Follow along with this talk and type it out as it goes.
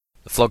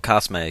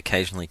Flogcast may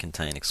occasionally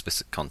contain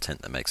explicit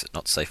content that makes it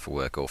not safe for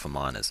work or for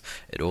minors.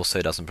 It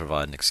also doesn't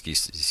provide an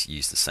excuse to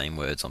use the same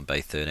words on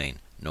Bay 13.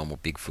 Normal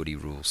big footy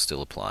rules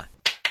still apply.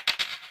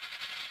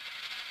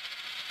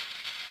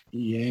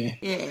 Yeah.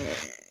 Yeah.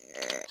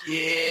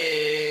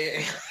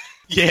 Yeah.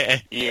 Yeah.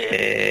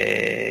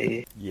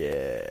 Yeah.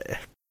 Yeah.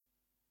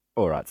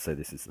 Alright, so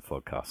this is the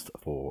podcast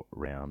for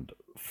round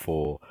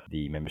 4.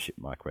 The membership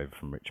microwave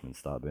from Richmond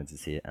Starburns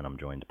is here, and I'm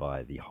joined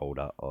by the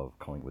holder of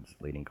Collingwood's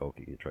leading goal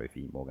kicker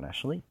trophy, Morgan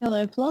Ashley.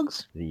 Hello,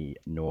 Flogs. The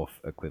North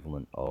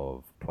equivalent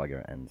of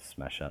Plugger and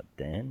Smasher,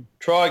 Dan.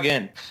 Try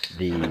again.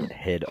 The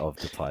head of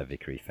the Thai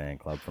Vickery fan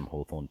club from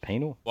Hawthorn,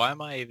 Penal. Why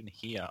am I even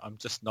here? I'm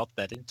just not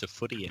that into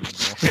footy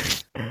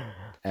anymore.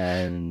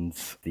 And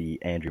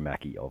the Andrew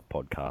Mackey of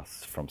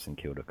podcasts from St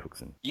Kilda,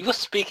 Cookson. You were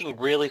speaking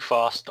really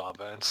fast,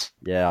 Starburns.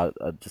 Yeah,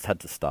 I just had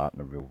to start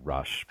in a real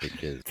rush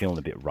because feeling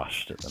a bit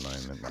rushed at the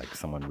moment. Like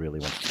someone really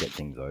wants to get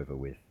things over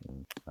with.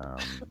 And,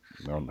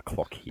 we're on the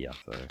clock here,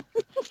 so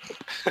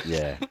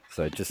yeah.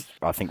 So just,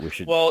 I think we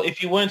should. Well,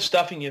 if you weren't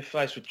stuffing your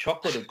face with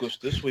chocolate,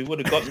 Augustus, we would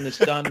have gotten this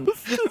done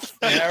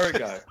an hour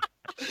ago.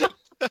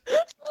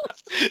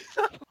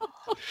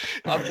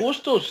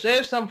 Augustus,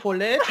 save some for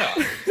later.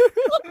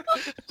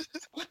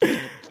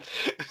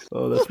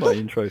 Oh, that's my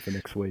intro for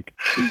next week.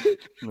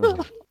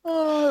 Oh.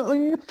 Oh, we're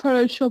going to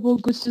Photoshop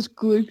Augustus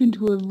Gloop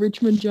into a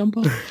Richmond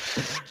jumper.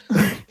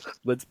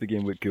 Let's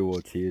begin with goo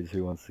or tears.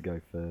 Who wants to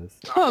go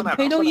first? Oh,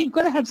 Penal, you've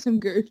got to have some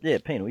goo. Yeah,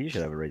 Penal, you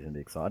should have a reason to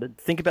be excited.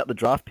 Think about the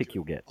draft pick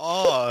you'll get.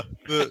 Oh,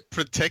 the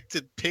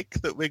protected pick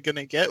that we're going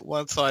to get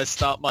once I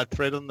start my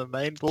thread on the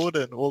main board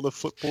and all the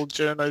football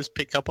journos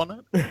pick up on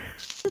it.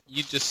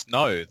 You just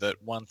know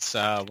that once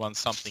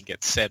something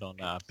gets said on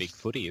Big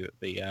Footy, that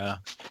the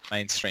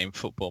mainstream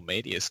football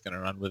media is going to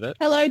run with it.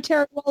 Hello,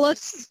 Terry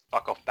Wallace.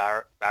 Fuck off,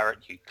 Barrett.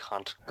 Barrett, you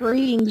cunt.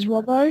 Greetings,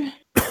 Robbo.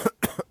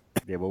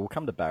 Yeah, well, we'll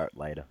come to Barrett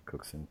later,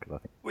 Cookson, because I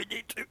think we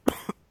need to.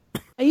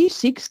 Are you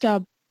sick,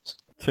 Stub?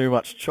 Too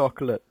much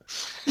chocolate.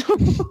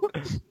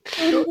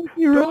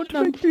 You're Don't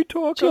make me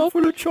talk, I'm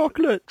full of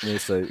chocolate. Yeah,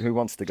 so who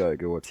wants to go?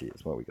 Goo or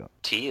tears? What we got?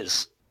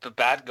 Tears. For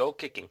bad goal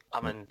kicking.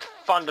 I'm a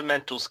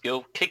fundamental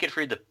skill. Kick it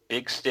through the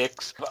big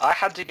sticks. I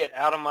had to get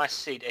out of my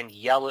seat and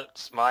yell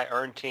at my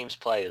own team's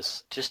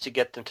players just to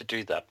get them to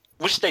do that.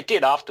 Which they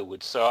did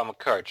afterwards, so I'm a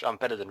coach. I'm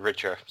better than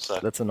Richo, so...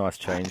 That's a nice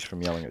change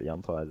from yelling at the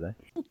umpires, eh?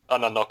 Oh,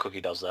 no, not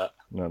Cookie does that.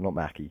 No, not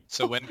Mackie.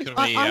 So when can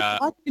we...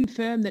 I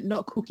confirm that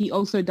Not Cookie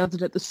also does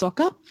it at the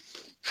soccer.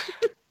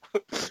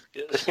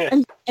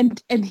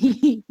 and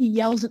he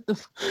yells at the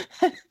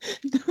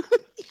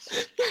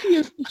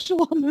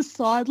official on the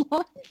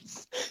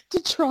sidelines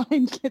to try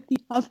and get the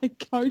other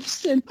coach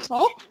sent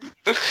off.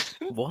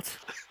 What?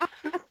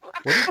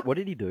 What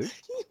did he do?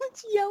 He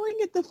was yelling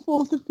at the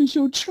fourth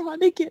official trying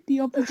to get the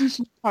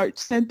opposition coach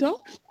sent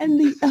off, and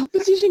the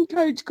opposition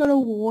coach got a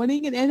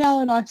warning, and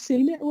NL and I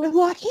seen it, and we're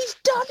like, he's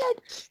done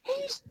it!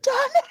 He's done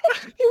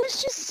it! He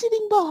was just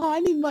sitting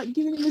behind him, like,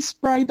 giving him a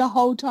spray the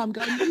whole time,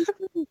 going,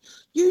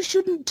 you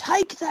shouldn't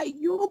take that.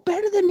 You're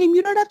better than him.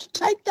 You don't have to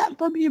take that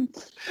from him.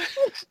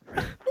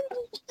 And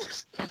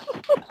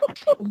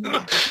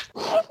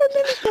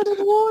then he got a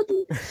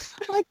warning.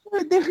 Like,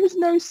 there is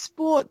no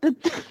sport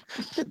that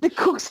the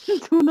cooks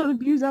will not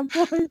abuse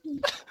umpires.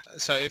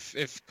 So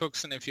if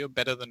Cookson, if you're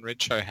better than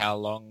Richo, how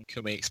long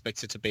can we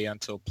expect it to be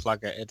until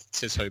Plugger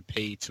edits his OP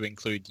to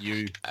include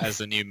you as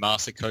the new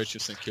master coach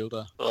of St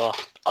Kilda? Oh,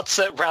 I'd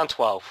say round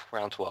 12.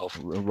 Round 12.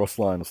 Ross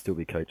Lyon will still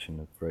be coaching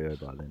at Freo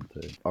by then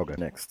too. I'll go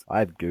next. I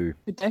have Goo.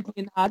 For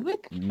Damien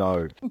Hardwick?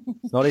 No,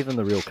 it's not even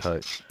the real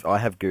coach. I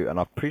have Goo, and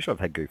I'm pretty sure I've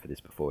had Goo for this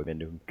before. We've been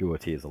doing Goo or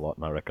tears a lot,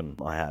 and I reckon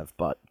I have.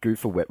 But Goo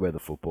for wet weather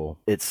football.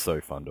 It's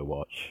so fun to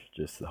watch.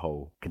 Just the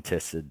whole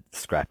contested,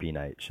 scrappy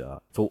nature.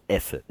 It's all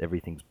effort.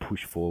 Everything's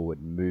pushed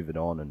forward, move it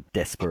on, and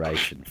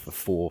desperation for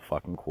 4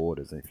 fucking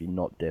quarters. And if you're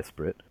not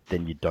desperate,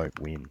 then you don't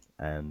win.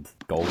 And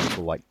gold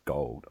for like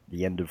gold.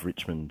 The end of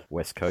Richmond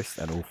West Coast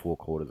and all 4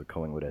 quarters of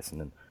Collingwood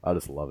Essendon. I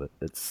just love it.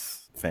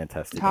 It's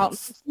fantastic.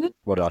 Carlton.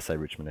 What did I say?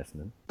 Richmond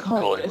Essendon?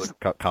 Collingwood.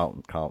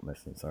 Carlton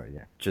Essendon. Sorry,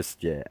 yeah.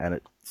 Just yeah, and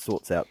it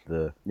sorts out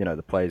the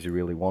the players who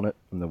really want it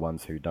from the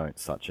ones who don't,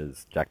 such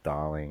as Jack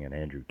Darling and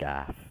Andrew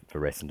Gaff for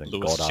Essendon.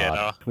 Lewis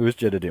Jetta. Lewis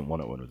Jetta didn't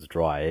want it when it was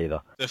dry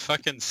either. The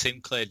fucking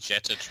Sinclair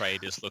Jetta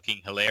trade is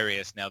looking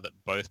hilarious now that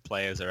both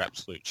players are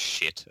absolute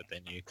shit at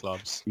their new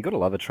clubs. You got to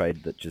love a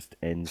trade that just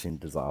ends in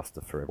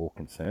disaster for all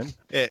concerned.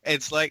 Yeah,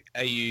 it's like,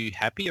 are you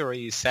happy or are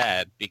you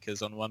sad?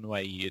 Because on one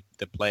way,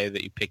 the player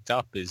that you picked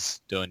up is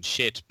doing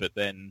shit, but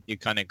then you're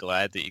kind of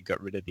glad that you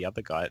got rid of the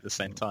other guy at the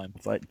same time.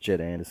 It's like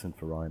Jed Anderson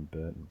for Ryan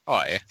Burton.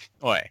 Oi,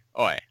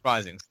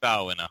 rising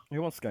star winner.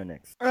 Who wants to go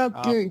next? I'll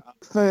do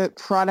for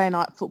Friday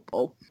night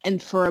football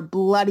and for a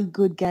bloody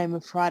good game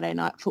of Friday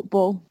night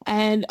football.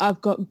 And I've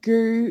got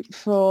Goo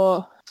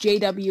for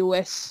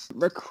GWS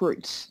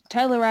recruits.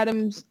 Taylor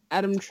Adams,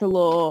 Adam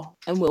Treloar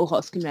and Will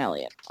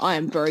Hoskin-Elliott. I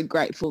am very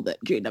grateful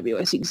that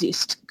GWS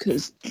exist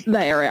because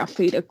they are our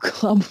feeder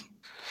club.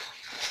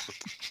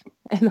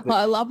 and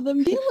I love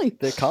them dearly.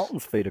 They're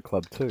Carlton's feeder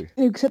club too.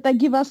 Except they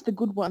give us the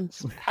good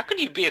ones. How can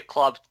you be a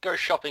club, go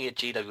shopping at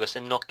GWS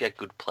and not get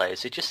good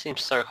players? It just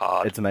seems so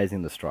hard. It's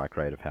amazing the strike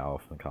rate of how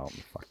often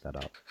Carlton fuck that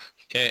up.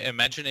 Yeah,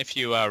 imagine if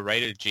you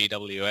rated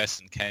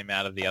GWS and came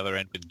out of the other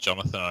end with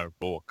Jonathan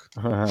O'Rourke.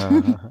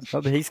 Oh,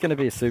 but he's going to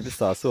be a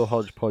superstar. I saw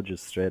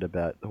Hodgepodge's thread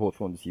about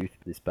Hawthorn's youth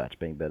this batch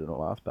being better than the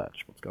last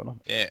batch. What's going on?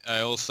 Yeah,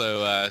 I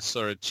also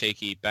saw a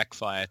cheeky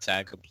backfire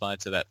tag applied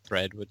to that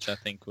thread, which I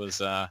think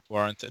was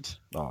warranted.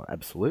 Oh,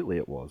 absolutely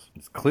it was.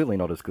 It's clearly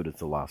not as good as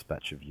the last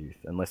batch of youth,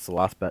 unless the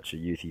last batch of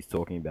youth he's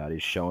talking about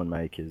is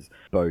Schoenmakers,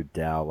 Bo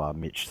Dowler,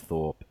 Mitch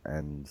Thorpe,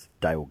 and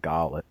Dale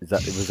Garlett.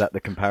 Was that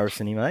the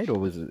comparison he made, or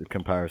was it a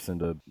comparison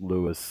to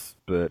Lewis,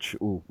 Birch,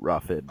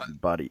 Roughhead,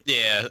 Buddy?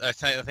 Yeah, I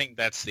think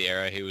that's the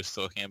era he was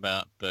talking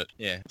about, but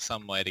yeah,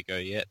 some way to go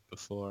yet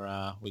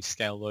before we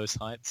scale those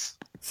heights.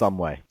 Some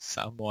way.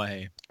 Some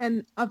way.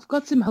 And I've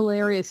got some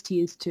hilarious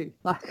tears too,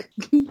 like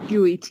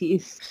gooey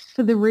tears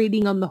for the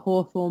reading on the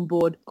Hawthorn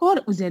board. God,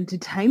 it was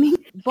entertaining.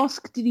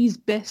 Bosk did his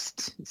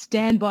best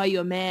stand by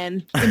your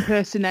man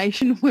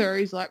impersonation where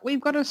he's like,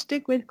 we've got to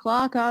stick with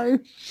Clarko,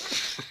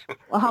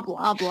 blah,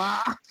 blah,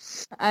 blah.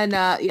 And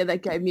yeah,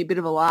 that gave me a bit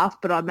of a laugh,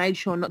 but I made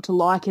sure not to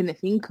like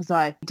anything because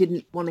I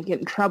didn't want to get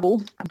in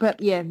trouble. But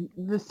yeah,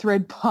 the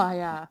thread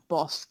by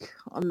Bosk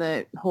on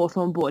the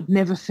Hawthorn board,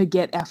 never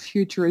forget our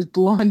future is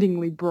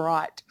blindingly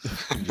bright.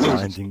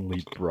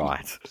 Blindingly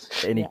bright.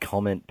 Any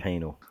comment,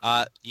 Penal?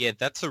 Yeah,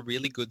 that's a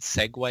really good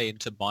segue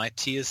into my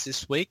tiers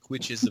this week,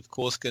 which is of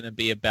course going to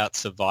be about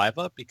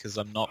Survivor because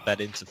I'm not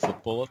that into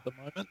football at the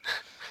moment.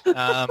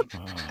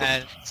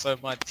 And so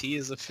my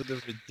tiers are for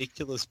the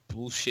ridiculous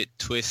bullshit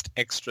twist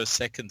extra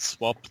second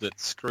swap that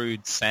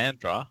screwed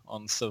Sandra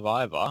on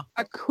Survivor.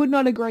 I could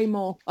not agree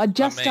more. I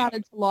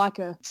started to like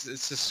her.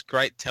 It's just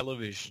great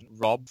television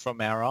robbed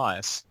from our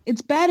eyes.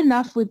 It's bad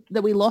enough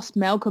that we lost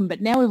Malcolm,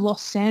 but now we've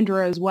lost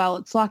Sandra as well.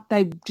 It's like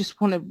they just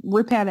want to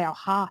rip out our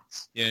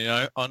hearts. You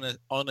know,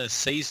 on a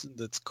season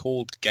that's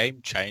called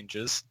Game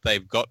Changers,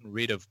 they've gotten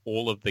rid of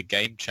all of the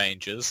game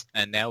changers,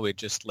 and now we're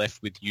just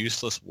left with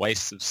useless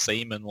wastes of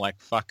semen like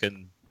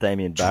fucking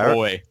Damien Barrett.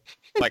 Troy.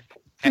 Like,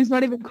 He's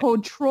not even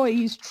called Troy,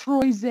 he's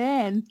Troy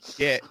Zan.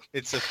 yeah,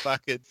 it's a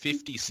fucking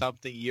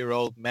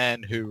 50-something-year-old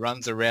man who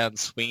runs around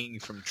swinging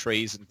from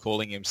trees and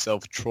calling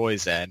himself Troy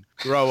Zan.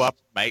 Grow up,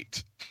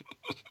 mate.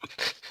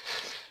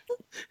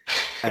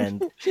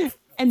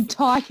 And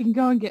Ty can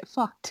go and get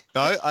fucked.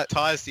 No,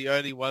 Ty's the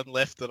only one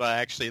left that I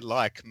actually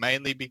like,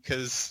 mainly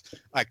because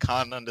I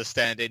can't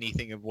understand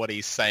anything of what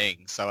he's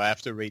saying, so I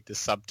have to read the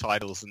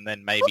subtitles and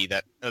then maybe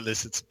that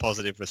elicits a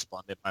positive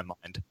response in my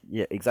mind.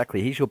 yeah,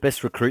 exactly. He's your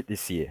best recruit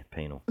this year,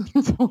 Penal.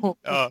 Oh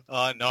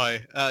no,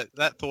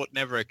 that thought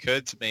never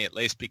occurred to me, at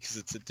least because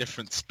it's a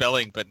different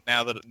spelling. But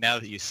now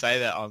that you say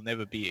that, I'll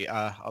never be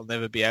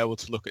able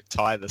to look at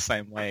Ty the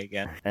same way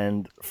again.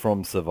 And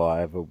from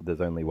Survivor,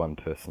 there's only one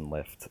person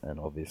left, and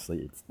obviously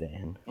it's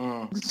Dan.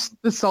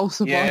 The sole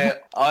survivor. Yeah,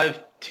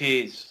 I've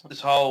tears.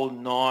 This whole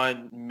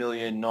 9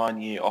 million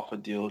 9-year offer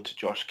deal to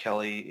Josh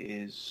Kelly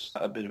is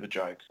a bit of a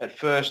joke. At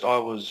first I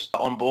was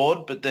on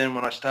board, but then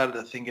when I started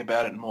to think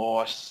about it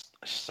more, I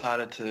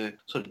started to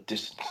sort of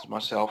distance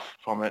myself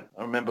from it.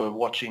 I remember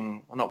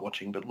looking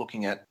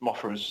at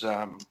Moffra's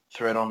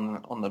thread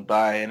on the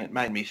Bay, and it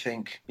made me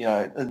think,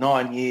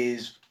 9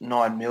 years,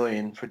 9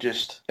 million for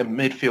just a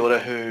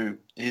midfielder who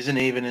isn't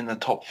even in the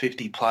top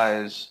 50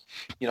 players.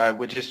 We're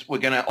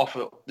going to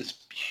offer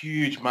this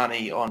huge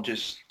money on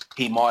just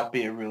he might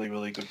be a really,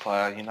 really good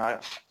player.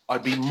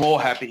 I'd be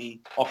more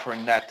happy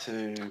offering that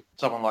to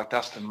someone like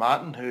Dustin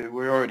Martin, who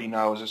we already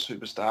know is a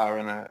superstar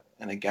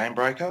and a game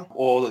breaker,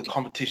 or the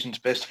competition's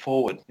best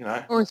forward,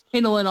 Or as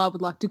Penal and I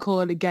would like to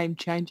call it, a game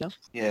changer.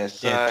 Yeah,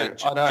 so Yeah,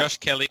 I don't... Josh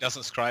Kelly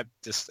doesn't strike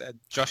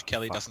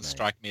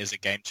me as a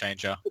game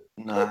changer.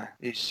 No,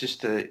 it's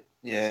just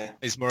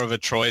He's more of a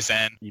Troy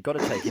Zan. You've got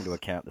to take into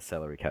account the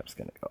salary cap's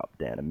going to go up,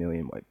 Dan. $1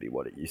 million won't be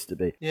what it used to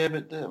be. Yeah,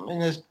 but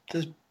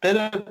there's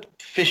better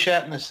fish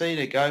out in the sea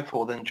to go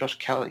for than Josh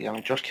Kelly. I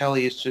mean, Josh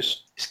Kelly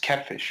is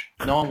catfish.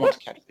 No one wants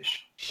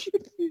catfish.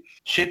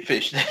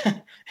 Shitfish.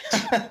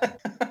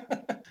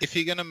 If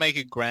you're going to make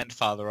a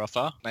grandfather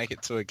offer, make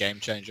it to a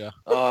game changer.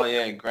 Oh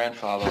yeah,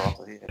 grandfather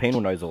offer. Yeah.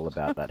 Penal knows all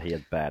about that. He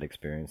had bad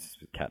experiences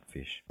with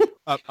catfish.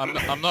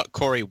 I'm not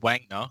Corey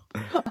Wagner.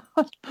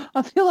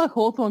 I feel like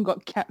Hawthorn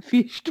got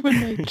catfished when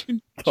they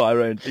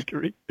Tyrone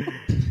Vickery.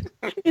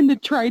 in the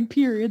trade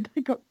period.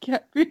 They got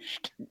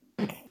catfished.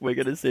 We're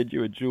going to send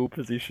you a dual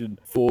position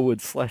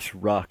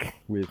forward/ruck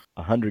with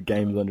 100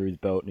 games under his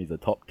belt, and he's a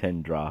top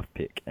 10 draft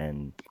pick,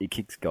 and he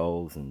kicks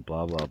goals and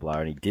blah, blah, blah.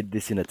 And he did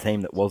this in a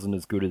team that wasn't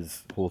as good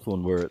as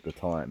Hawthorn were at the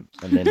time.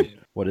 And then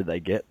what did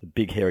they get? The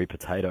big hairy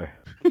potato.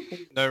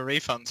 No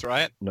refunds,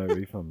 right? No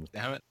refunds.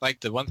 Damn it. Like,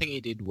 the one thing he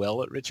did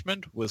well at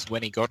Richmond was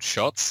when he got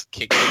shots,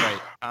 kick straight.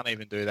 Can't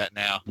even do that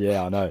now.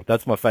 Yeah, I know.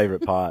 That's my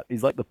favourite part.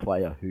 He's like the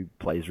player who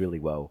plays really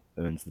well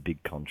earns the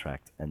big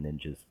contract and then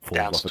just falls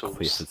Downs off a tools.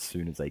 cliff as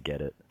soon as they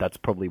get it. That's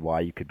probably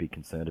why you could be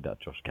concerned about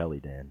Josh Kelly,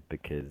 Dan,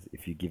 because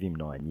if you give him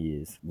 9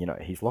 years,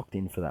 he's locked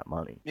in for that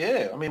money.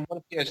 Yeah, I mean, what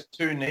if he has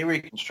 2 knee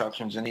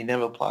reconstructions and he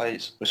never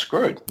plays? We're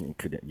screwed. You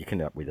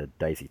can end up with a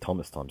Daisy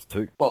Thomas times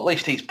 2. Well, at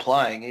least he's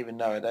playing, even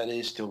though that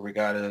is still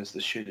regarded as the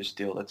shootest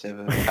deal that's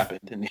ever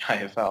happened in the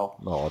AFL.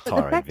 Oh, But the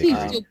Tyrone fact,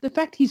 Vickery. the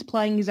fact he's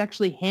playing is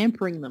actually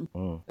hampering them.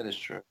 That is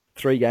true.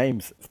 3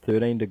 games,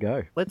 13 to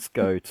go. Let's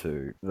go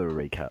to the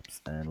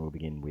recaps, and we'll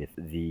begin with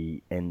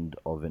the end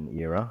of an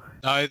era.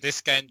 No,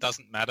 this game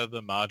doesn't matter.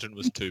 The margin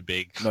was too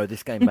big. No,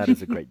 this game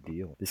matters a great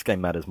deal. This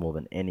game matters more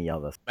than any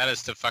other.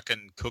 Matters to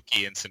fucking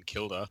Cookie and St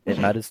Kilda. It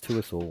matters to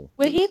us all.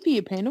 We're here for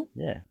you, panel.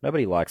 Yeah,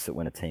 nobody likes it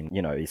when a team,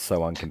 is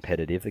so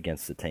uncompetitive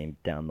against a team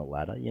down the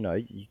ladder. You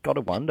got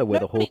to wonder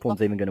whether Nobody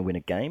Hawthorn's even going to win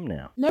a game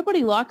now.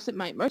 Nobody likes it,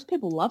 mate. Most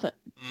people love it.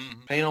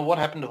 Penal, what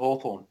happened to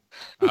Hawthorn?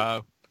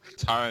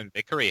 Tyrone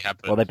Vickery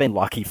happened. Well, they've been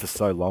lucky for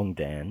so long,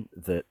 Dan,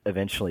 that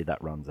eventually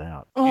that runs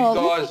out. Oh,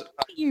 guys-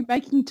 look at you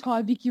making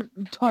Ty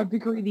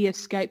Vickery the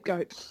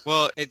scapegoat.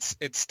 Well, it's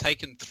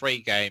taken 3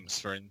 games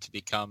for him to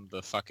become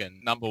the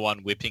fucking number 1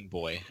 whipping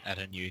boy at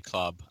a new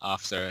club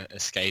after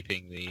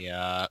escaping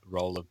the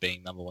role of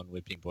being number 1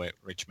 whipping boy at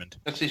Richmond.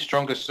 That's his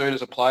strongest suit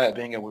as a player,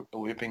 being a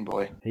whipping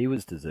boy. He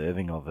was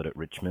deserving of it at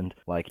Richmond.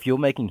 Like, if you're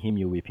making him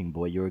your whipping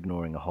boy, you're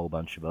ignoring a whole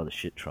bunch of other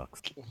shit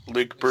trucks.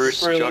 Luke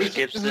Bruce, Really, Josh this has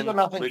Gibson. got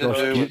nothing Luke to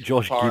Bruce. do with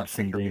Josh Tyrone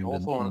Gibson Vickery. being the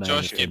Hawthorn main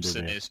Josh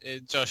offender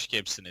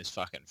Gibson is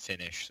fucking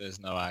finished. There's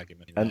no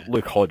argument. in And that.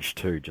 Luke Hodge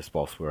too, just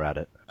whilst we're at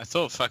it. I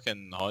thought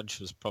fucking Hodge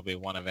was probably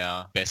one of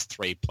our best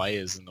 3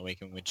 players in the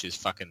weekend, which is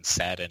fucking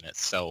sad in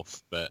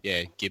itself. But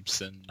yeah,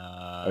 Gibson,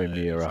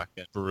 O'Meara.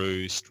 fucking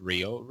Bruce,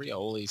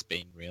 Rioli's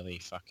been really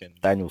fucking...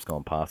 Daniel's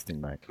gone past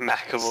him, mate.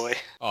 McAvoy.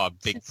 Oh,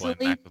 big boy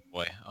Sicily.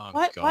 McAvoy. Oh,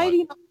 Why God. do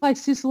you not play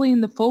Sicily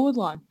in the forward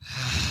line?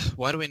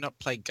 Why do we not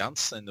play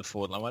Guns in the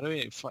forward line?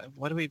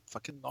 Why do we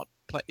fucking not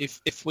play...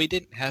 If we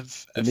didn't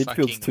have The a midfield's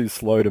fucking... too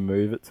slow to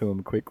move it to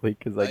him quickly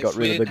because they If got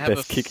we rid of the didn't have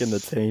best a kick in the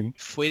team.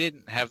 If we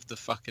didn't have the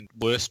fucking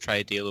worst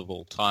trade deal of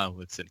all time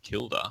with St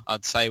Kilda,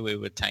 I'd say we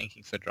were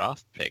tanking for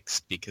draft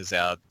picks because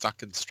our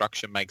fucking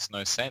structure makes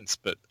no sense.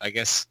 But I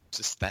guess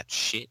just that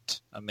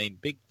shit. I mean,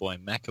 big boy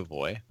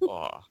McAvoy.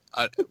 Oh,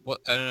 I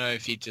don't know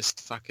if he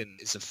just fucking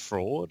is a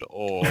fraud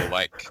or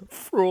like...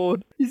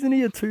 Fraud. Isn't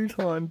he a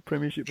 2-time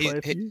premiership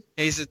player for you?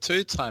 He's a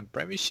 2-time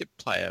premiership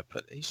player,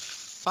 but he's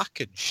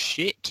fucking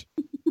shit.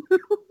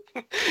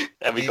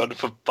 And we got him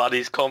for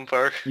Buddy's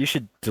compo. You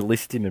should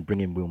delist him and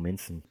bring in Will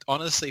Minson.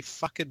 Honestly,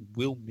 fucking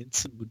Will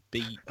Minson would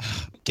be...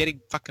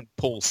 Getting fucking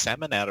Paul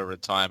Salmon out of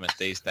retirement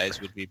these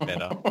days would be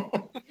better.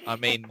 I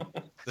mean,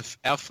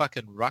 our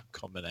fucking ruck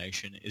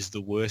combination is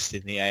the worst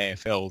in the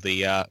AFL.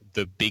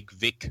 The Big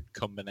Vic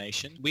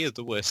combination. We are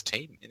the worst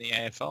team in the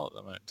AFL at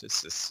the moment.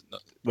 It's just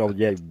not... Well,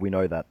 yeah, we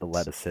know that. The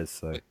ladder says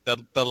so.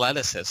 The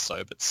ladder says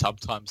so, but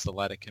sometimes the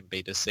ladder can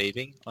be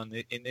deceiving.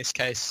 In this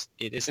case,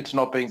 it isn't. It's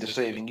not being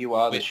deceiving. You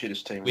are the With-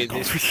 shittest team. With in the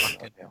this competition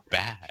fucking right now.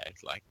 bad,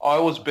 like... I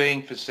was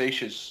being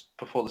facetious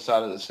before the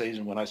start of the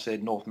season when I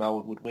said North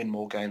Melbourne would win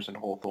more games than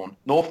Hawthorn.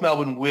 North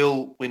Melbourne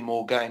will win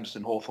more games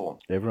than Hawthorn.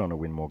 Everyone will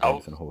win more Oh.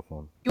 games than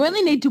Hawthorn. You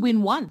only need to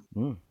win one.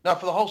 No,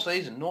 for the whole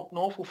season.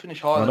 North will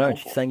finish higher I than know, Hawthorn.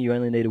 she's saying you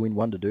only need to win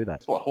 1 to do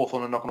that. What,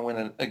 Hawthorn are not going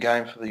to win a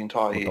game for the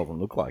entire It year? doesn't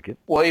look like it.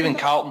 Well, even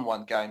Carlton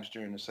won games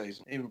during the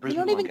season. Even You're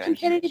Brisbane not won even games during the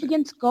competitive season.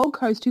 against Gold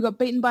Coast, who got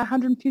beaten by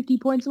 150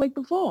 points the week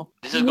before.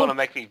 This is going to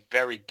make me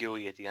very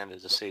gooey at the end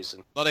of the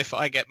season. Not if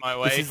I get my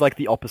way. This is like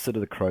the opposite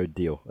of the Crode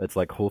deal. It's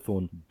like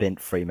Hawthorn bent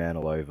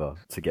Fremantle over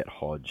to get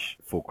Hodge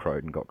for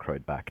Crode and got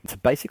Crode back. To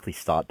basically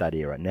start that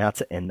era. Now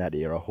to end that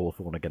era,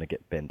 Hawthorn are going to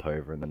get bent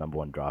over and the number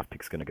 1 draft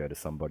pick's going to go to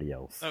somebody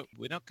else. No,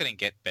 we're not going to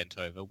get bent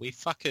over. We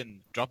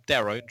fucking dropped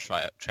our own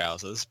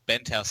trousers,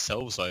 bent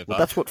ourselves over. Well,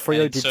 that's what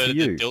Freo and did to inserted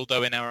you. the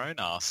dildo in our own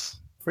ass.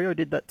 Freo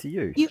did that to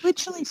you. You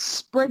literally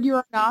spread your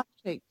own arse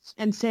cheeks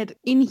and said,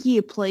 in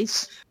here,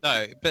 please.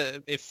 No,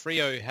 but if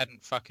Freo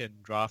hadn't fucking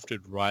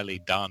drafted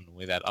Riley Dunn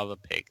with that other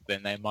pick,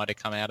 then they might have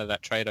come out of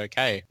that trade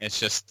okay. It's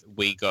just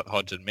we got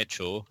Hodge and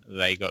Mitchell,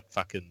 they got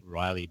fucking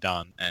Riley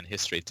Dunn, and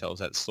history tells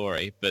that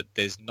story. But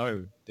there's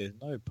no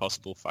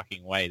possible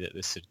fucking way that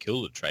this St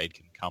Kilda trade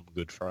can come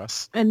good for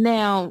us. And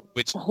now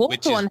Which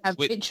Hawthorn have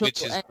which Mitchell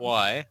is and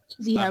why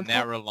Izzy I'm have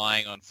now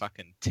relying on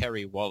fucking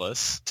Terry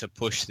Wallace to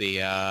push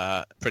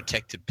the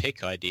protected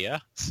pick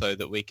idea so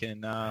that we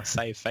can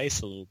save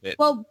face a little bit.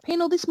 Well,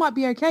 Penal, this might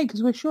be okay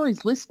because we're sure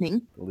he's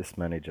listening. The list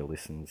manager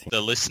listens.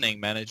 The listening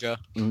manager.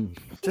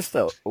 Just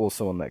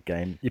also on that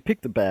game, you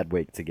picked a bad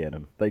week to get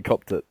him. They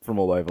copped it from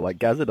all over. Like,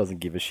 Gazza doesn't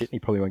give a shit. He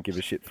probably won't give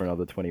a shit for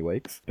another 20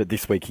 weeks. But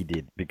this week he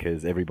did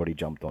because everybody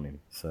jumped on him.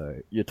 So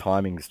your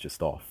timing's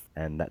just off,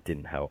 and that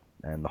didn't help.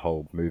 And the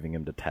whole moving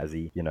him to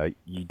Tassie,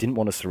 you didn't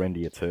want to surrender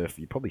your turf.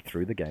 You probably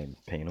threw the game,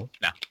 Penal.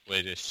 Nah,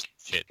 we're just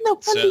shit. No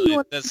wonder Certainly, you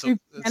want that's to move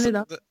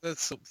Canada.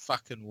 that's the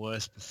fucking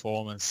worst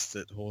performance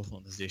that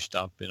Hawthorn has dished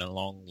up in a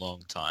long,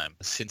 long time.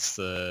 Since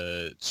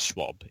the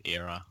Schwab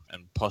era,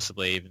 and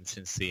possibly even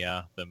since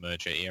the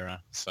merger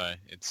era. So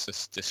it's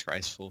just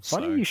disgraceful.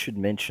 Funny you should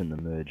mention the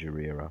merger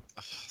era.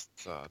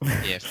 So,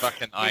 yeah,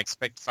 I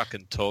expect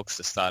fucking talks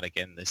to start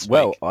again this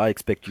Well, week. I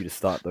expect you to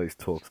start those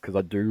talks because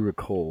I do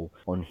recall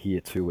on here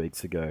 2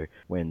 weeks ago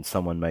when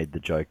someone made the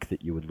joke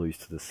that you would lose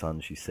to the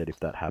Suns. You said if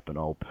that happened,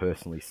 I'll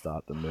personally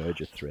start the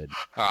merger thread.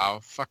 Oh,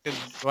 fucking,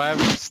 do I have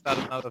to start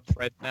another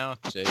thread now?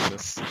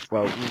 Jesus.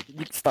 Well,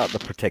 you start the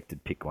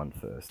protected pick one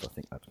first. I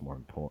think that's more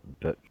important.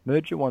 But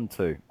merger one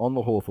too on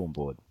the Hawthorn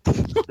board.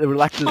 It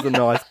will act as a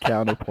nice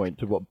counterpoint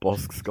to what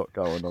Bosk's got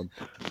going on.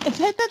 If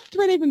that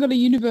thread even got a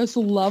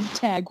universal love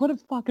tag, what a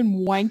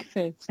fucking wank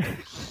fest.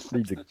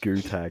 Needs a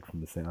goo tag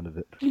from the sound of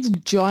it. It's a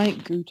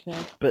giant goo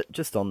tag. But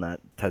just on that,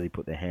 Tassie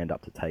put their hand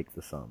up to take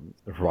the Suns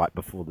right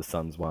before the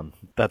Suns won.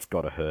 That's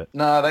got to hurt.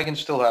 No, they can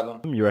still have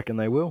them. You reckon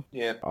they will?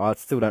 Yeah. I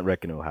still don't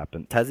reckon it'll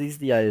happen. Tassie's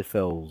the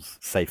AFL's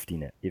safety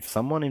net. If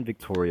someone in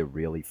Victoria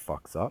really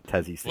fucks up,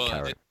 Tassie's the Well,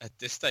 carrot. at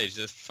this stage,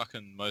 it's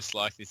fucking most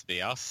likely to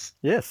be us.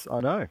 Yes,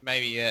 I know.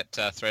 Maybe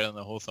that thread on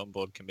the Hawthorn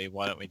board can be,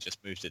 why don't we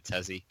just move to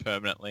Tassie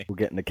permanently? We'll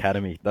get an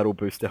academy. That'll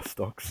boost our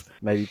stocks.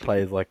 Maybe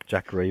players like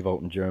Jack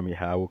Revolt and Jeremy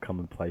Howe will come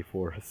and play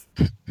for us.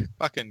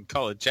 Fucking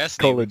Colin Jasny.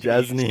 Colin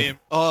Jasny.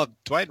 Oh,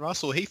 Dwayne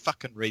Russell, he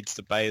fucking reads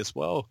the Bay as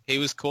well. He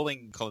was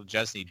calling Colin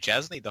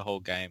Jasny the whole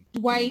game.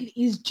 Dwayne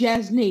is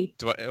Jasny.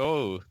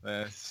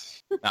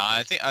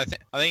 I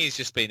think he's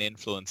just been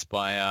influenced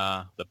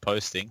by the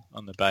posting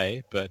on the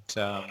Bay. But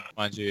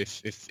mind you,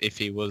 if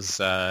he was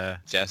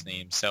Jasny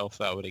himself,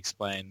 that would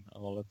explain a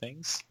lot of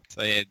things.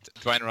 So yeah,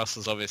 Dwayne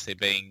Russell's obviously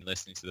been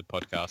listening to the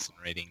podcast and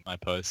reading my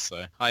posts.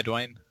 So hi,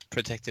 Dwayne.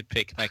 Protected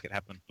pick, make it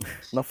happen.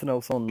 Nothing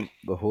else on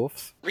the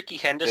Hawths? Ricky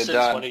Henderson's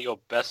done. one of your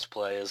best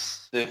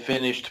players. They're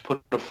finished. Put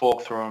a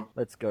fork through them.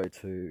 Let's go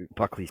to...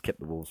 Buckley's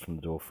kept the Wolves from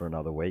the door for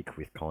another week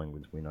with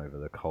Collingwood's win over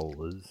the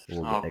Colas.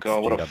 Oh,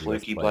 God, what a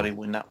fluky bloody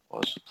win that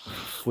was.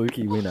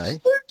 Fluky win, eh?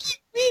 Fluky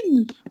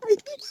win! Are you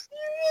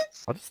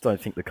serious? I just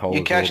don't think the Colas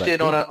You cashed in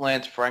on it. it,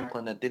 Lance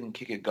Franklin, that didn't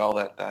kick a goal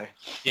that day.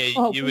 Yeah,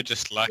 Oh, you were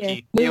just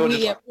lucky. Yeah, You were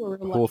we just were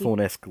lucky.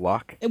 Hawthorn-esque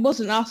luck. It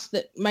wasn't us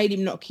that made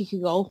him not kick a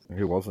goal.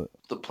 Who was it?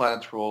 The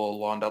planets were all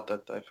lined up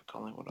that day for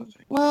Collingwood, I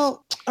think.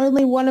 Well,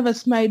 only one of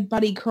us made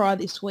Buddy cry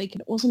this week,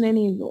 and it wasn't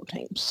any of your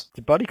teams.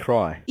 Did Buddy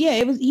cry? Yeah,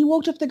 it was. He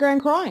walked off the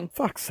ground crying.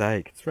 Fuck's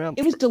sake, it's round...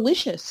 It was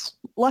delicious.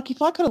 Like,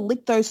 if I could have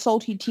licked those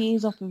salty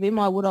tears off of him,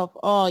 I would have.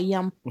 Oh,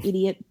 yum,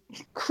 idiot.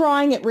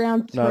 Crying at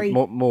round 3.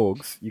 No,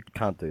 Morgs, you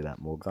can't do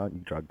that, Morgs. Aren't you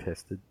drug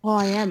tested? Oh,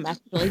 I am,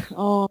 actually.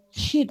 Oh,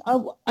 shit.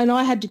 And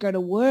I had to go to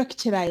work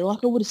today.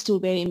 Like, I would have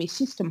still been in my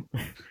system.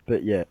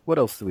 But yeah, what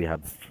else do we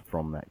have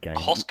from that game?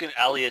 Hoskin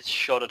Elliott's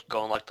shot at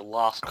goal like the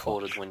last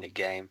quarter to win the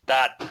game.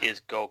 That is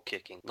goal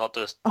kicking, not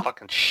the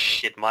fucking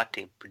shit my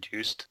team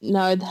produced.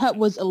 No, that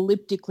was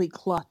elliptically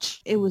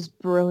clutch. It was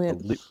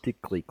brilliant.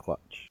 Elliptically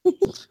clutch.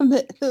 from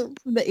the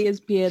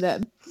ESPN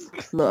ad.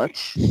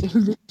 Clutch.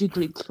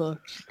 Elliptically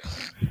clutch.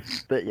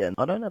 But yeah,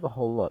 I don't have a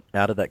whole lot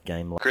out of that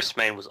game. Chris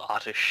Mayne was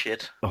utter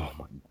shit. Oh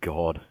my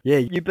god. Yeah,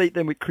 you beat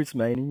them with Chris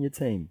Mayne in your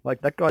team.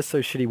 Like, that guy's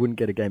so shit he wouldn't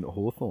get a game at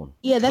Hawthorn.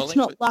 Yeah, that's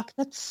Collingwood- not luck.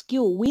 That's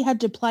skill. We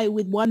had to play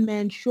with one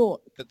man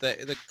short. But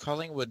the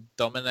Collingwood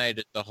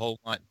dominated the whole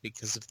night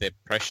because of their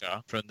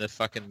pressure from the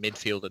fucking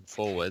midfield and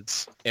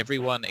forwards.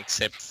 Everyone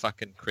except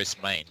fucking Chris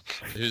Mayne,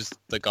 who's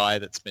the guy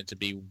that's meant to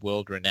be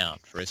world-renowned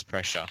for his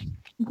pressure.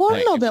 Well, I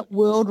don't know about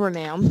world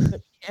renowned,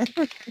 but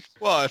yeah.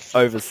 Well, if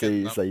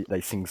Overseas,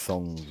 they sing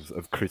songs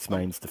of Chris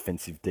Mayne's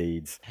defensive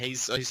deeds.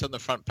 he's on the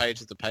front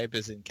page of the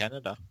papers in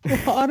Canada.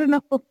 Well, I don't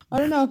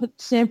know if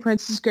it's San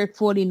Francisco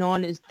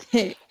 49ers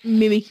they're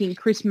mimicking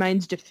Chris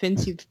Mayne's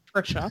defensive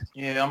pressure.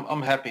 Yeah,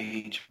 I'm happy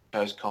he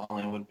chose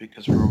Collingwood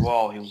because for a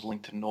while he was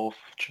linked to North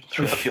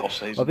throughout the I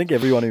off-season. think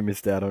everyone who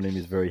missed out on him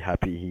is very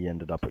happy he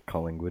ended up at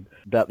Collingwood.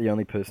 About the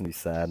only person who's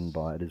saddened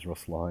by it is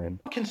Ross Lyon.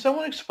 Can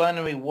someone explain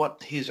to me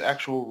what his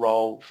actual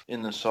role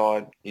in the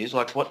side is?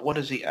 Like, what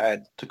does he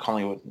add to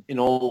Collingwood in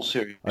all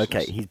seriousness?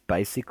 Okay, he's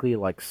basically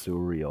like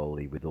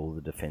Surioli with all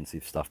the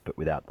defensive stuff, but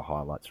without the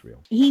highlights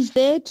reel. He's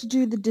there to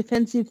do the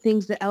defensive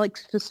things that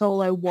Alex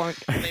Fasolo won't.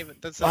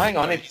 Hang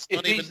on, he's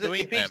not even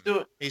doing if he's them.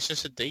 doing... He's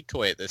just a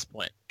decoy at this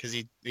point because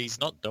he's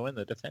not doing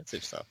the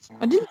defensive stuff.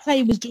 I didn't say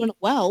he was doing it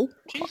well.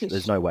 Jesus.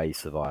 There's no way he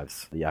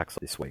survives the Axe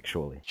this week,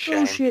 surely. Shame.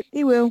 Bullshit,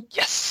 he will.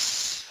 Yes!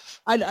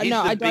 I He's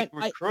no, the I big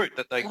don't. recruit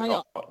that they I-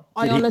 got.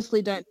 I Did he-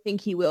 honestly don't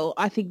think he will.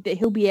 I think that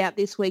he'll be out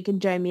this week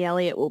and Jamie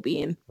Elliott will be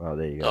in. Well,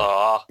 there you go.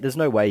 Oh, There's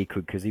no way he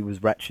could because he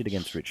was ratchet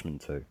against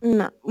Richmond too.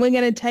 No, we're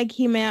going to take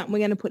him out and we're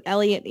going to put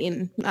Elliott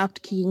in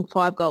after kicking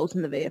 5 goals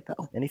in the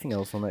VFL. Anything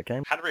else on that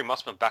game? Henry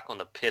Mussman back on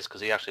the piss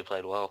because he actually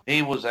played well.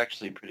 He was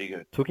actually pretty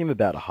good. Took him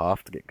about a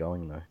half to get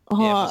going though.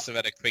 Oh, Yeah, must have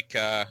had a quick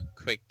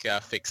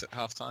fix at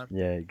halftime.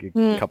 Yeah, a good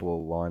Hmm. couple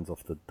of lines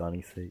off the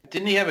dunny seat.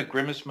 Didn't he have a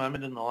grimace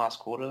moment in the last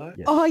quarter though?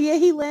 Yeah. Oh yeah,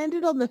 he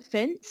landed on the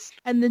fence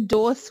and the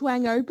door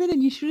swung open open,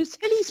 and you should have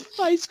seen his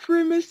face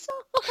grimace.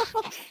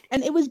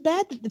 And it was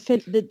bad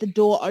that the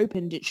door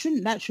opened.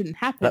 That shouldn't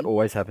happen. That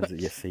always happens at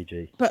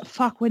SCG. But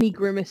fuck, when he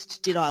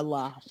grimaced, did I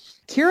laugh.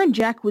 Kieran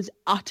Jack was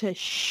utter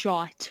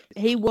shite.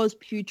 He was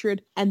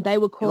putrid, and they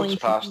were calling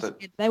past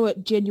it. They were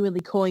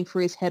genuinely calling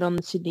for his head on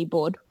the Sydney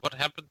board. What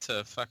happened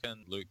to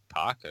fucking Luke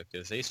Parker?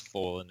 Because he's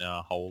fallen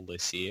a hole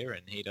this year,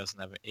 and he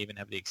doesn't even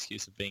have the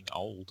excuse of being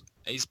old.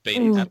 He's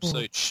been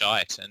absolute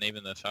shite, and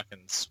even the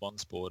fucking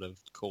Swans board have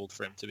called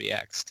for him to be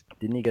axed.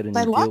 Didn't he get a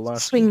They new like deal to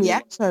last swing year? the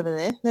axe over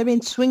there. They've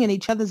been swinging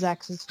each other's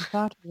axes for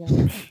far too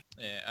long.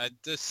 Yeah, I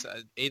just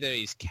either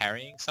he's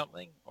carrying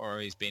something or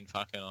he's been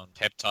fucking on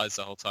peptides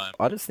the whole time.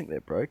 I just think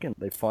they're broken.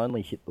 They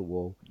finally hit the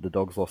wall. The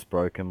Dogs loss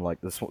broke them. Like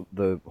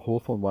the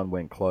Hawthorn one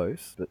went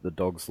close, but the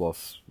Dogs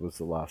loss was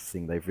the last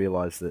thing. They've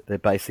realised that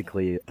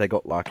they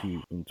got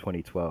lucky in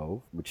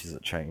 2012, which is a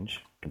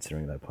change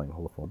considering they're playing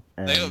Hawthorn.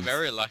 They got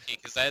very lucky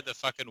because they had the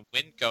fucking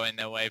wind going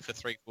their way for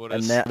 3 quarters.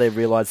 And now they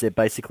realise they're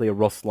basically a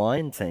Ross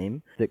Lyon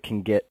team that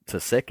can get to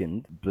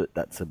second, but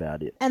that's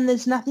about it. And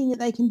there's nothing that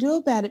they can do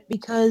about it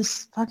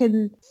because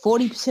fucking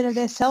 40% of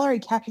their salary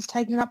cap is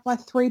taken up by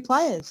 3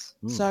 players.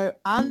 So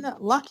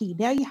unlucky.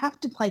 Now you have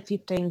to play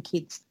 15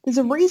 kids. There's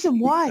a reason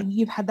why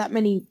you've had that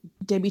many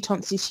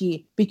debutantes this year,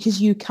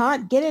 because you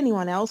can't get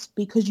anyone else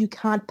because you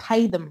can't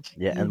pay them.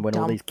 Yeah, and when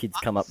all these kids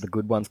come up, the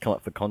good ones come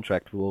up for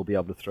contract, we'll all be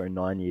able to throw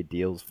 9-year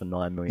deals for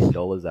 $9 million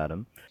at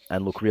them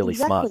and look really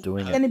smart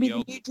doing It's it. going to be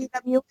the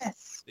new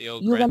GWS. The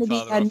old You're going to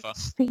be grandfather a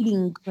offer.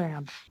 feeding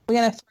ground. We're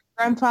going to throw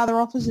grandfather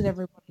offers at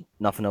everybody.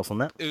 Nothing else on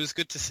that? It was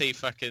good to see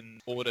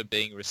fucking order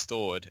being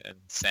restored and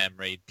Sam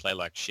Reid play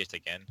like shit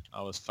again.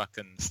 I was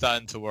fucking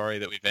starting to worry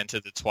that we've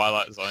entered the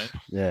Twilight Zone.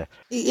 Yeah.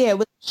 Yeah, it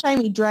was a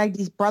shame he dragged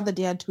his brother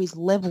down to his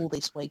level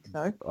this week,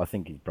 though. I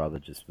think his brother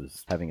just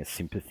was having a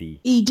sympathy.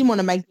 He didn't want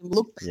to make him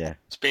look bad. Yeah.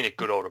 It's been a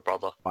good older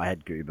brother. I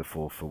had Goo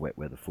before for wet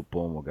weather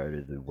football, and we'll go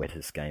to the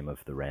wettest game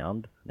of the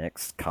round.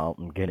 Next,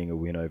 Carlton getting a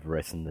win over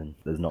Essendon.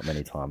 There's not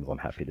many times I'm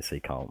happy to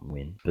see Carlton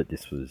win, but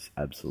this was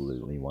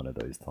absolutely one of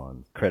those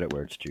times. Credit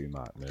where it's due,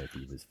 Mark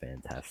Murphy was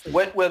fantastic.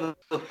 Wet weather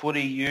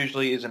footy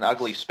usually is an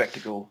ugly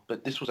spectacle,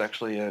 but this was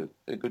actually a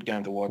good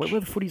game to watch. Wet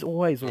weather footy's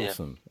always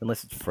awesome,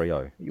 unless it's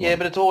Freo.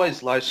 But it's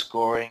always low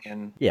scoring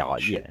and Yeah,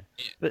 shit.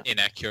 But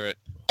Inaccurate.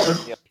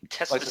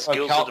 Test Like, the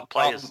skills of the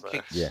players, though.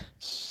 kicked Yeah.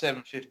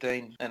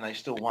 7-15 and they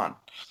still won.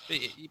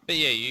 But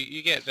yeah,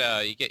 you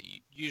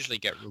usually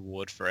get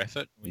reward for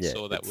effort. We Yeah,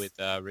 saw that it's with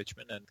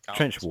Richmond and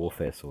Carlton. trench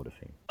warfare sort of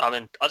thing. I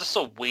mean, I just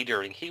saw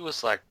Wiedering. He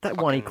was like... That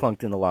one he fucking-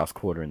 clunked in the last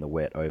quarter in the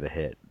wet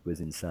overhead was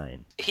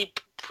insane. He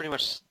pretty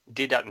much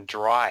did that in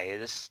dry.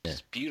 It's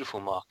beautiful,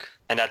 Mark.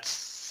 And that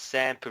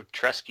Sam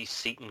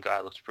Petrescu-Seaton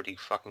guy looks pretty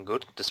fucking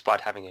good,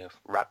 despite having a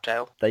rat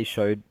tail. They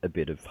showed a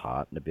bit of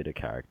heart and a bit of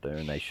character,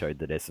 and they showed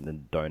that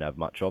Essendon don't have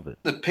much of it.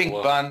 The pink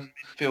Well- bun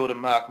midfielder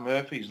Mark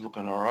Murphy's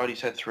looking alright.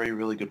 He's had 3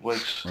 really good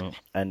weeks.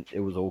 And it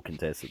was all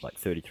contested, like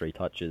 33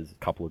 touches, a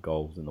couple of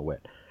goals in the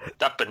wet.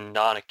 That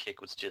banana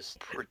kick was just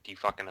pretty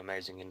fucking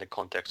amazing in the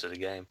context of the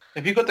game.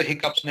 Have you got the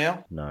hiccups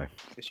now? No.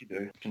 Yes, you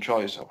do.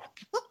 Control yourself.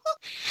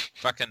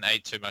 Fucking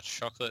ate too much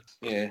chocolate.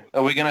 Yeah.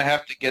 Are we going to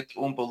have to get the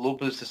Oompa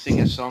Loompas to sing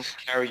a song to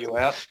carry you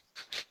out?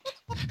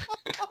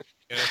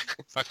 Gonna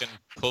fucking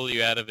pull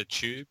you out of a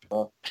tube.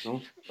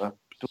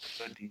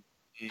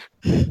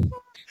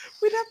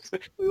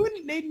 We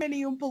wouldn't need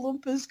many Oompa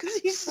Loompas because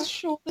he's as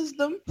short as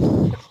them.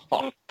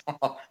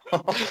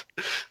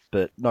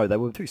 But no, they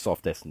were too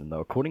soft, Essendon, though.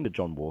 According to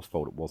John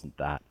Worsfold, it wasn't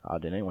that.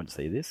 Did anyone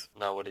see this?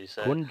 No, what did he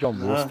say? According to John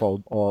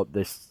Worsfold,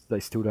 they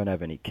still don't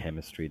have any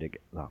chemistry to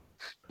get... No.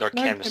 No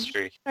No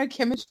chemistry. No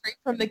chemistry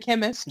from the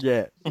chemist.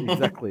 Yeah,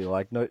 exactly.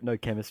 Like, no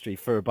chemistry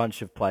for a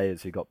bunch of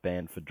players who got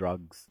banned for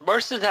drugs.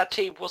 Most of that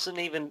team wasn't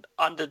even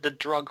under the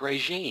drug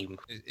regime.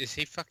 Is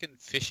he fucking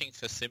fishing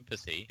for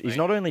sympathy? He's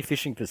not only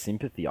fishing for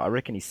sympathy, I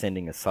reckon he's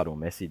sending a subtle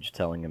message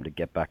telling them to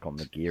get back on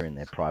the gear in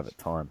their private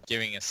time.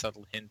 Giving a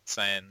subtle hint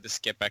saying,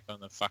 just get back on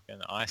the fucking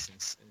ice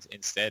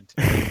instead.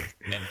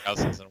 And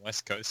Cousins and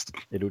West Coast.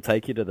 It'll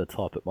take you to the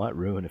top. It might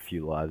ruin a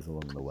few lives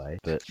along the way.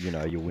 But,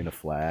 you'll win a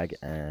flag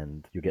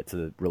and you'll get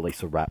to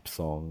release a rap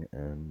song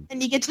and...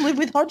 And you get to live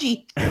with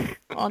Hodgie.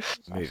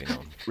 Moving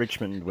on.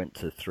 Richmond went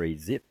to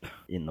 3-0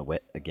 in the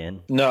wet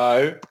again.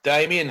 No,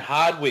 Damien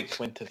Hardwick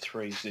went to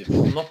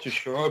 3-0. I'm not too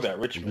sure about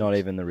He's Richmond. not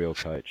even the real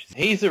coach.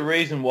 He's the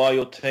reason why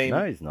your team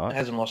No, he's not.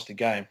 hasn't lost a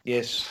game.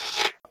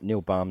 Yes. Neil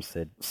Barnes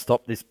said,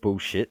 stop this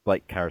bullshit.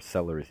 Blake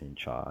Carousella is in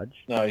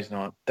charge. No, he's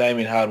not.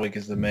 Damien Hardwick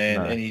is the man,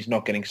 No. and he's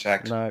not getting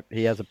sacked. No,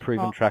 he has a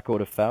proven track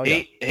record of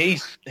failure.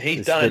 He's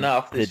They're- done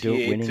enough this they're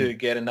year winning. to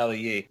get another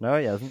year. No,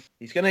 he hasn't.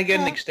 He's going to get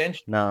an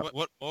extension. No,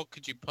 What more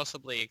could you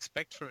possibly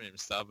expect from him,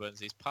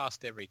 Starburns? He's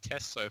passed every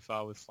test so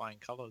far with flying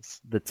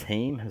colours. the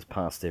team has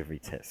passed every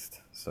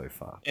test so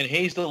far. And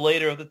he's the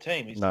leader of the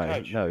team. He's the No,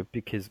 coach. no,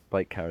 because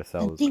Blake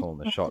Carousel is calling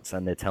the shots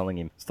and they're telling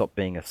him, stop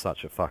being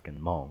such a fucking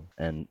mong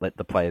and let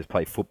the players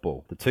play footy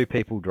football. The two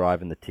people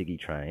driving the Tiggy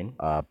train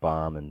are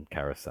Balm and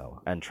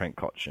Carousel, and Trent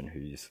Cotchin,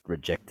 who's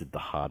rejected the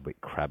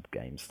Hardwick crab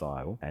game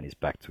style and is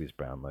back to his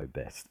Brownlow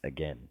best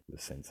again. It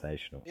was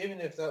sensational.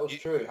 Even if that was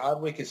true,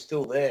 Hardwick is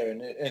still there,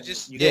 and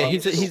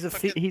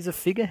He's a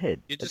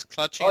figurehead. You're just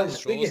clutching at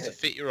straws to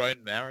fit your own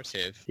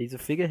narrative. He's a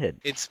figurehead.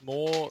 It's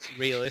more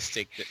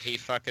realistic that he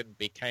fucking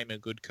became a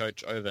good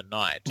coach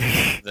overnight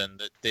than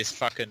that this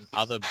fucking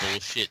other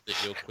bullshit that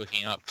you're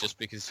cooking up just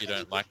because you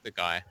don't like the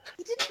guy.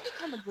 He didn't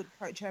become a good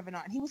coach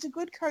overnight. He was a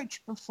good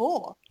coach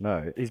before.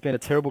 No, he's been a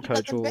terrible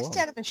coach the all best along.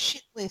 out of a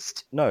shit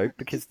list. No,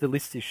 because the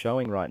list is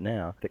showing right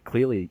now that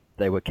clearly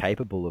they were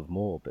capable of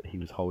more, but he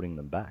was holding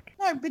them back.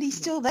 No, but he's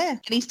still there,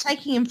 and he's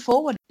taking him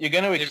forward. You're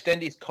going to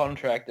extend his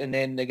contract, and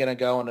then they're going to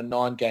go on a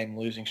 9-game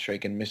losing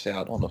streak and miss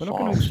out on the We're not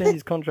going to finals. extend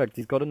his contract.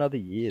 He's got another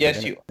year.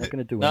 Yes, They're not going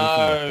to do No.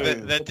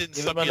 anything. That didn't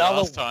Give stop him you another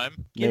last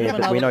time. Yeah,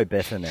 but we know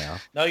better now.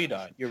 No, you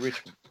don't. You're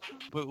Richmond.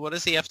 But what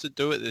does he have to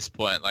do at this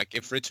point? Like,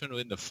 if Richmond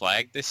win the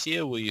flag this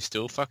year, will you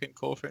still fucking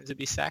call for him to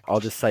be sacked? I'll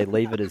just say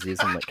leave it as is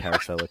and let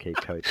Carousel keep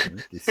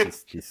coaching.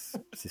 This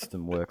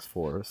system works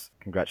for us.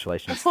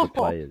 Congratulations to the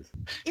players.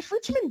 If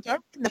Richmond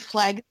don't win the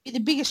flag, it'd be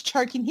the biggest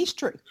choke in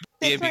history.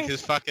 Yeah,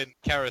 because fucking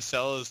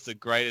Carousel is the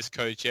greatest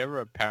coach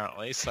ever,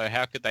 apparently. So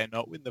how could they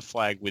not win the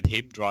flag with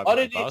him driving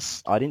the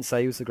bus? I didn't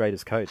say he was the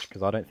greatest coach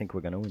because I don't think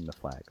we're going to win the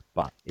flag.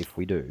 But if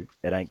we do,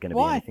 it ain't going to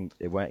be anything.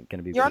 It won't going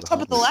to be. You're on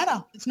top of the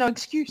ladder. It's no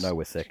excuse. No,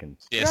 we're second.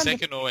 Yeah,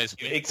 second always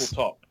You're wins.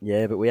 equal top.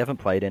 Yeah, but we haven't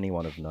played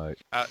anyone of note.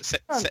 You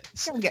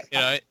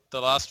know,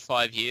 the last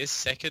 5 years,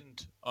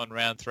 second on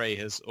round 3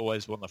 has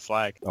always won the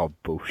flag. Oh,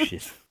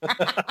 bullshit.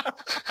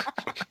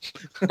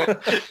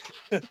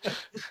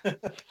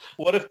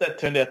 What if that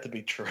turned out to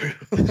be true?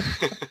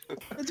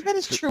 It's about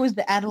as true as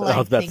the Adelaide I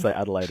was about thing. to say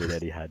Adelaide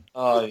already had.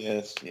 Oh,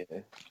 yes, yeah.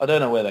 I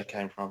don't know where that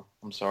came from.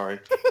 I'm sorry.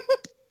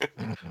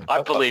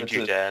 I believed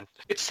you, Dan.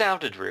 It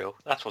sounded real.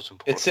 That's what's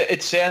important.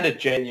 It sounded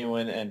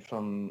genuine and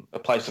from a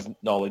place of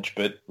knowledge,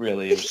 but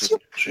really it was Because just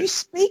you shit.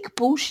 speak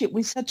bullshit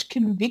with such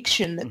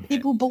conviction that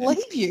people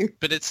believe you.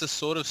 But it's the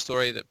sort of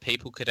story that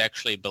people could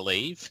actually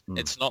believe. Mm.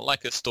 It's not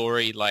like a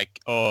story like,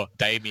 oh,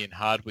 Damien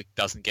Hardwick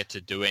doesn't get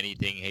to do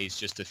anything. He's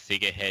just a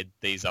figurehead.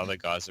 These other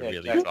guys are really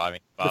exactly. driving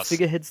The bus.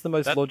 figurehead's the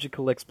most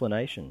logical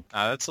explanation.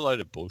 That's a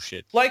load of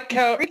bullshit. Like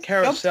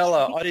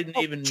Carosella, I didn't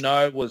even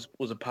know was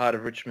a part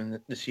of Richmond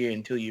this year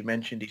until you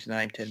mentioned his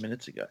name 10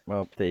 minutes ago.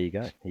 Well, there you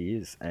go. He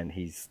is, and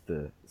he's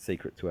the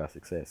secret to our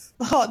success.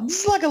 Oh,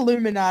 this is like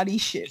Illuminati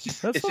shit. That's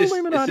It's not just-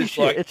 Illuminati it's just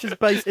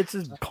shit. like- It's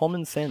just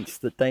common sense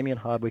that Damien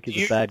Hardwick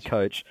is a bad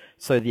coach,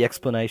 so the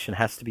explanation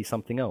has to be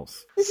something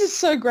else. This is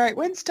so great.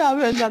 When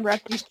Starburns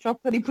unwrapped his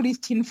chocolate, he put his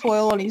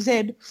tinfoil on his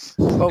head.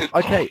 Well,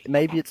 okay,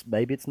 maybe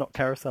it's not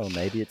Carousel,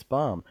 maybe it's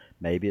Balm,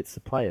 maybe it's the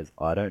players.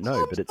 I don't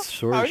know, but it's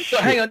sure as So shit.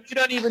 hang on, you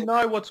don't even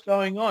know what's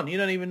going on. You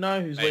don't even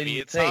know who's Maybe leading the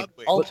it's team.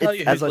 Hardwick. I'll Well, tell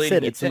you as who's I leading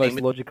said, the it's the team.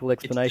 most logical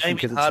explanation Damien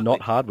because it's Hardwick.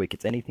 not Hardwick.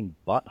 It's anything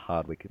but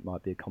Hardwick. It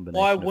might be a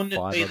combination Why of wouldn't it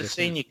 5 be other the things.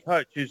 senior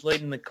coach who's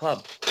leading the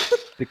club?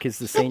 Because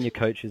the senior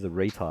coach is a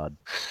retard.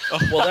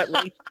 Well,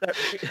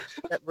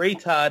 that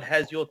retard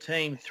has your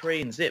team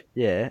 3 and zip.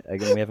 Yeah,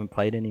 again, we haven't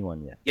played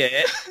anyone yet.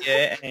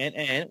 Yeah,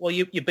 and well,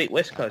 you beat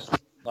West Coast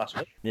last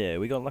week. Yeah,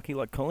 we got lucky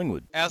like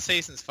Collingwood. Our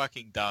season's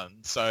fucking done,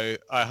 so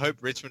I hope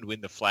Richmond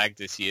win the flag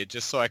this year,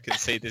 just so I can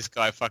see this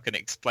guy fucking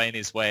explain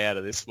his way out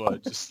of this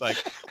one. Just like,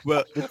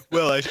 well,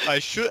 I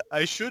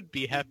should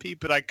be happy,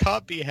 but I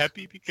can't be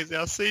happy because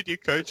our senior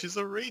coach is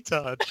a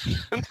retard.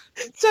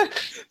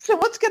 So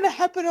what's going to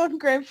happen on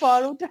grand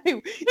final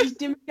day? Is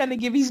Dim going to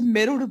give his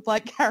medal to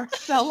Blake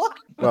Carosella?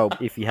 Well,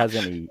 if he has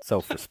any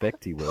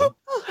self-respect, he will.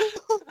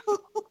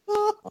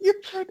 You're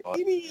an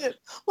idiot.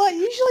 Like,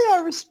 usually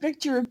I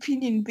respect your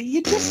opinion, but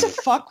you're just a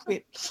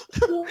fuckwit.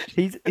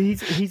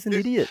 He's an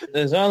idiot.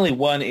 There's only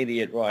one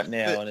idiot right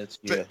now, and it's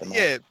you at the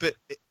moment. Yeah, but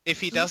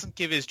if he doesn't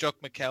give his Jock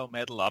McHale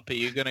medal up, are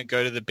you going to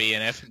go to the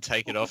BNF and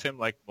take it off him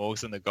like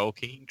Morgs in the goal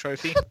kicking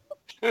trophy?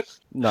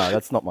 No,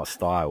 that's not my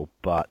style.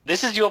 But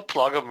This is your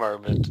plugger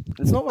moment.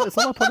 it's not my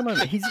talking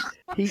moment.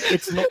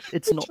 It's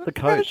not the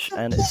coach,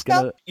 and it's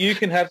gonna. You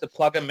can have the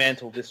plugger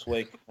mantle this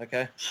week,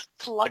 okay?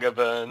 Plugger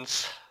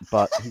burns.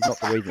 But he's not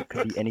the reason. It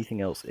could be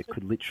anything else. It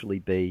could literally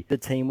be the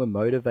team were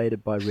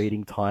motivated by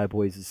reading Tyre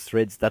Boys'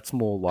 threads. That's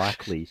more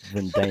likely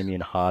than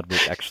Damien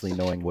Hardwick actually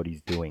knowing what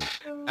he's doing.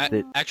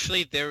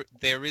 Actually,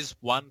 there is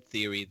one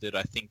theory that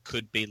I think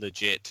could be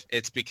legit.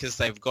 It's because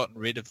they've gotten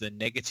rid of the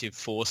negative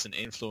force and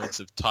influence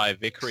of Ty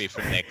Vickery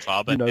from their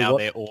club, and now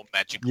they're all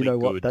magically You know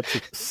good. what?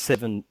 That's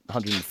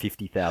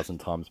 750,000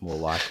 times more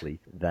likely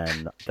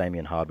than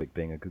Damien Hardwick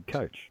being a good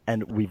coach.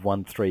 And we've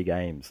won 3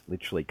 games.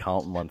 Literally,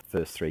 Carlton won the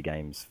first 3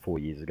 games 4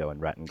 years ago, and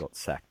Ratton got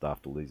sacked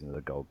after losing to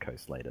the Gold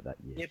Coast later that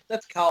year. Yeah,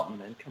 that's Carlton,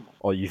 man. Come on.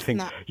 Oh, you think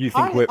No.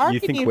 I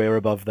reckon we're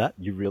above that?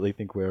 You really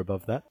think we're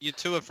above that? You're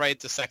too afraid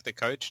to sack the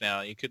coach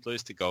now. You could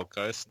lose to Gold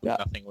Coast. Yeah.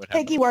 Nothing would happen.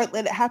 Peggy won't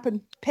let it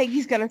happen.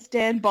 Peggy's going to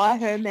stand by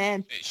her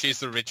man. She's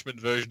the Richmond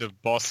version of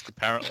Bosk,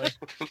 apparently.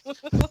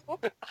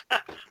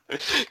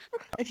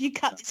 If you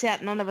cut this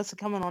out, none of us are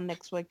coming on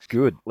next week.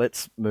 Good.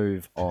 Let's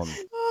move on.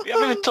 We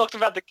haven't even talked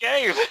about the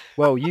game.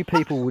 Well, you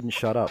people wouldn't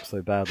shut up,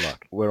 so bad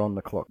luck. We're on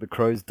the clock. The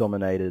Crows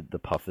dominated the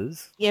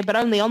Puffers. Yeah, but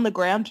only on the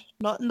ground,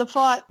 not in the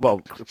fight.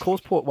 Well, of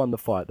course Port won the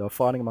fight. They were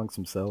fighting amongst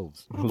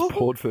themselves. It was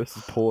Port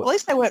versus Port. At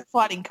least they weren't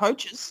fighting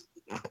coaches.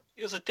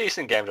 It was a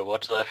decent game to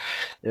watch, though.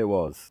 It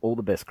was. All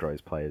the best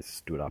Crows players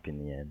stood up in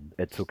the end.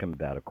 It took them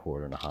about a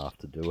quarter and a half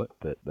to do it,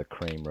 but the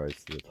cream rose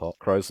to the top.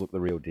 Crows looked the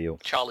real deal.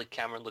 Charlie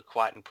Cameron looked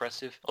quite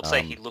impressive. I'd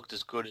say he looked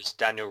as good as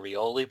Daniel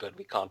Rioli, but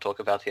we can't talk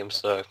about him,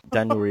 so...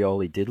 Daniel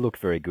Rioli did look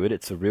very good.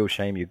 It's a real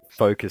shame you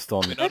focused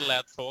on... We're not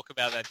allowed to talk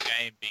about that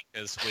game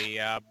because we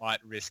might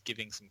risk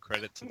giving some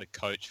credit to the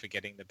coach for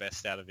getting the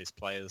best out of his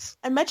players.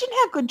 Imagine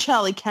how good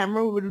Charlie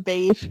Cameron would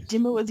be if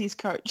Dimmer was his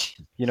coach.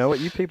 You know what?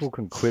 You people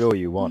can quit all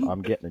you want.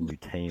 I'm getting a new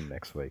team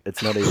next week.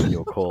 It's not even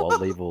your call. I'll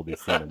leave all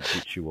this in and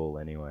ditch you all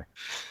anyway.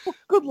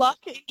 Good luck.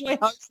 Enjoy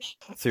hosting.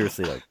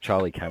 Seriously though,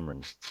 Charlie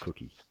Cameron,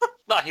 cookie.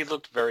 No, he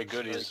looked very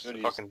good. He's a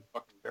fucking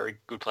very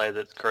good player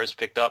that the Crows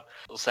picked up.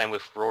 The same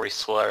with Rory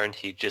Slur, and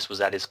he just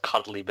was at his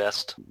cuddly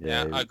best.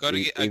 Yeah, I've got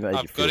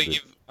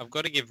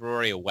to give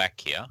Rory a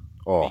whack here.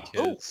 Oh,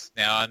 Because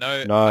now I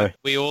know no.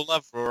 we all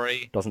love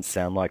Rory. Doesn't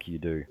sound like you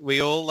do. We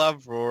all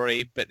love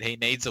Rory, but he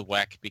needs a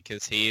whack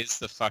because he is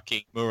the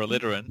fucking Murali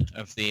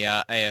of the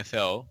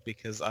AFL,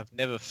 because I've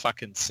never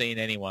fucking seen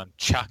anyone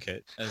chuck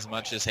it as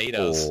much as he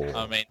does. Oh.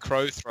 I mean,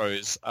 crow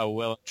throws are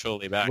well and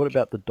truly back. What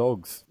about the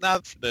dogs? No,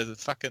 the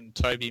fucking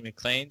Toby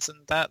McLeans and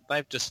that,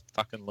 they've just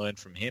fucking learned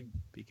from him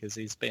because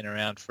he's been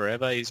around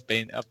forever. I've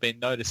been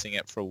noticing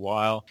it for a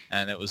while,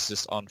 and it was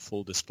just on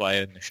full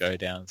display in the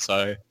showdown.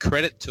 So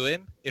credit to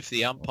him. If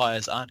the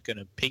umpires aren't going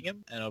to ping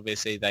him, and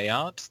obviously they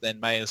aren't, then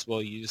may as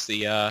well use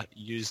the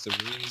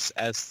rules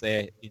as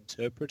they're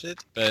interpreted.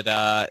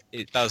 But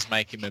it does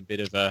make him a bit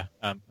of a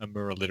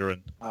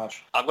Murali.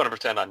 I've got to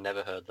pretend I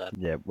never heard that.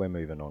 Yeah, we're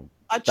moving on.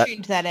 I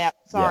tuned that out.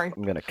 Sorry. Yeah,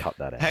 I'm going to cut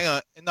that out. Hang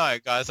on, no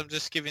guys, I'm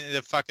just giving you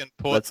the fucking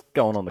Port. Let's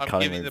go on the I'm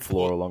cutting giving room the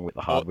floor Port- along with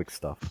the Hardwick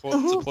stuff. Port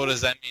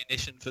supporters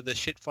ammunition for the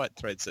shit fight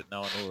threads that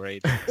no one will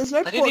read. There's no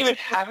I didn't ports even of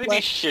have any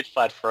left. shit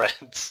fight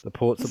friends. The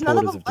Port There's none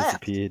of supporters have them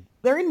left. disappeared,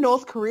 They're in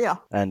North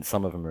Korea. and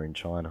some of them are in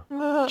China.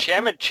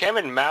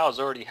 Chairman Mao's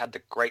already had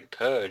the Great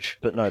Purge.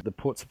 But no, the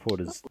Port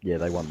supporters, yeah,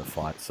 they won the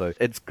fight. So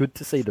it's good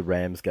to see the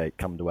Ramsgate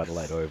come to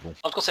Adelaide Oval.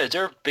 I was going to say, is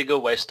there a bigger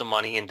waste of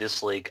money in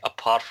this league,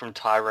 apart from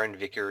Tyrone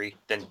Vickery,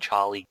 than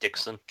Charlie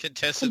Dixon?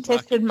 Contested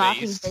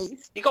Marking beast.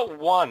 beast. He got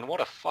one.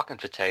 What a fucking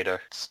potato.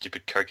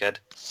 Stupid cokehead.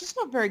 He's just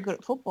not very good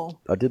at football.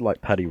 I did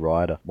like Paddy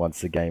Ryder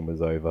once the game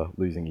was over,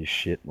 losing his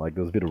shit. Like,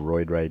 there was a bit of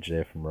roid rage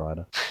there from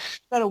Ryder.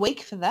 Got a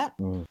week for that.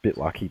 Bit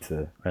lucky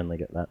to only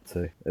get that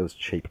too. It was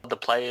cheap. The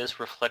players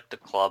reflect the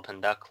club,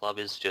 and that club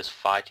is just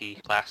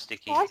fighty,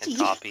 plasticky, Fighty. and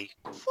tarpy.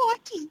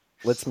 Fighting.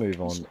 Let's move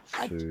on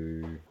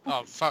to...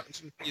 Oh, fuck.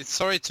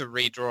 Sorry to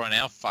redraw on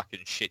our fucking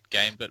shit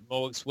game, but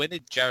Morgs, when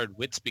did Jared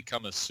Witts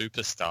become a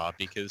superstar?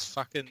 Because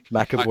fucking...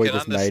 McAvoy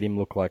just made him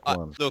look like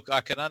one. Look,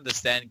 I can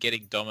understand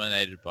getting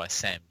dominated by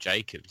Sam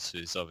Jacobs,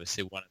 who's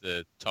obviously one of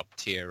the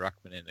top-tier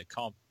ruckmen in the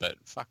comp, but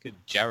fucking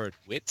Jared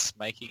Witts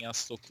making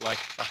us look like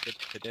fucking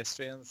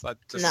pedestrians?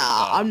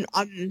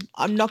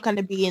 I'm not going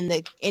to be in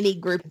any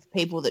group of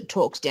people that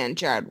talks down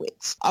Jared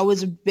Witts. I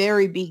was a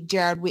very big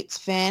Jared Witts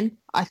fan.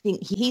 I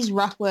think his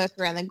ruck work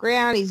around the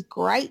ground is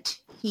great.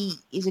 He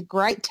is a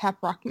great tap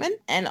ruckman,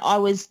 and I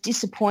was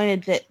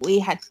disappointed that we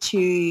had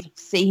to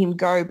see him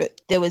go, but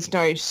there was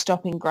no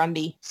stopping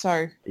Grundy.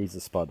 So He's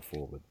a spud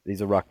forward.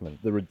 He's a ruckman.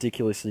 The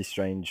ridiculously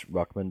strange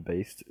ruckman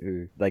beast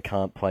who they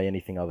can't play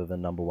anything other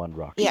than number one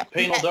ruck. yeah,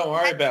 Penal, don't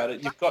worry about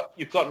it. You've got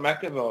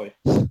McAvoy.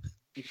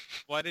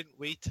 Why didn't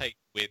we take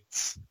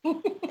Witts?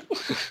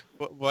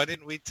 Why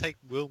didn't we take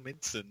Will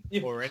Minson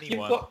or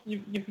anyone?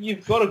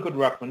 You've got a good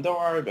ruckman. Don't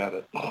worry about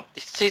it.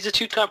 He's a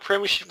two-time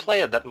premiership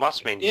player. That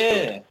must mean he's Yeah,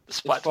 good.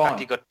 Despite it's the fact fine.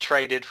 he got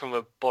traded from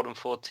a bottom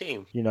four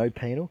team. You know,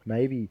 Penal,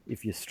 maybe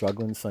if you're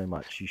struggling so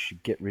much, you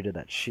should get rid of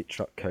that shit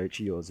truck coach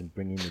of yours and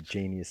bring in the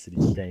genius that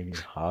is Damien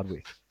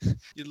Hardwick.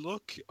 You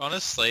look,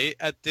 honestly,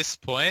 at this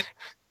point,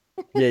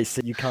 Yeah,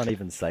 so you can't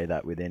even say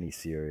that with any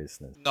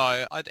seriousness.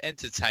 no, I'd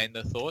entertain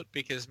the thought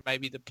because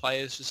maybe the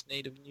players just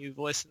need a new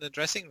voice in the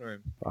dressing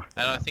room. Fuck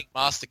And I that. think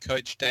Master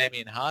Coach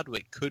Damien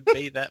Hardwick could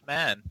be that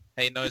man.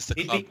 He knows the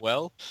He'd club be-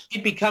 well.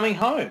 He'd be coming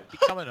home. Be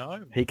coming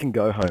home. He can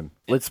go home.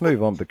 Let's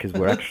move on because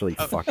we're actually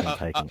Uh, fucking uh,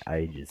 taking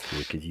ages here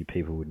because you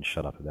people wouldn't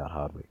shut up about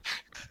Hardwick.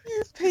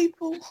 you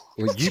people.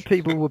 Well, you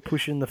people were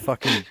pushing the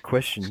fucking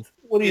questions.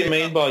 What do you Yeah,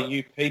 mean by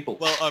you people?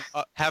 Well,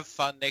 have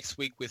fun next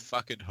week with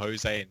fucking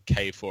Jose and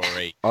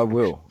K4E. I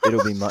will.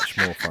 It'll be much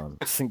more fun.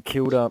 St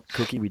Kilda,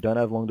 Cookie, we don't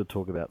have long to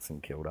talk about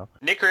St Kilda.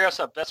 Nick Rios,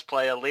 our best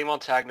player. Lee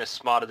Montagna's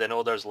smarter than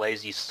all those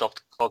lazy,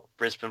 soft Hawk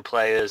Brisbane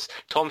players.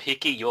 Tom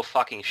Hickey, you're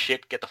fucking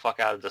shit. Get the fuck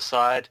out of the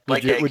side.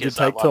 Would you Akers,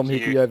 take Tom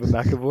Hickey over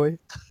McAvoy?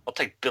 I'll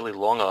take Billy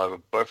Longer over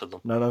both of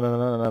them. No,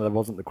 that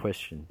wasn't the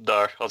question.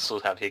 No, I'll still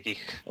have Hickey.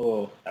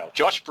 Oh,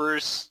 Josh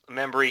Bruce,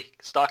 Membry,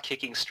 start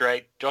kicking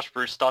straight. Josh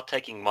Bruce, start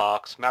taking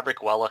marks.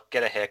 Maverick Weller,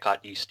 get a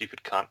haircut, you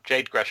stupid cunt.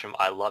 Jade Gresham,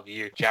 I love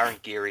you.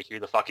 Jaron Geary, who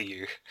the fuck are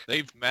you?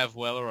 Leave Mav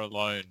Weller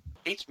alone.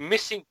 He's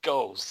missing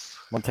goals.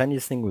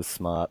 Montagne's thing was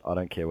smart. I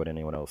don't care what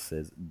anyone else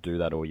says. Do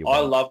that all you I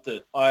want. loved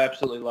it. I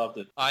absolutely loved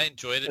it. I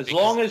enjoyed it As because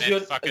long as it you're-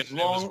 meant fucking, as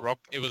long-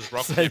 it was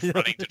Rockcliffe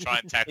running to try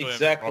and tackle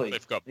Exactly. him, and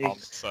Rockcliffe got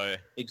pumped, so...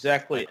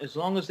 Exactly. As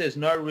long as there's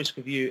no risk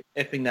of you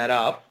effing that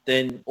up,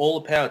 then all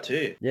the power to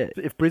you. Yeah,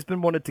 if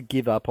Brisbane wanted to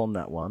give up on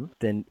that one,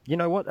 then you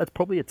know what? That's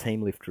probably a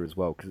team lifter as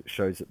well, because it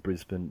shows that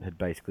Brisbane had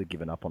basically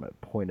given up on it,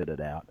 pointed it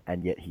out,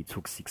 and yet he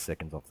took 6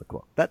 seconds off the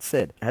clock. That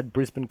said, had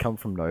Brisbane come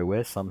from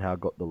nowhere, somehow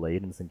got the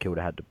lead, and St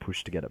Kilda had to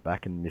push to get it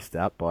back and missed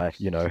out by,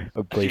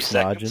 a brief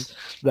margin,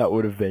 that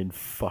would have been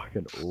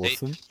fucking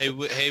awesome.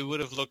 He would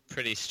have looked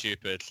pretty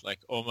stupid, like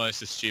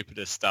almost as stupid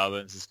as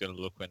Starburns is going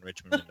to look when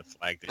Richmond win the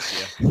flag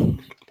this year.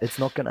 It's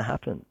not going to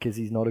happen, because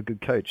he's not a good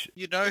coach.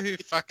 You know who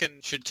fucking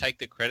should take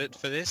the credit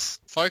for this?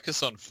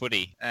 Focus on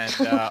footy and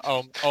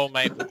old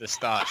mate with the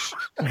stash.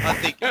 I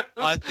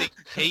think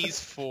he's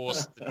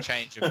forced the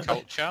change of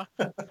culture.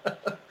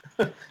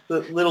 The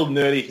little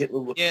nerdy Hitler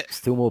look. Yeah,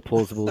 Still more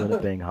plausible than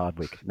it being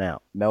Hardwick.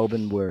 Now,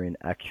 Melbourne were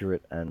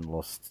inaccurate and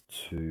lost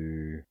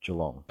to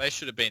Geelong. they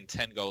should have been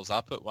 10 goals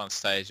up at one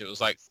stage. It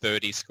was like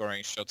 30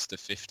 scoring shots to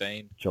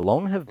 15.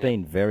 Geelong have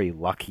been very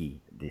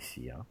lucky this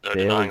year. No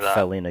Barely denying that.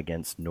 fell in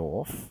against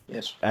North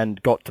Yes.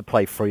 and got to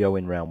play Freo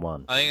in round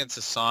one. I think it's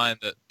a sign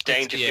that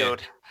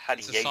Dangerfield had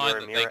it's a Jaeger sign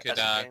that they Amira as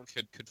a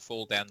game. could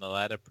fall down the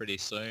ladder pretty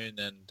soon,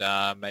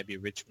 and maybe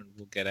Richmond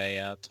will get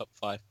a top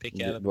 5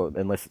 pick out of it. Well,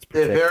 unless it's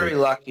They're protected. very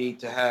lucky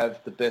to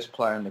have the best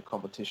player in the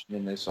competition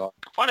in their side.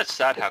 I find it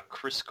sad how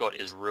Chris Scott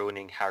is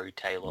ruining Harry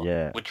Taylor,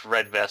 Yeah. which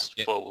Red Vest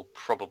Yeah. will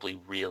probably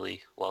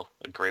really,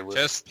 agree with.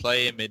 Just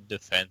play him in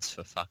defence,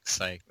 for fuck's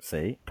sake.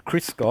 See,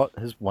 Chris Scott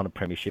has won a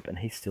premiership and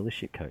he's still a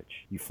shit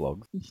coach. You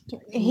flogs.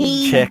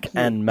 He Check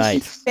and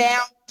mate.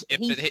 found Yeah,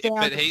 he but, he, found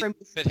but, the he,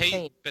 premise but, of the he,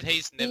 team. but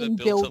he's never didn't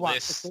built build a one,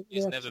 list. but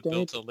He's yeah, never it's good.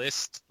 built a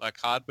list like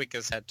Hardwick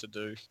has had to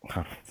do.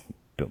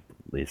 Built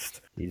the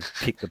list. He's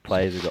picked the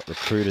players who got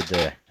recruited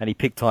there. And he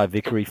picked Ty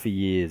Vickery for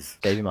years.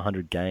 Gave him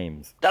 100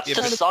 games. That's Yeah,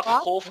 to but- suck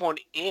Fuck. Hawthorn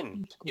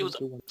in. It was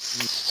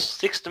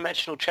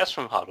six-dimensional chess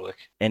from Hardwick.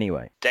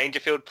 Anyway,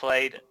 Dangerfield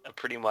played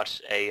pretty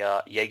much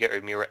a Jaeger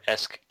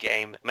O'Meara-esque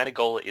game.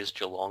 Menegola is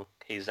Geelong.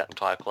 He's that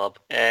entire club.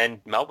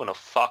 And Melbourne are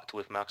fucked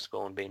with Max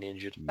Gorn being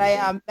injured. They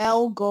are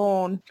Mel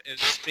gone. It'll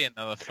just be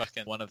another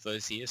fucking one of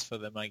those years for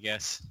them, I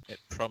guess. It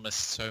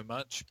promised so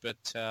much, but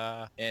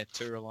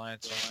too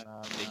reliant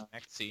on Big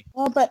Maxi.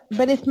 Well, but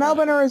if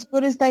Melbourne are as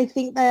good as they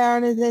think they are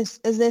and as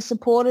their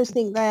supporters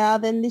think they are,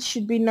 then this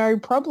should be no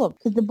problem.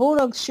 Because the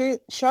Bulldogs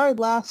showed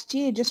last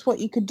year just what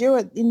you could do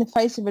in the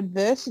face of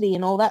adversity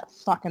and all that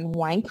fucking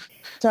wank.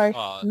 So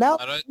Oh,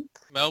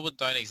 Melbourne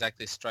don't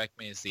exactly strike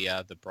me as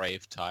the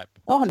brave type.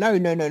 Oh, no.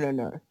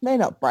 They're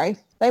not brave.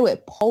 They wear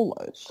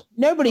polos.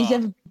 Nobody's Oh.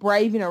 ever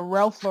brave in a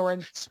Ralph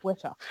Lauren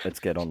sweater. let's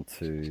get on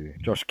to...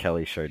 Josh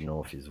Kelly showed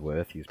North his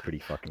worth. He was pretty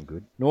fucking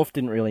good. North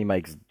didn't really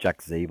make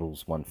Jack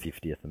Zeebel's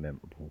 150th a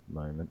memorable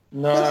moment.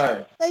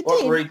 No. They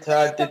What did.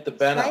 retard did the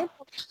banner?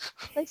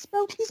 They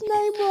spelled his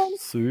name wrong.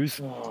 Suze?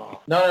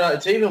 No,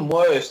 it's even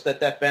worse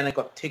that banner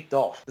got ticked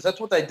off. Because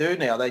that's what they do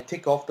now. They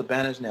tick off the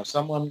banners now.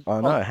 Someone...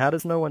 I know. How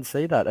does no one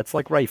see that? It's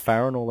like Ray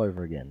Farron all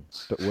over again,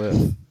 but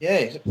worse.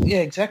 Yeah,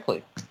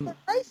 exactly.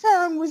 Ray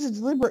Farron was a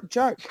deliberate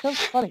joke. That was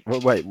funny. Well,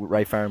 wait,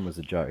 Ray Farron was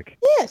a joke.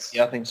 Yes.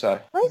 Yeah, I think so.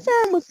 Ray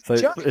Farron was So a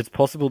joke. it's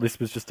possible this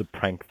was just a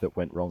prank that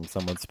went wrong.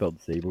 Someone spelled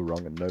Zeeble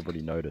wrong and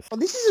nobody noticed. Well,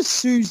 this is a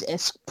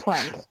Suze-esque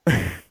prank.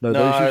 No, No,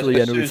 those usually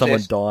it's end with someone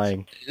Suze-esque.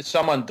 dying. It's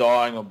someone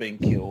dying or being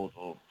killed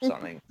or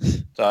something.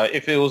 So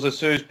if it was a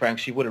Suze prank,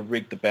 she would have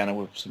rigged the banner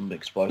with some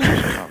explosives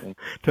or something.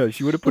 No,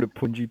 she would have put a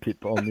punji pit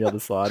on the other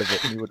side of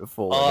it and he would have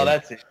fallen. Oh, in.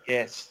 that's it.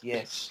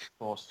 Yes, of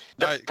course.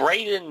 The No.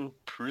 Braden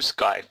Bruce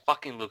guy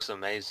fucking looks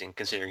amazing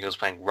considering he was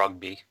playing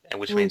rugby, and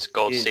which Mm, means he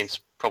Goldstein's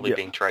probably Yeah.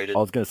 being traded. I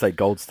was going to say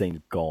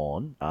Goldstein's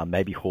gone.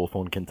 Maybe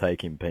Hawthorn can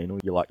take him penal.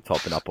 You like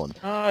topping up on...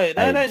 No,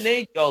 they don't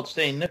need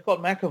Goldstein. They've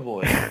got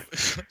McAvoy.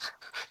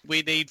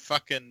 We need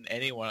fucking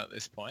anyone at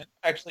this point.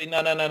 Actually,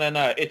 no.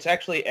 It's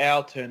actually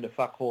our turn to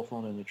fuck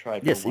Hawthorn in the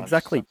trade. for Yes, once.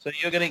 exactly. So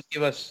you're going to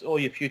give us all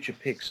your future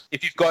picks.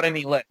 If you've got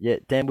any left. Yeah,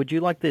 Dan, would you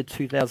like their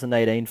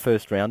 2018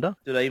 first rounder?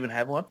 Do they even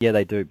have one? Yeah,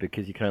 they do,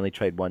 because you can only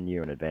trade 1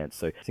 year in advance.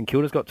 So St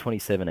Kilda's got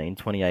 2017,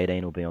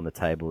 2018 will be on the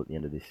table at the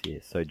end of this year.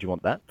 So do you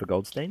want that for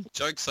Goldstein?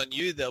 Joke's on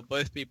you, they'll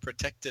both be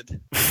protected.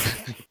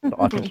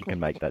 I think you can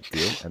make that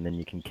deal, and then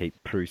you can keep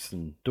Bruce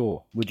and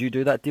Dorr. Would you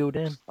do that deal,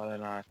 Dan? I don't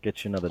know.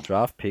 Get you another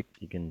draft pick.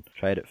 You can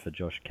trade it it for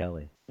Josh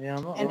Kelly. Yeah,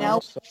 I'm not. And I'm Al-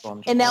 not sold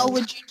on And Al, Josh.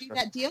 would you do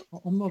that deal?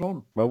 I'm not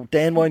on. Well,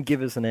 Dan won't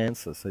give us an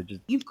answer, so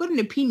just You've got an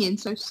opinion,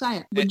 so say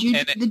it. Would And- you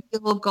and do the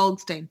deal of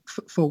Goldstein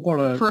For what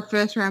a... for a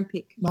first round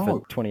pick? for No.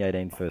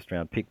 2018 first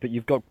round pick. But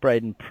you've got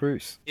Braden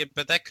Pruce. Yeah,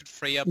 but that could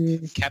free up Yeah.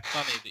 cap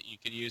money that you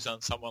could use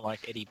on someone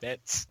like Eddie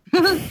Betts.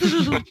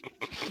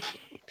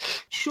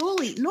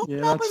 Surely, not Yeah,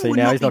 Melbourne See, would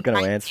now not he's be not going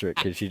to paying- answer it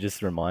because you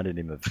just reminded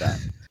him of that.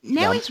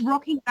 Now No. he's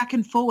rocking back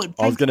and forward.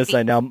 I was going to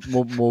say Thanks,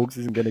 now Morgs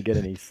isn't going to get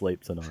any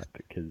sleep tonight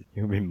because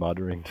he'll be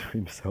muttering to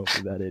himself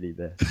about Eddie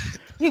there.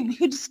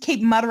 he'll just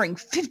keep muttering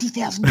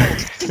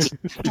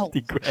 $50,000.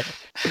 50 grand.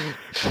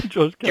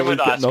 Josh Give Kelly's it getting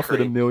ice offered $1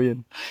 cream.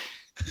 million.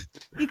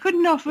 You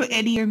couldn't offer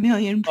Eddie $1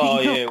 million.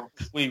 Oh yeah,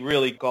 we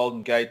really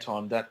Golden Gate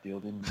timed that deal,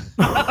 didn't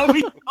we?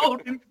 We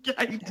told him Gay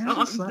How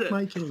does times that it.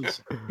 make any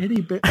sense?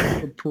 Eddie Betts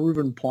is a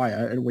proven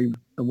player, and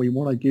we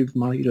want to give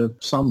money to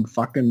some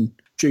fucking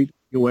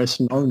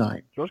GWS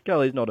no-name. Josh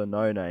Kelly's not a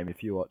no-name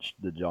if you watch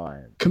The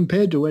Giants.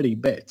 Compared to Eddie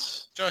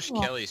Betts, Josh Oh.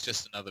 Kelly's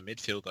just another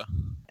midfielder.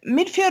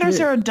 Midfielders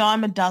Yeah. are a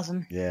dime a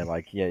dozen. Yeah,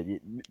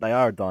 they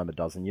are a dime a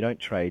dozen. You don't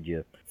trade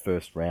your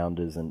first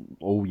rounders and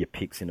all your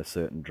picks in a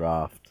certain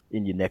draft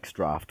in your next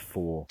draft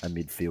for a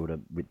midfielder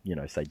with,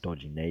 say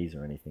dodgy knees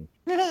or anything.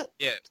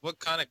 Yeah, what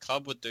kind of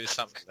club would do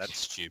something that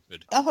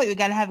stupid? I thought you were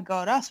going to have a go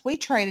at us. We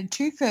traded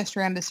 2 first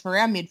rounders for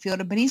our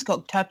midfielder, but he's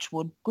got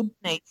touchwood, good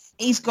knees.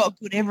 He's got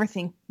good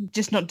everything,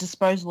 just not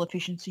disposal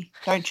efficiency.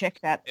 Don't check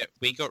that. Yeah,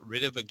 we got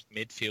rid of a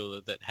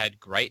midfielder that had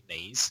great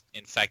knees.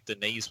 In fact, the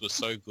knees were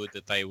so good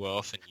that they were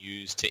often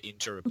used to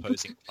injure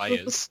opposing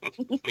players.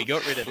 We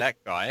got rid of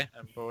that guy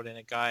and brought in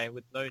a guy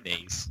with no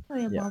knees.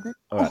 Sorry Yeah. about it.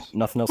 All right,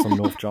 nothing else on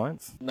North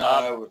Giants?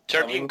 No,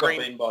 Toby we got Green.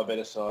 beaten by a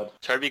better side.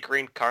 Toby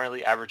Green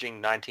currently averaging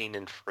 19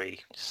 and 3.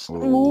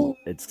 Ooh,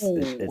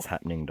 it's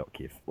happening,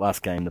 Kiv.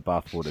 Last game, the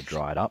bathwater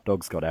dried up.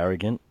 Dogs got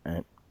arrogant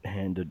and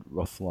handed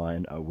Ross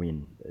Lyon a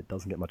win. It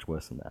doesn't get much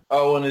worse than that.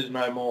 Owen is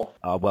no more.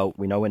 Well,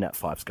 we know where Nat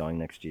Fife's going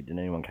next year. Did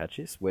anyone catch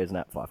this? Where's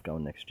Nat Fife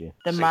going next year?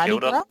 The St. Mardi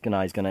Kilda?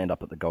 Gras? He's going to end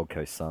up at the Gold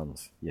Coast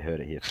Suns. You heard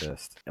it here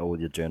first. All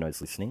your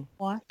journos listening.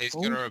 Why? He's Ooh.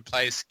 going to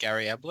replace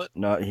Gary Ablett.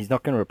 No, he's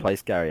not going to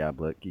replace Gary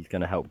Ablett. He's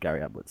going to help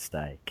Gary Ablett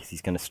stay because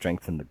he's going to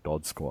strengthen the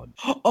God Squad.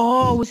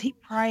 Oh, was he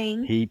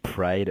praying? He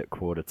prayed at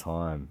quarter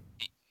time.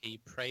 He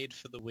prayed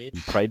for the win. He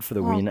prayed for the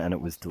Oh. win and it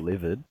was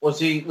delivered. Was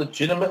he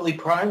legitimately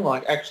praying,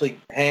 like actually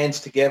hands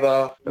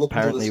together, looking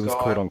Apparently, to it the was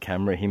sky? caught on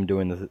camera, him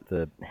doing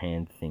the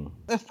hand thing.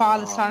 The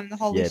Father, Son, and the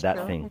Holy Yeah, Spirit.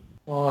 that thing.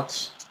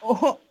 What?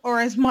 Or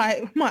as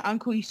my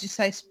uncle used to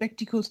say,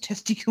 spectacles,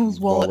 testicles,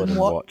 wallet, and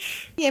what?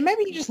 watch. Yeah,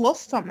 maybe he just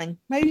lost something.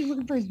 Maybe he's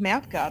looking for his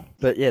mouth guard.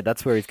 But yeah,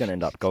 that's where he's going to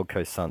end up. Gold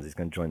Coast Suns. He's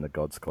going to join the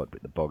God Squad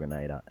with the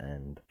Boganator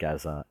and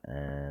Gaza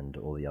and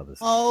all the others.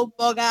 Oh,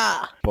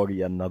 bugger.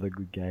 Boggy had another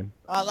good game.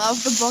 I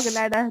love the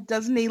Boganator.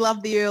 Doesn't he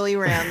love the early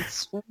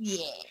rounds? Yeah.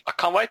 I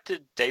can't wait to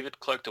David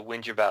Cloak to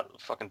whinge about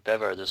fucking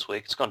Bevo this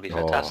week. It's going to be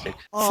fantastic.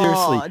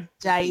 Seriously, Oh,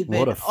 David.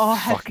 what a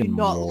Have you fucking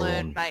not moron.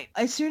 learned, mate?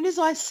 As soon as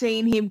I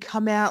seen him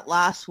come out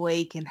last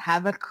week and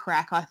have a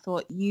crack, I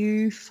thought,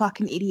 you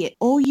fucking idiot.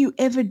 All you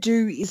ever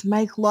do is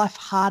make life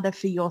harder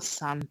for your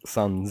son.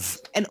 Suns.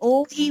 And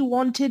all he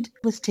wanted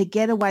was to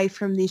get away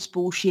from this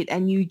bullshit,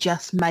 and you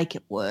just make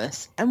it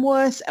worse and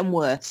worse and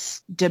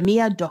worse.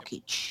 Demir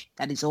Dokic.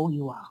 That is all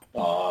you are.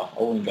 Oh,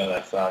 I wouldn't go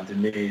that far.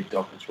 Demir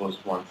Dokic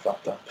was one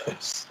fucked up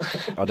person.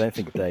 I don't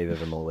think Dave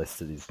ever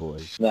molested his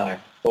boys. No.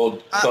 Or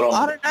I got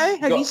on, don't know.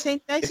 Have got- you seen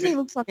Jason? He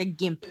looks like a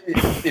gimp.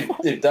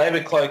 if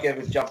David Cloak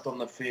ever jumped on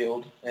the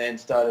field and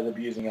started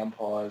abusing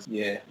umpires,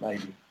 yeah,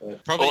 maybe.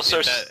 But Probably Also,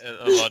 did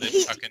that a lot in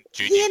fucking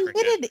He junior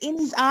cricket. admitted in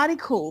his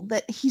article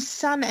that his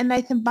son and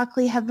Nathan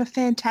Buckley have a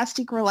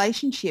fantastic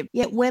relationship,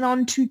 yet went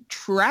on to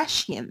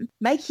trash him,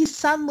 make his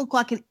son look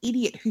like an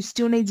idiot who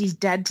still needs his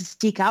dad to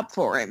stick up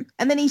for him.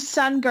 And then his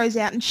son goes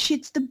out and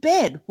shits the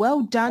bed.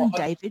 Well done, Well,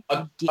 David.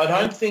 I you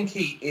don't dickhead. think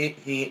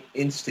he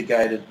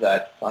instigated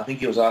that. I think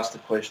he was asked a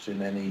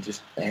question and he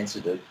just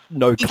answered it.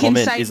 No can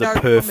comment say is no a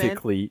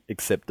perfectly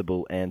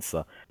acceptable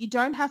answer. You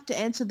don't have to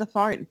answer the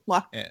phone.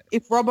 Like, Yeah.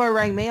 if Robbo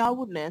rang me, I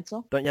wouldn't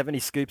answer. Don't you have any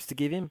scoops to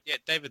give him? Yeah,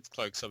 David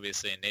Cloak's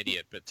obviously an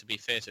idiot, but to be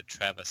fair to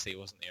Travis, he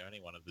wasn't the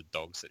only one of the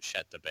dogs that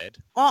shat the bed.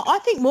 I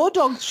think more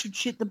dogs should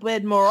shit the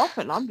bed more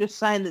often. I'm just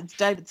saying that it's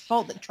David's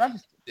fault that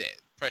Travis did. Yeah,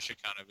 pressure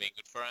can't have been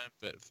good for him,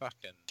 but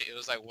fucking, it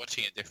was like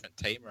watching a different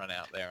team run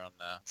out there on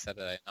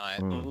Saturday night.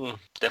 Mm.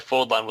 Their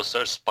forward line was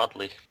so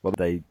spuddly. Well,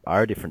 they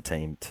are a different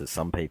team to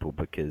some people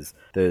because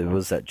there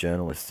was that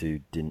journalist who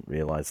didn't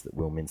realise that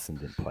Will Minson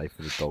didn't play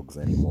for the Dogs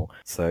anymore.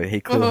 So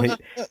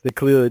they're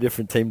clearly a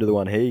different team to the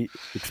one he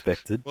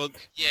expected. Well,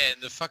 yeah,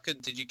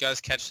 and did you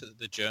guys catch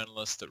the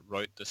journalist that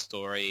wrote the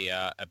story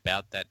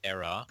about that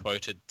error,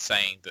 quoted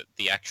saying that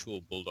the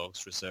actual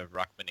Bulldogs reserve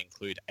ruckman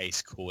include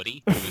Ace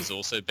Cordy, who has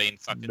also been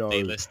fucking No.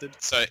 delisted.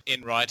 So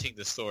in writing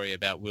the story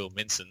about Will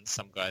Minson,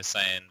 some guy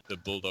saying the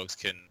Bulldogs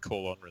can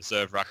call on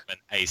reserve ruckman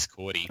Ace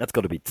Cordy. That's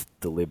got to be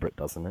deliberate,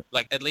 doesn't it?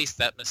 Like, at least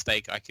that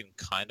mistake I can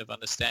kind of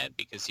understand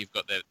because you've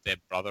got their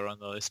brother on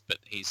the list, but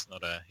he's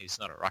not a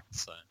ruck,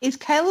 so... Is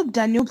Caleb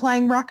Daniel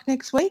playing ruck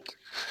next week?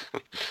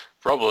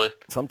 Probably.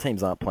 Some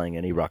teams aren't playing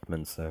any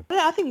ruckman, so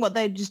I think what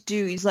they just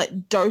do is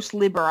like dose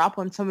Libber up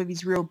on some of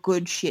his real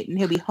good shit, and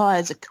he'll be high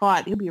as a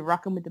kite. He'll be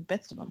rucking with the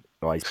best of them.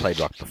 oh, he's played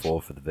ruck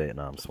before for the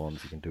Vietnam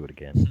Swans. He can do it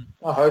again.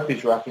 I hope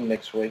he's rucking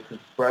next week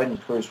because Braden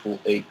Cruz will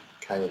eat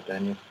Caleb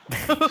Daniel.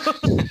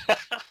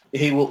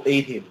 He will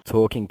eat him.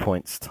 Talking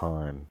points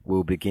time.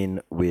 We'll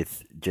begin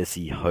with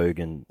Jesse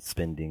Hogan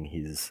spending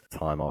his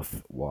time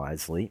off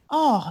wisely.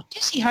 Oh,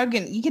 Jesse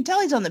Hogan, you can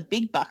tell he's on the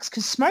big bucks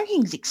because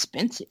smoking's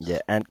expensive. Yeah,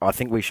 and I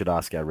think we should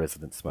ask our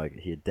resident smoker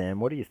here. Dan,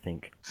 what do you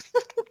think?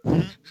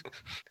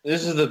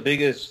 This is the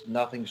biggest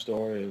nothing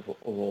story of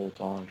all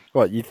time.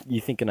 What, you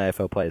think an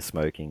AFL player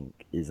smoking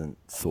isn't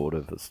sort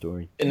of a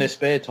story? In their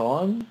spare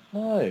time?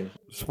 No.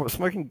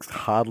 Smoking's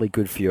hardly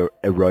good for your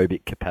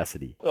aerobic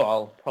capacity.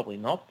 Well, probably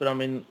not, but I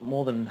mean,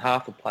 more than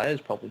half the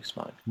players probably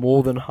smoke.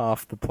 More than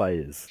half the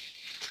players.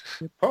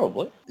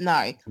 Probably.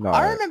 No. No.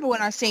 I remember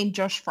when I seen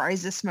Josh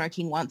Fraser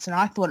smoking once and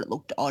I thought it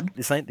looked odd.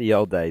 This ain't the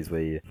old days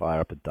where you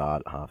fire up a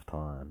dart at half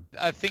time.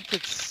 I think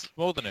it's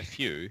more than a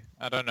few.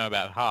 I don't know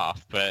about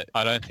half, but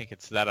I don't think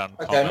it's that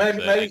uncommon.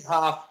 Okay, maybe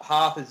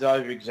half is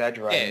over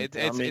exaggerated.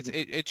 Yeah,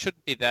 it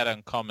shouldn't be that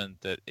uncommon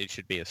that it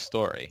should be a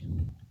story.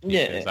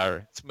 Yeah.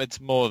 Because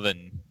it's more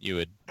than you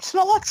would. It's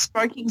not like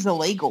smoking's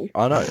illegal.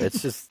 I know,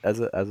 it's just, as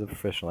a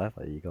professional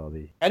athlete, you gotta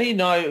be... How do you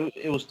know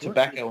it was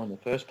tobacco in the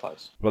first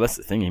place? Well, that's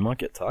the thing, you might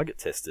get target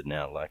tested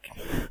now, like,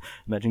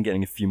 imagine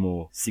getting a few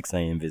more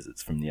 6am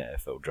visits from the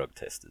AFL drug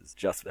testers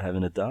just for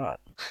having a dart.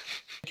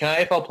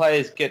 Can AFL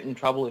players get in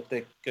trouble if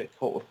they get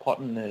caught with pot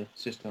in their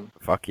system?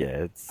 Fuck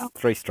yeah, it's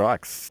 3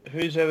 strikes.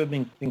 Who's ever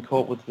been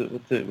caught with the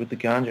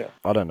ganja?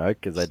 I don't know,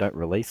 because they don't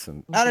release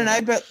them. I don't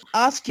know, but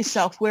ask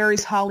yourself, where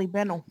is Harley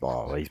Bennell?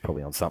 Oh, he's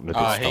probably on something a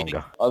bit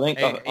stronger. I think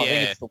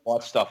Yeah. it's the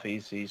white stuff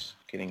he's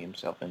getting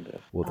himself into.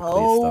 Or the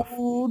clear stuff.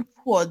 Old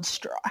quad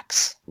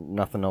strikes.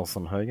 Nothing else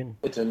on Hogan?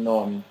 It's a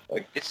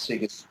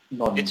biggest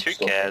non. It's who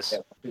cares?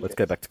 Let's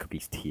go back to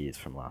Cookie's tears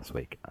from last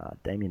week.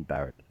 Damien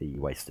Barrett, the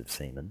waste of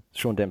semen.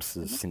 Sean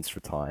Dempster's since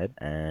retired,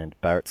 and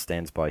Barrett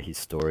stands by his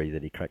story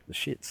that he cracked the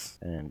shits,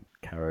 and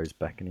Caro's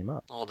backing him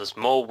up. Oh, there's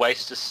more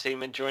wasted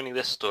semen joining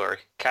this story.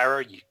 Caro,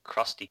 you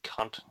crusty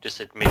cunt, just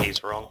admit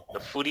he's wrong. The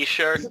footy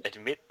show,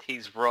 admit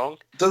he's wrong.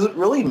 Does it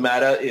really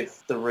matter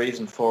if the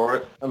reason for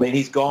it? I mean,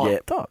 he's gone. Yeah,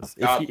 it does.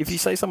 If you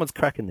say someone's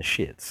cracking the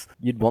shits,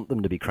 you'd want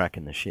them to be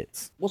cracking the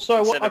shits. Well,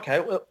 so what? Okay,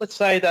 well, let's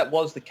say that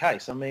was the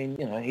case. I mean,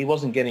 he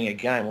wasn't getting a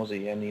game, was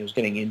he? And he was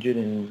getting injured,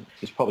 and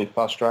he's probably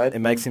frustrated. It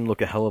makes him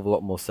look a hell of a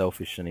lot more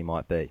selfish than he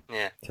might be.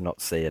 Yeah. To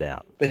not see it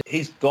out. But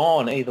he's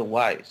gone either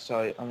way.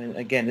 So, I mean,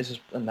 again, this is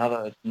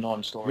another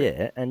non-story.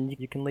 Yeah, and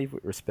you can leave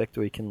with respect,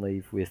 or you can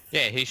leave with...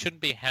 Yeah, he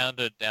shouldn't be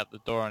hounded out the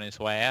door on his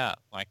way out.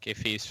 Like, if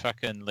he's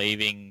fucking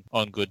leaving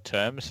on good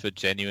terms for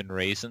genuine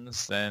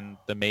reasons, then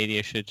the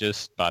media should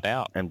just butt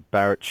out. And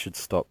Barrett should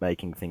stop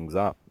making things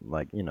up.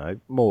 Like,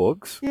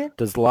 Morgs. Yeah.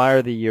 Does Liar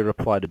of the Year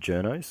apply to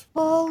journos?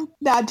 Well,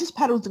 nah, just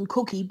Paddles and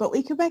Cookie, but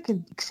we can make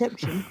an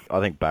exception. I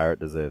think Barrett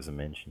deserves a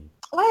mention.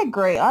 I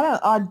agree.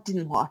 I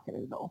didn't like it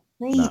at all.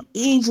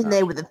 He's in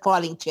there with a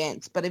fighting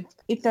chance, but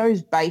if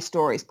those Bay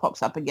stories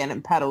pops up again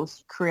and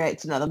Paddles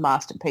creates another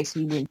masterpiece,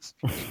 he wins.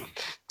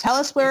 Tell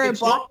us where it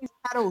bites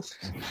Paddles.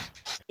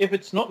 If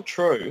it's not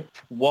true,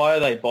 why are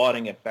they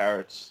biting at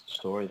Barrett's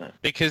story then?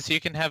 Because you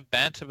can have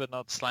banter but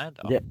not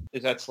slander. Yeah.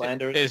 Is that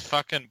slander? It's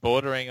fucking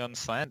bordering on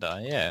slander,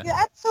 yeah. You're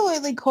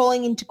absolutely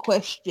calling into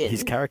question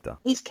His character.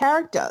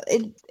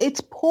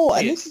 It's poor.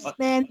 And Yeah, this is a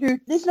man who,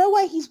 there's no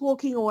way he's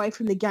walking away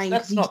from the game.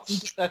 That's not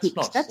That's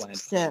slander.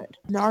 absurd.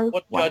 No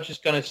What way. judge is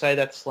going to say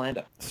that's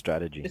slander?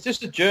 Strategy. It's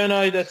just a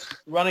journo that's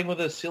running with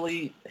a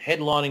silly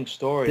headlining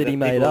story That he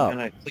made people up. are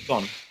going to click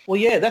on. Well,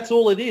 yeah, that's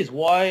all it is.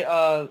 Why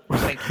are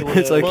St. Kilda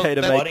It's okay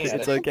to biting make at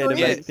it's it? okay to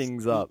Yeah. make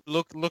things up.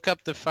 Look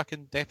up the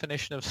fucking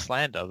definition of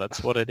slander.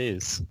 That's what it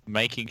is.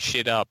 Making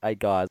shit up. Hey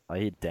guys, I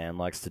hear Dan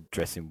likes to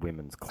dress in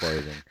women's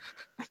clothing.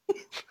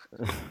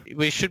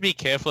 We should be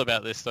careful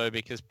about this though,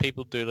 because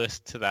people do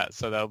listen to that,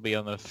 so they'll be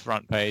on the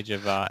front page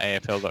of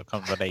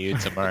afl.com.au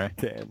tomorrow.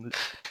 Damn.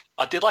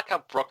 I did like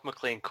how Brock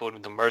McLean called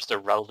him the most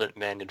irrelevant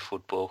man in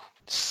football.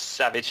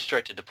 Savage,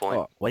 straight to the point.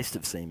 Oh, waste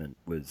of semen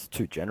was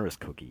too generous,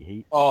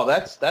 Cookie. Oh,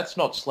 that's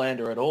not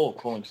slander at all,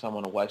 calling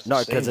someone a waste No,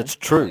 of because semen. it's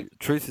true.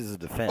 Truth is a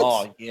defense.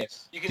 Oh,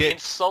 yes. You can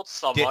insult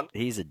someone.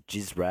 He's a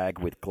jizz rag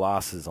with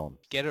glasses on.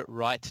 Get it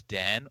right,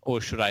 Dan,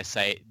 or should I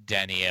say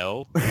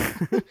Danielle?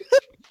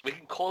 We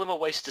can call him a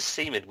waste of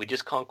semen. We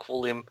just can't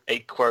call him a,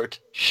 quote,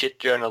 shit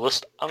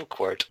journalist,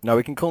 unquote. No,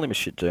 we can call him a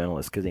shit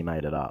journalist because he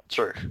made it up.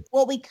 True.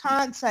 What we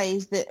can't say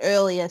is that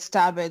earlier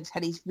Starburns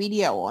had his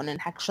video on and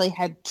actually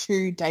had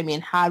 2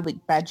 Damien Hardwick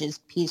badges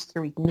pierced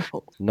through his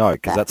nipples. No,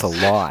 because that's a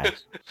lie.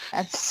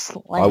 That's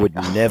I would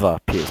never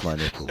pierce my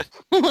nipples.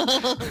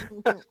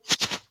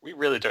 We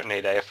really don't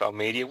need AFL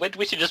media.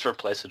 We should just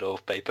replace it all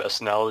with pay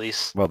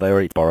personalities. Well, they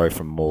already borrow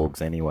from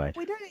Morgs anyway.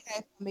 We don't need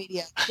AFL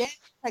media. Yeah,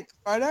 take the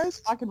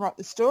photos. I can write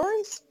the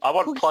stories. I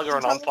want Cookies plugger to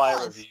and tell umpire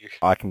lies. review.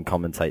 I can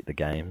commentate the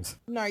games.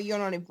 No, you're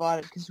not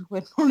invited because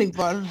we're not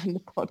invited on the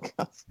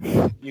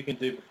podcast. You can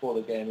do before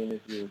the game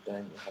interview with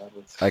Daniel Howard.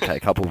 Okay, a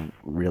couple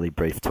really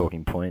brief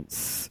talking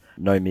points.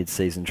 No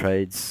mid-season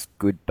trades.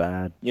 Good,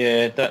 bad.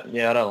 Yeah,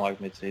 I don't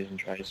like mid-season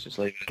trades. Just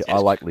leave it. I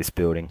like list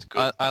building.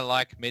 I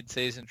like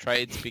mid-season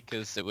trades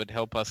because it would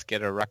help us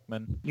get a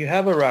ruckman. You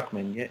have a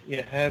ruckman.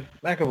 You have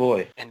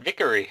McAvoy. And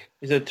Vickery.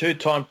 He's a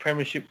two-time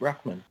premiership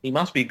ruckman. He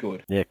must be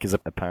good. Yeah, because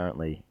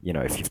apparently,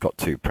 if you've got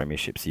 2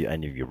 premierships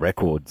and your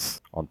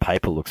records on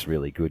paper looks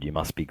really good, you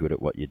must be good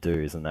at what you do.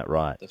 Isn't that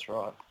right? That's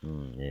right.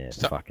 Yeah,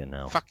 So- fucking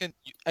hell.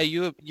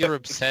 You're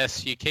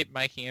obsessed. You keep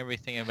making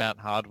everything about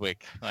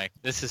Hardwick. Like,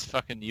 this is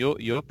fucking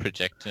you're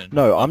projecting.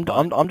 No,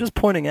 I'm just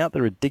pointing out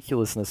the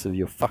ridiculousness of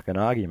your fucking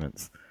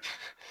arguments.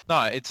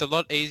 No, it's a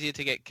lot easier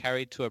to get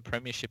carried to a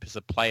premiership as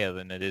a player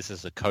than it is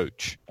as a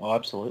coach. Oh,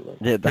 absolutely.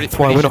 Yeah, that's Pretty-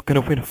 why we're pretty- not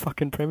going to win a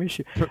fucking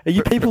premiership. Are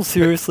you people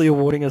seriously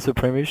awarding us a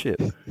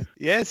premiership?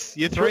 Yes,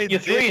 you're You're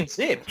 3 and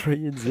zip. 3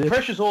 and The zip.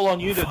 pressure's all on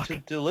you to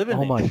Fuck. deliver. Oh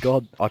Nick. my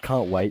god, I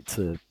can't wait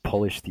to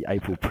polish the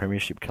April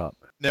Premiership Cup.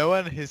 No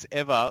one has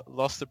ever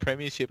lost a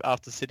premiership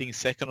after sitting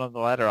second on the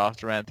ladder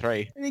after round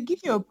 3. And they give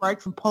you a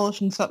break from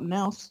polishing something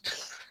else.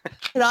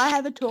 Can I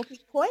have a talking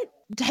point?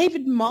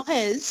 David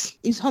Myers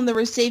is on the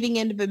receiving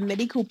end of a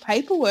medical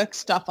paperwork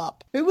stuff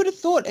up. Who would have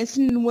thought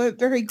Essendon weren't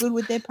very good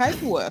with their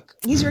paperwork?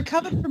 He's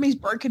recovered from his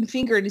broken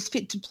finger and is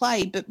fit to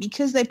play, but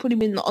because they put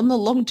him on the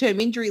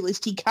long-term injury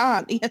list, he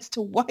can't. He has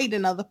to wait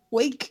another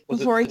week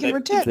before he can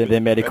return.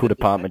 Their medical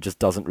department just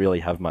doesn't really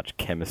have much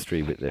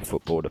chemistry with their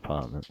football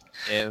department.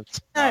 Yeah,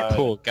 it's No.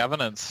 poor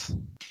governance.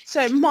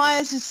 So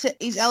Myers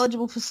is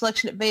eligible for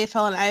selection at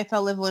VFL and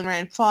AFL level in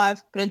round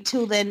 5, but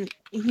until then,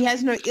 he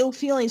has no ill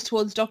feelings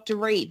towards Dr.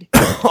 Reid.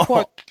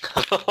 Quote,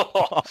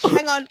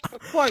 hang on,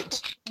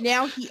 quote,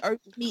 now he owes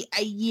me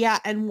a year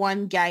and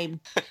 1 game.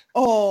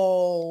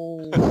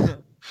 Oh.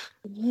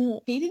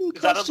 He didn't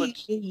Is that cost a you leg-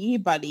 a year,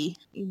 buddy.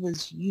 It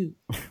was you.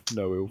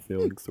 No ill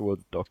feelings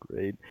towards Doc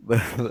Reid.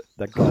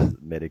 That guy's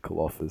medical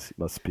office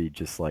must be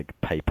just like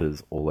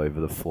papers all over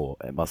the floor.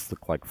 It must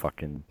look like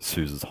fucking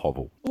Suze's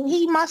hovel.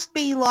 He must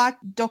be like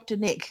Dr.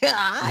 Nick.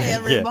 Hi, Yeah.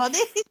 everybody.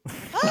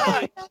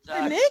 Hi,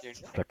 Dr.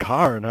 Nick. The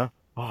coroner?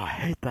 Oh, I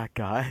hate that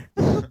guy.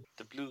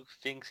 The blue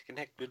thing's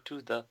connected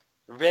to the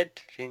red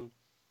thing.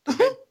 The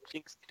red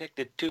thing's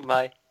connected to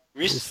my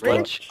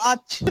wristwatch.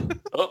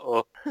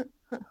 Uh-oh.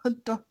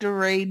 Dr.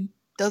 Reid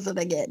does it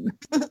again.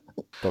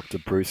 Dr.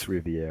 Bruce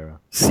Riviera.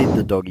 Sid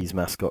the doggy's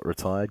mascot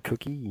retired,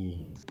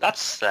 Cookie? That's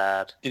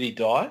sad. Did he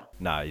die?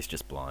 No, he's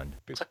just blind.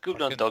 It's like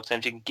good on dogs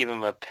names. You can give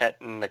him a pet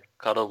and a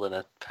cuddle and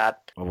a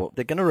pat. Oh, well,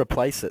 they're going to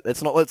replace it.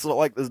 It's not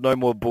like there's no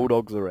more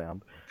bulldogs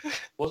around.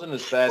 Wasn't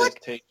as bad as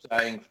team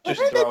saying Why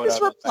just don't throw they it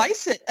just over.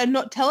 replace it and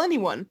not tell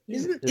anyone?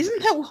 Isn't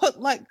that what,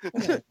 like,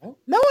 the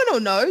no one will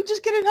know.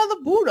 Just get another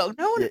bulldog.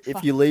 No one Yeah,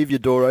 if you leave your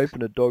door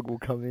open, a dog will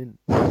come in.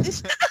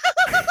 This...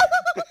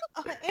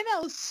 In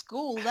our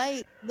school,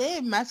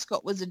 their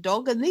mascot was a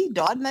dog and he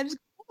died and they just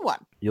got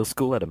one. Your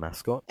school had a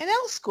mascot? In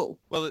our school.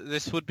 Well,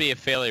 this would be a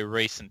fairly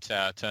recent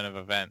turn of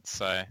events,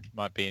 so it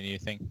might be a new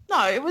thing.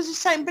 No, it was a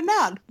St.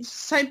 Bernard. It's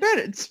St.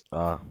 Bernard's.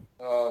 Ah,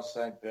 Oh,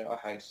 St. Bernard.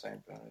 I hate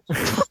St.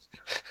 Bernard.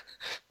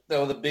 They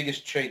were the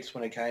biggest cheats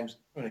when it came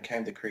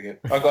to cricket.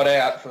 I got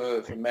out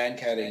for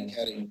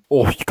man-catting.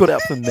 oh, you got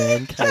out for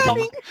man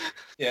catting.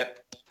 Yeah,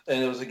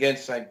 and it was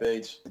against St.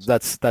 Bede's.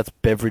 That's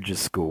Beveridge's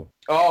school.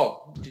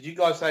 Oh, did you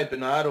guys say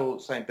Bernard or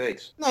St.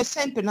 Bede's? No,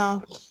 St.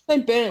 Bernard.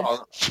 St. Bernard.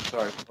 Oh,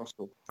 sorry, wrong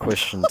school.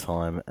 Question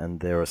time, and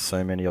there are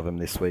so many of them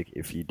this week.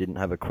 If you didn't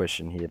have a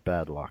question here,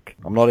 bad luck.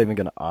 I'm not even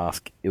going to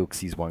ask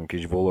Ilksy's one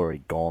because you've all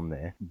already gone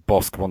there.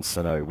 Bosk wants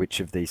to know which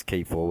of these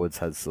key forwards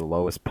has the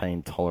lowest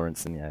pain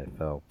tolerance in the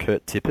AFL.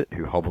 Kurt Tippett,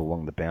 who hobbled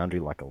along the boundary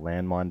like a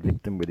landmine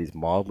victim with his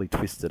mildly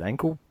twisted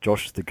ankle.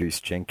 Josh the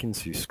Goose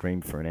Jenkins, who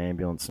screamed for an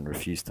ambulance and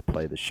refused to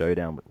play the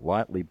showdown with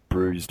lightly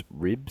bruised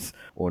ribs.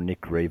 Or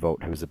Nick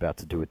Revolt, who was about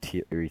to do a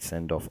teary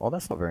send-off. Oh,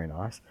 that's not very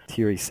nice.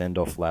 Teary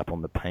send-off lap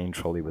on the pain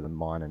trolley with a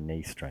minor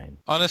knee strain.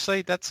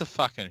 Honestly, that's a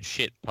fucking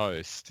shit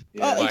post.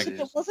 Yeah, Oh, it it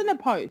is. wasn't a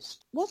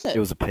post, was it? It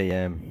was a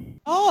PM.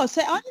 Oh,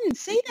 so I didn't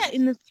see that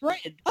in the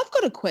thread. I've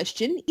got a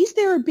question. Is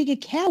there a bigger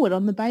coward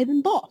on the Bay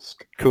than Bosk?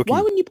 Cookie.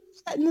 Why wouldn't you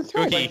post that in the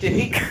thread? Cookie.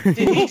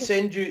 Did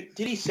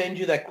he send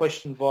you that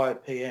question via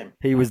PM?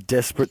 He was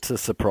desperate to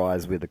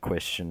surprise with a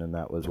question, and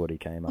that was what he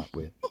came up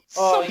with.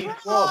 Oh, you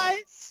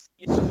Surprise!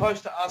 You're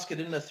supposed to ask it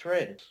in the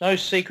thread. No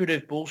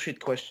secretive bullshit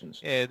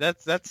questions. Yeah,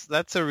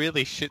 that's a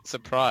really shit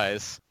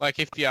surprise. Like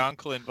if your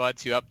uncle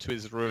invites you up to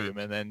his room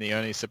and then the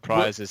only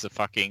surprise is a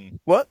fucking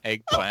What?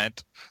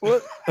 eggplant.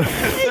 What?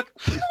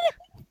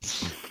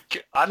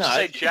 I'd No,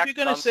 say if Jack you're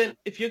gonna Dunstan.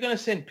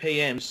 send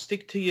PMs,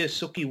 stick to your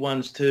sooky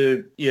ones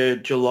to your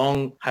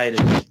Geelong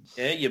haters.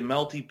 Yeah, your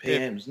melty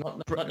PMs,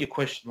 not your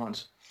question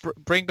ones.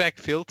 Bring back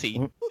Filthy.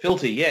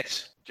 Filthy,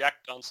 yes. Jack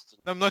Dunstan.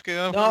 I'm not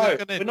going to No,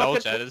 indulge we're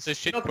not that. It's a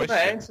shit We're not going to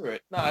question. answer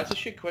it. No, it's a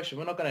shit question.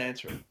 We're not going to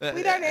answer it.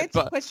 We don't answer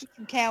But questions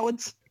from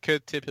cowards.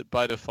 Kurt Tippett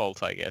by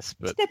default, I guess.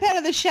 But Step out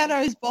of the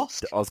shadows,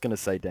 boss. I was going to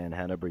say Dan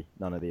Hanbury.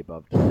 None of the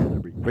above. Dan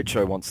Hanbury.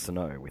 Richo wants to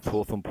know, with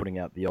Hawthorn putting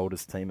out the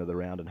oldest team of the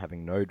round and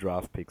having no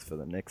draft picks for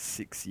the next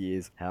 6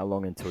 years, how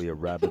long until your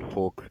rabid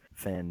Hawk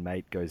fan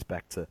mate goes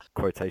back to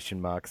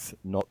quotation marks,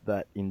 not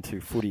that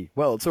into footy?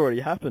 Well, it's already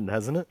happened,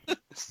 hasn't it?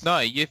 no,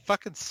 you're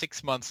fucking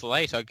 6 months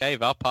late. I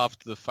gave up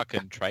after the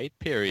fucking trade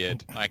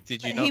period. Like,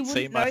 did you He not see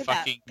wouldn't my know that.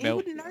 fucking He melt?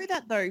 wouldn't know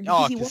that though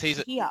Oh, because he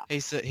 'cause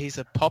wasn't here. He's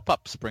a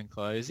pop-up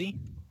sprinkler, is he?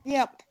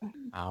 Yep.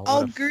 Oh,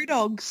 Oh,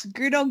 Groodogs.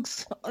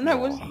 Groodogs. Oh,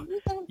 no,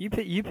 Oh. You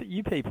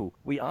people,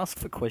 we ask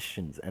for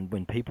questions, and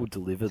when people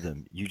deliver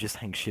them, you just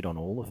hang shit on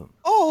all of them.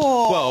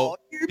 Oh, Well,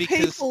 you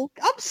because- people.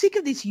 I'm sick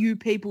of this you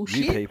people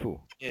You shit.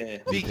 people. Yeah.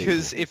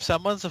 Because if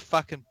someone's a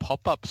fucking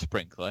pop-up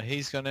sprinkler,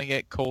 he's going to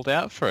get called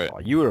out for it. Oh,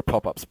 you were a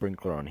pop-up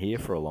sprinkler on here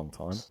for a long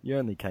time. You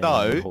only came No.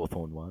 on when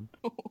Hawthorn won.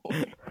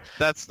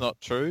 That's not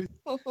true.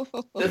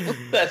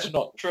 That's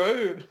not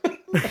true.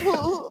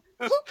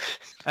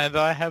 And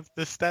I have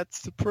the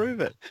stats to prove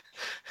it.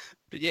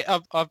 But yeah,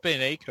 I've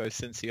been eco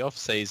since the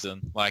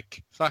off-season.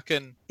 Like,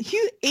 fucking...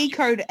 You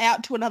ecoed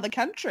out to another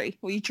country.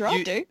 Well, you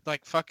tried to.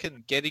 Like,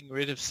 fucking getting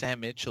rid of Sam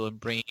Mitchell and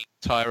bringing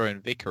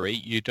Tyrone Vickery,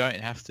 you don't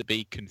have to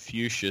be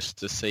Confucius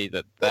to see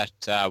that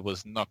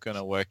was not going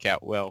to work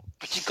out well.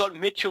 But you got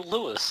Mitchell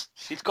Lewis.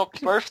 He's got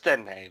both their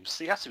names.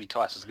 He has to be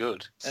twice as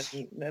good.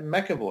 And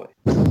McAvoy.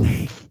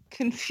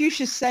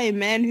 Confucius say a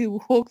man who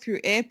walked through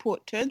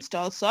airport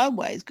turnstile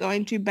sideways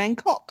going to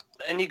Bangkok.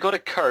 And you got a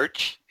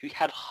coach who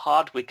had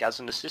Hardwick as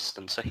an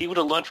assistant, so he would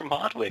have learned from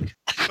Hardwick.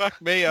 Fuck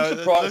me, let's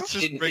Surprised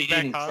just he bring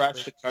didn't back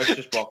trash Hardwick. the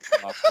coach's box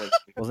last week.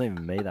 It wasn't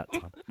even me that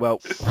time.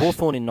 Well,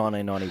 Hawthorn in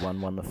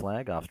 1991 won the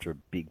flag after a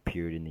big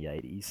period in the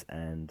 80s,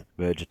 and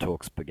merger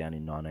talks began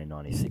in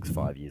 1996,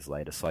 5 years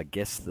later. So I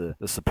guess the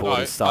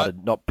supporters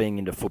started not being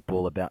into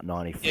football about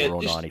 94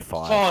 or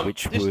 95,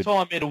 This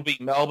time it'll be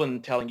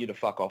Melbourne telling you to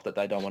fuck off that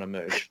they don't want to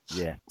merge.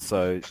 Yeah,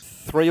 so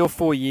 3 or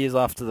 4 years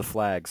after the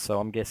flag, so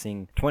I'm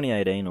guessing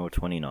 2018 or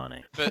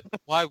 2019. But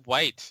why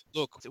wait?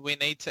 Look, we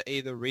need to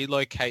either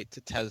relocate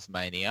to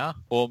Tasmania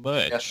or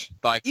merge. Yes.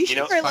 Like, You should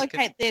know, relocate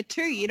fucking- there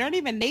too. You don't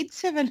even need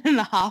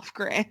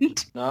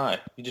 $7,500. No,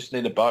 you just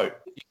need a boat.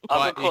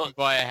 I You can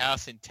buy a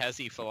house in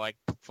Tassie for like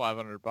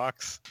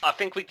 $500. I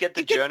think we get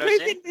the You could journos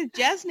move in. in with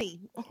Jasny.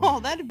 Oh,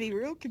 that'd be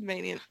real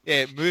convenient.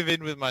 Yeah, move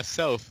in with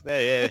myself.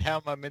 Yeah, how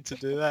am I meant to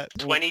do that?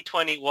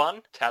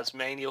 2021,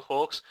 Tasmania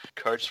Hawks,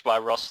 coached by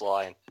Ross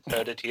Lyon.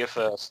 Heard it here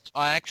first.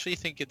 I actually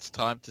think it's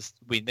time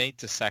we need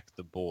to sack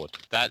the board.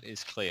 That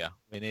is clear.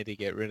 We need to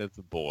get rid of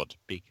the board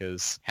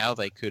because how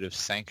they could have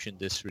sanctioned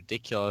this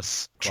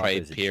ridiculous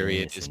trade Rocco's a period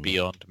genius, is isn't he?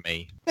 beyond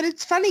me. But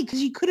it's funny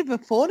because you could have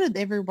afforded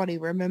everybody,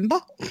 remember?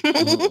 Yeah,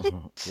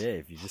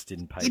 if you just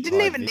didn't pay You didn't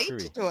Ty even Vickery.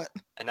 need to do it.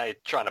 And now you're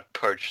trying to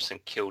poach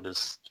St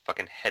Kilda's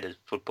fucking headed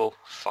football.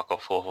 Fuck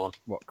off, Hawthorn.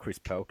 What, Chris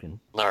Pelkin?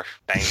 No,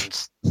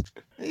 Baines.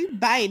 Who's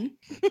Bane?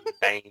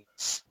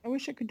 Baines. I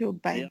wish I could do a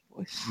Bane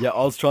voice. Yeah,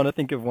 I was trying to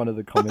think of one of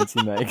the comments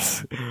he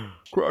makes.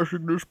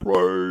 Crashing this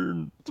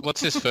plane!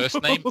 What's his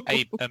first name?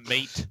 A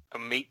meat. A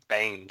meat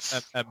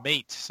Baines. A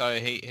meat. So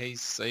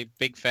he's a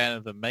big fan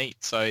of the meat,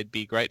 so it'd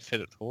be a great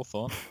fit at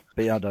Hawthorn.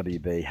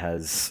 BRWB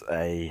has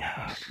a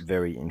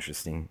very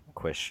interesting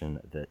question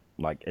that,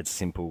 like, it's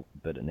simple,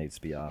 but it needs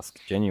to be asked.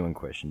 Genuine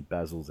question.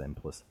 Basil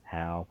Zemplis.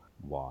 How?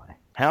 Why?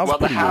 How's Well,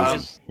 the pretty how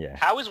easy. is- Yeah.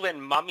 How is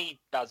when Mummy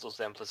Basil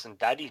Zemplis and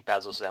Daddy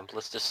Basil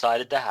Zemplis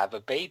decided to have a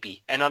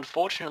baby? And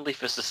unfortunately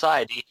for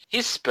society,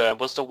 his sperm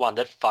was the one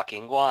that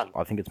fucking won.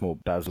 I think it's more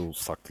Basil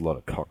sucked a lot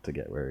of cock to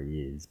get where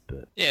he is,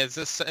 but... Yeah, it's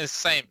the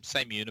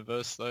same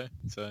universe though.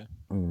 So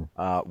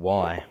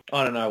Why?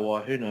 I don't know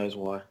why. Who knows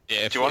why? yeah,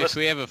 if, Do you want if us-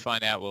 we ever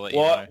find out, we'll let you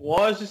Why? know.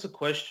 Why is this a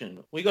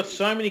question? We got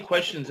so many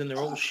questions and they're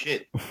all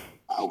shit.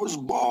 I was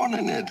born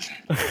in it.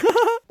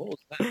 What was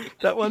that?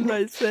 That one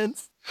made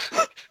sense.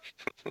 I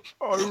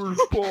was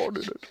born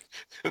in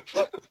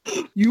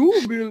it.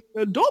 You merely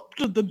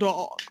adopted the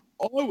dog.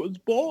 I was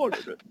born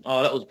in it.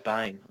 Oh, that was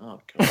Bane. Oh,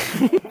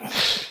 God.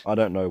 I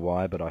don't know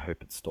why, but I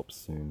hope it stops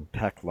soon.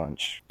 Pack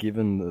lunch.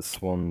 Given the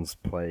Swans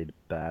played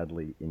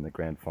badly in the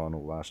grand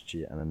final last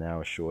year and are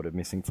now assured of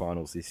missing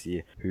finals this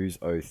year, whose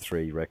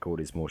 0-3 record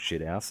is more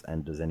shithouse,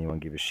 and does anyone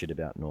give a shit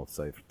about North's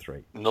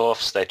 0-3?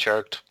 Norths, they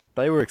choked.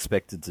 They were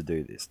expected to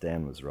do this.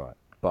 Dan was right.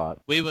 But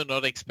We were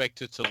not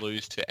expected to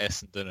lose to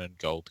Essendon and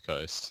Gold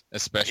Coast,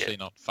 especially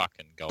not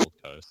fucking Gold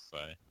Coast. So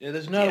Yeah,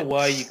 there's no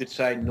way you could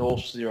say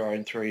North's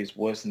 0-3 is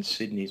worse than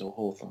Sydney's or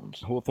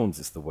Hawthorn's. Hawthorn's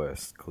is the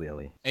worst,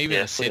 clearly. even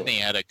Yeah, Sydney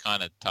had a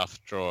kind of tough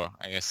draw,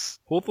 I guess.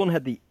 Hawthorn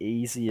had the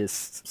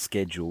easiest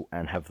schedule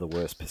and have the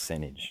worst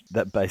percentage.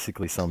 That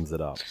basically sums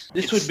it up.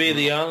 This would be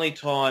the only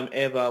time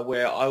ever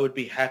where I would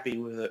be happy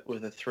with a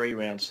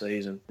 3-round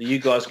season. You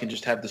guys can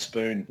just have the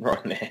spoon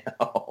right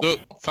now. Look,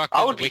 I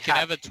fucking, would be we can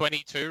have a happy.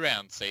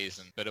 22-round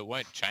season, but it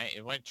won't change.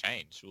 It won't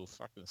change. We'll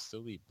fucking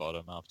still be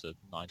bottom after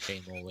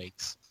 19 more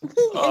weeks. And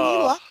you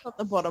Oh. laughed at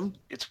the bottom.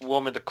 It's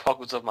warm in the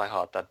cockles of my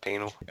heart, that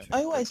penal.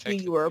 I always knew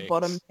you were a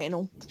bottom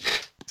panel.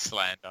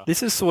 slander.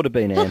 This has sort of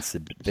been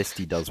answered, but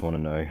Vesty does want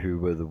to know who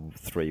were the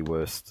 3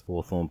 worst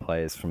Hawthorn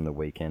players from the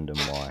weekend and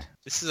why.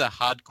 This is a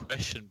hard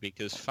question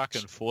because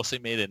fucking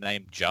forcing me to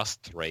name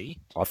just 3.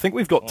 I think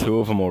we've got 2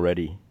 of them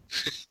already.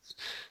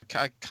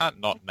 I can't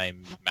not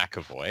name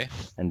McAvoy.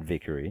 And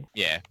Vickery.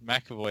 Yeah,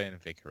 McAvoy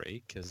and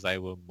Vickery, because they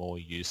were more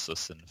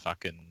useless than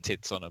fucking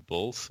tits on a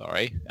bull,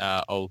 sorry.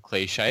 Old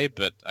cliche,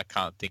 but I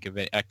can't think of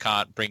it. I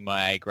can't bring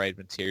my A-grade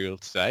material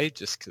today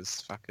just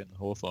because fucking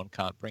Hawthorn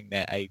can't bring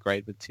their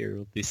A-grade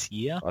material this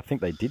year. I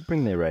think they did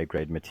bring their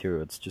A-grade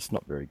material, it's just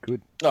not very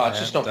good. No, it's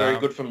just not very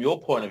good from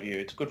your point of view.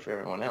 It's good for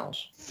everyone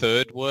else.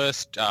 Third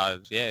worst,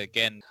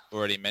 again,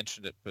 already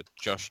mentioned it, but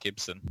Josh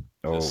Gibson.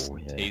 Oh,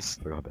 yeah. He's,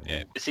 Forgot about yeah,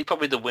 that. Is he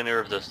probably the winner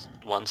of the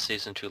one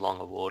season too long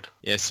award?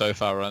 yeah, so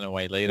far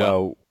runaway leader.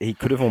 Well, he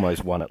could have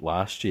almost won it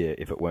last year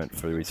if it weren't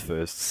for his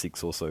first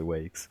 6 or so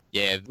weeks.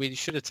 Yeah, we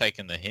should have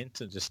taken the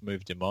hint and just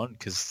moved him on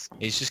because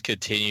he's just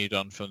continued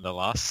on from the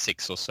last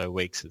 6 or so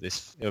weeks of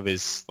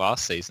his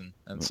last season,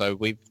 and so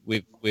we've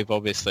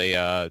obviously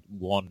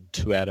won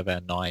 2 out of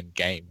our 9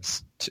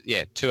 games.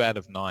 2 out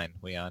of 9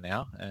 we are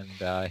now,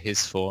 and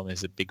his form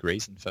is a big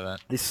reason for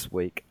that. This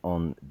week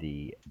on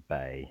the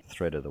Bay,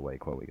 thread of the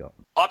week, what we got?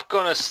 I'm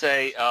gonna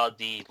say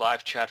the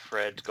live chat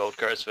thread Gold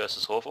Coast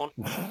versus Hawthorn.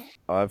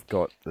 I've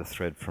got the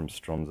thread from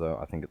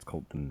Stromzo. I think it's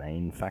called The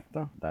Main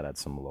Factor. That had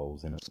some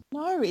lols in it.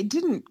 No, it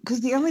didn't,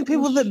 because the only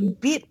people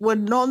that bit were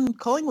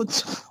non-Collingwood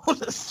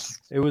supporters.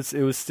 It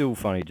was still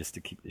funny just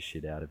to kick the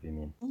shit out of him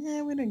in.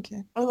 Yeah, we don't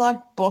care. I like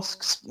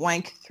Bosk's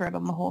wank thread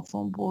on the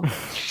Hawthorn board.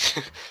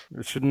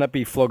 Shouldn't that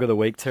be Flog of the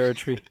Week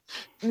territory?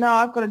 No,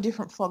 I've got a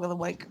different flog of the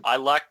week. I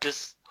like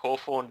this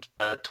Hawthorn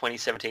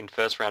 2017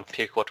 first round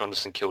pick what on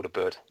St Kilda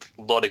bird.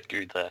 A lot of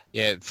goo there.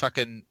 Yeah,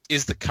 fucking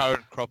is the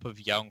current crop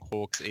of young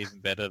Hawks even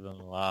better than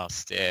the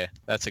last? Yeah,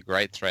 that's a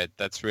great thread.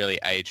 That's really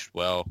aged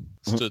well.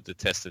 Stood the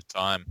test of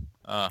time.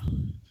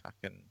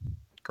 Fucking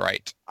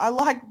great. I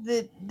like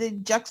the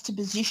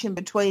juxtaposition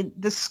between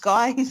the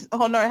skies.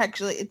 Oh no,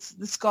 actually, it's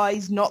the sky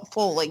is not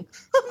falling.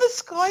 The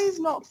sky is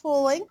not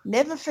falling.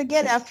 Never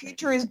forget, our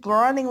future is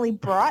blindingly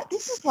bright.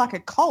 This is like a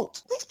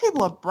cult. These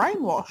people are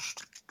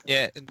brainwashed.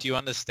 Yeah, do you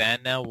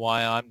understand now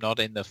why I'm not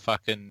in the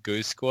fucking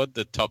Goose Squad,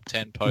 the top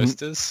 10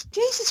 posters?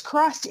 Jesus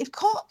Christ, if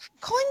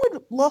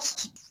Collingwood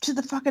lost to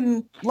the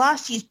fucking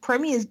last year's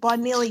premiers by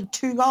nearly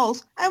 2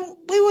 goals, and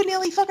we were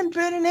nearly fucking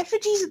burning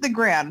effigies at the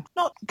ground,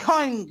 not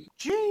going,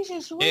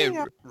 Jesus,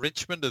 Yeah,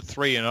 Richmond are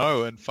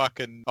 3-0 and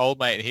fucking old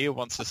mate here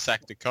wants to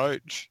sack the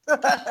coach.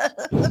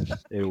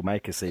 It'll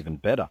make us even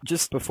better.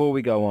 Just before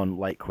we go on,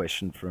 late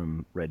question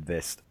from Red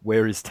Vest.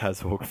 Where is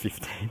Tazhawk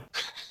 15?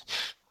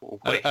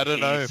 I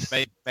don't know.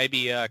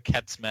 Maybe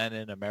Catsman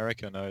in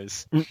America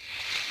knows.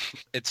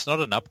 It's not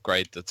an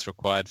upgrade that's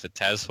required for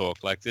Tazhawk.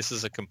 Like, this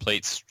is a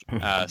complete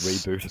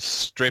Reboot.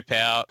 Strip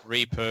out,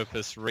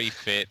 repurpose,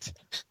 refit.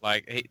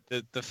 Like,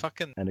 the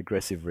fucking... An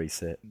aggressive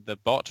reset. The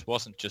bot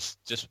wasn't just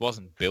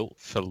wasn't built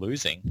for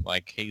losing.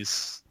 Like,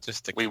 he's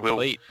just a complete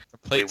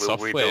we will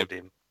software. rebuild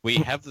him. We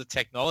have the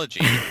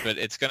technology, but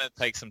it's going to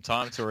take some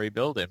time to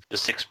rebuild him. The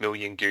 6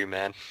 million goo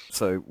man.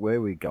 So where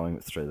are we going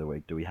with Thread of the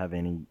Week? Do we have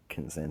any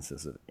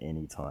consensus of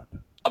any type?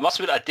 I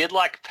must admit, I did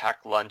like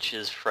Pack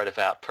Lunch's thread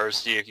about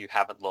Percy if you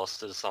haven't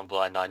lost to some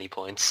by 90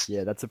 points.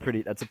 Yeah, that's a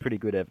pretty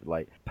good effort.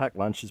 Like, Pack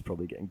Lunch is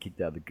probably getting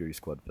kicked out of the Goose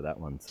Squad for that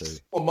one too.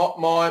 Well,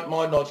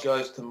 my nod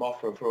goes to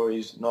Moffra for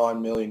his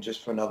 9 million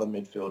just for another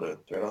midfielder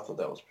thread. I thought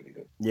that was pretty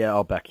good. Yeah,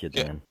 I'll back you,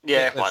 Dan.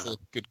 Yeah, that's fine. a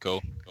good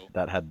call.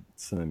 That had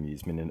some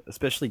amusement in it,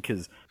 especially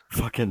because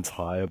fucking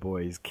Tyre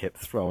Boys kept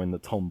throwing the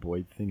Tom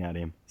Boyd thing at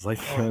him. It's like,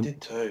 Oh, I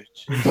did too.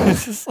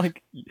 it's just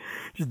like,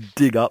 just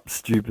dig up,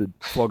 stupid.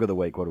 Flog of the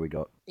Week, what do we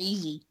got?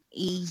 Easy.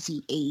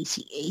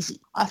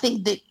 I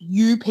think that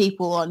you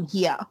people on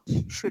here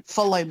should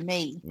follow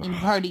me in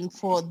voting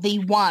for the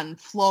one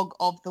flog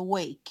of the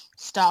week,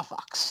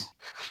 Starfucks.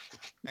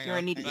 Hang You're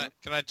on, an idiot.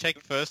 Can I check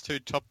first who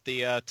topped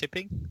the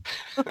tipping?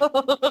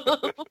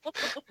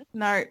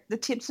 No, the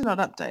tips are not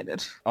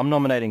updated. I'm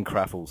nominating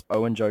Craffles.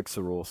 Owen jokes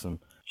are awesome.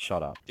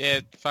 Shut up.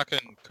 Yeah,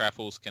 fucking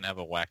Craffles can have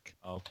a whack.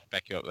 I'll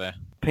back you up there.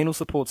 Penal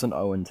supports an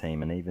Owen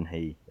team, and even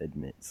he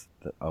admits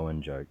that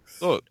Owen jokes.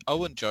 Look,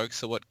 Owen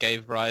jokes are what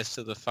gave rise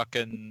to the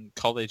fucking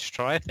college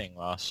try thing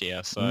last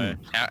year, so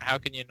how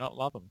can you not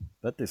love them?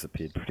 That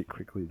disappeared pretty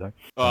quickly, though.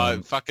 I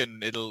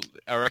reckon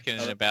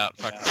in about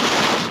fucking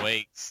 6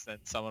 weeks, then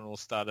someone will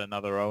start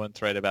another Owen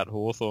thread about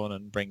Hawthorn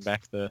and bring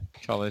back the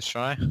college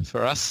try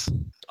for us.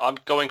 I'm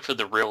going for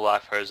the real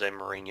life Jose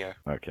Mourinho.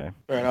 Okay.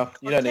 Fair enough.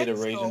 You don't need a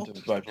reason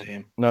to vote for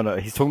him. No,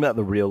 he's talking about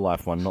the real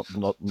life one, not.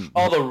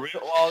 Oh, the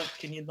real. Oh,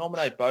 can you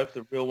nominate both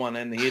the real one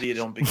and the idiot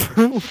on Big?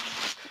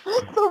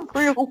 The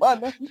real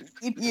one and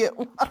the idiot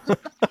one.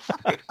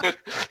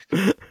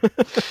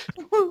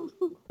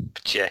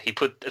 But yeah, he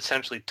put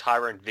essentially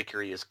Tyrone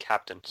Vickery as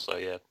captain. So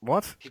yeah,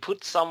 What? he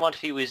put someone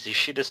who is as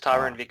shit as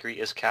Tyrone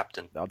Vickery as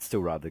captain. I'd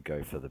still rather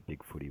go for the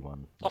big footy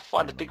one. I'll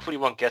find the big footy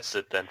one gets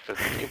it then for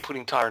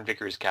putting Tyrone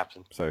Vickery as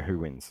captain. So who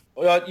wins?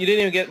 Well, you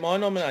didn't even get my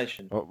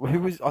nomination. Oh, who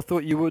was? I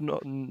thought you were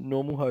not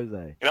normal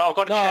Jose. You know, I've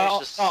got to change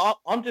this.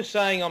 I'm just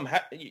saying I'm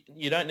happy.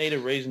 You don't need a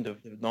reason to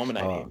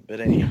nominate him. But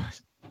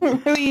anyways, Who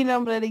are you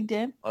nominating,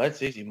 Dan? oh,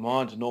 that's easy.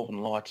 Mine's Northern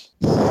Lights.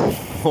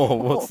 Oh,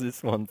 what's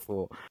this one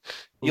for?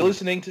 You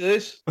listening to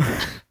this?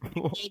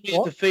 What?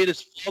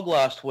 Defeatist flog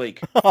last week.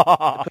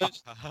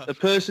 The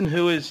person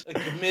who is a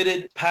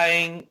committed,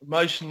 paying,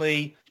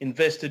 emotionally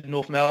invested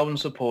North Melbourne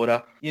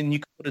supporter, and you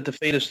call it a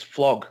defeatist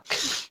flog.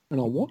 And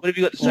I what? What have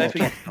you got to say for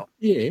yourself?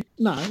 Yeah,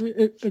 no,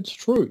 it's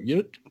true.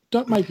 You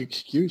don't make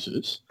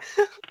excuses.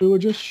 We were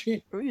just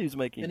shit. He was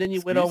making And then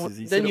you went on. excuses.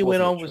 He Then said you it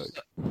went on wasn't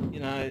a with, joke. you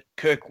know,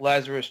 Kirk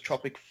Lazarus,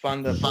 Tropic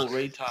Thunder, full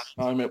retard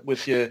moment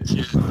with your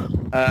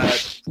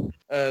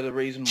the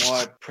reason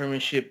why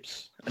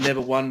premierships are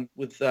never won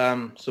with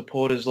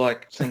supporters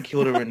like St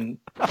Kilda and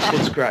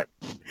Footscray.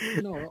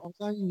 No, I'm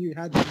saying you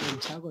had the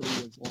mentality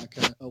of like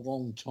a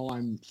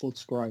long-time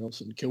Footscray or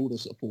St Kilda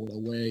supporter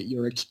where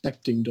you're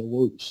expecting to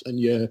lose and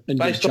you're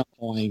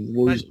justifying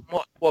losing.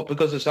 What?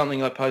 Because of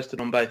something I posted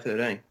on Bay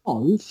 13.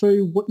 Oh, for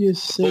what you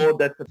said. Board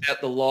that's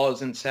about the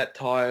laws and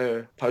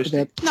satire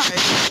posting. About, No,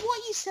 what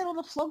you said on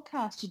the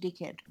flogcast, you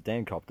dickhead.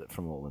 Dan copped it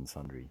from All and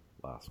Sundry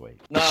last week.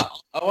 No,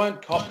 I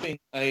won't copy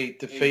a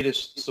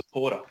defeatist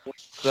supporter.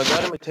 Because I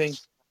go to my team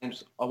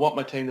games, I want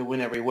my team to win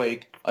every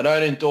week. I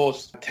don't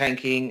endorse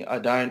tanking. I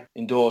don't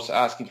endorse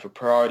asking for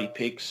priority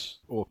picks.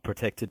 Or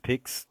protected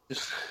picks.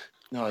 Just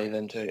not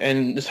even too.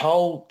 And this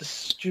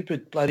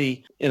stupid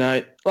bloody,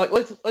 like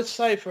let's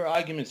say for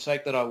argument's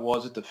sake that I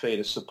was a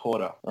defeatist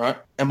supporter, right?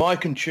 Am I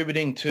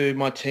contributing to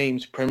my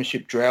team's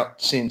premiership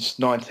drought since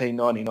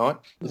 1999?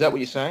 Is that what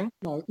you're saying?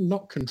 no,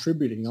 not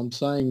contributing. I'm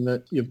saying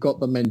that you've got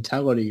the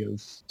mentality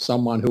of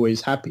someone who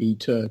is happy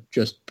to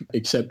just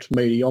accept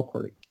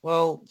mediocrity.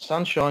 Well,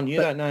 Sunshine,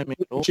 you don't know me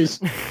at all. Which is,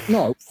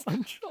 no,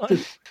 Sunshine.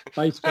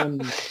 based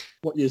on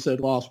what you said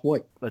last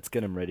week. Let's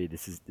get them ready.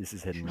 This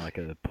is heading like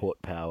a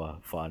Port Power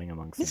fighting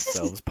amongst This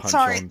themselves. is, Punch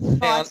sorry, on.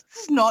 guys,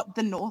 this is not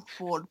the North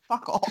Board.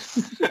 Fuck off.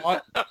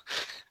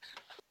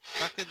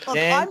 Fucking Look,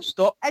 Dan, I'm-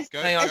 stop. as-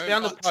 Hang on, I as-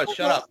 found the post.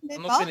 Shut up.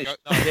 I'm not finished.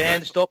 no,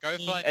 Dan, stop Go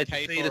being find a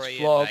K4E defeatist and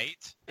flog.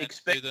 Nate and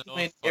Expect do the to win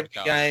North every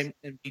podcast. game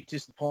and be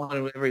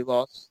disappointed with every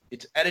loss.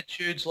 It's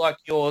attitudes like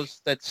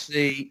yours that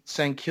see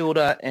St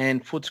Kilda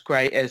and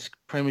Footscray as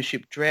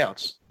premiership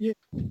droughts. Yeah.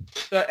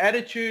 So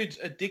attitudes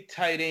are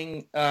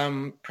dictating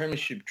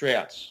premiership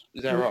droughts.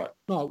 Is that right?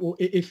 No, well,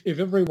 if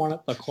everyone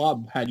at the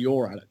club had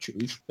your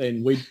attitude,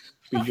 then we'd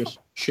be just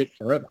shit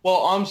forever.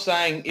 Well, I'm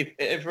saying if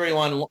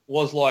everyone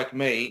was like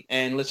me,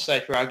 and let's say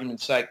for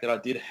argument's sake that I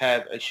did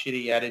have a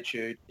shitty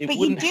attitude, it But you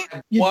wouldn't do-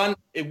 have one.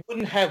 It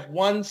wouldn't have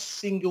one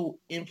single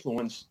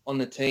influence on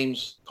the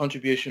team's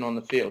contribution on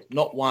the field.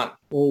 Not one.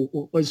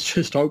 Well, let's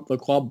just hope the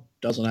club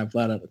doesn't have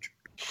that attitude.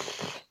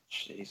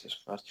 Jesus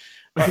Christ.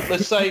 Right,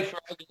 let's say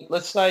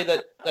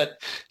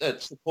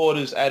that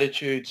supporters'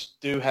 attitudes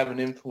do have an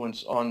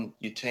influence on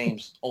your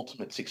team's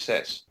ultimate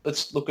success.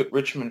 Let's look at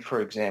Richmond, for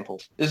example.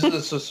 This is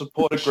a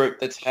supporter group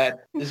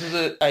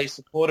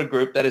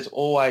that is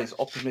always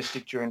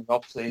optimistic during the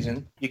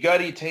off-season. You go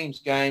to your team's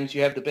games,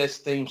 you have the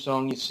best theme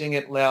song, you sing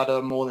it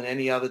louder more than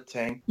any other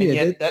team. And Yeah,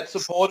 yet that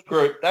supporter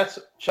group,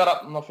 shut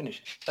up, I'm not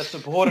finished. That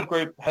supporter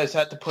group has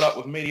had to put up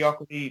with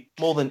mediocrity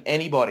more than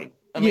anybody.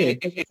 I mean,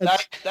 Yeah,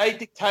 if they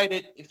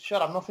dictated,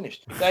 shut up, I'm not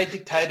finished. If they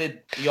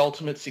dictated the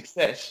ultimate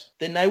success,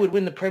 then they would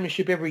win the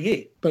premiership every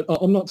year. But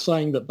I'm not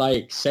saying that they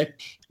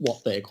accept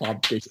what their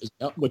club dishes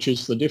out, which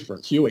is the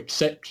difference. You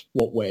accept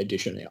what we're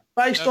dishing out.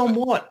 Based on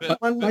what?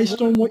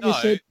 Based on what you No,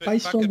 said, but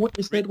based on fucking what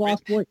you said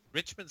last week.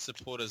 Richmond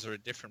supporters are a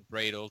different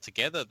breed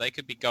altogether. They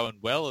could be going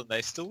well and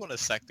they still want to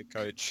sack the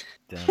coach.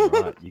 Damn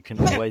right. You can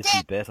always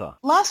be better.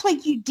 Last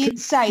week you did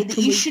say that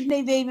can you we- shouldn't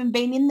have even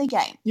been in the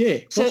game. Yeah,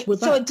 So, what's with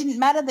so that? it didn't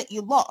matter that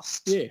you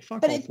lost. Yeah,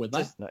 fuck but off it- with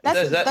that. No,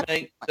 That's-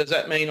 Does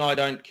that mean I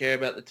don't care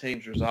about the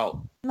team's result?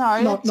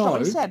 No, No, that's not what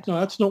you said. no,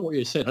 that's not what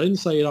you said. I didn't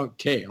say you don't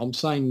care. I'm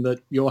saying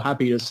that you're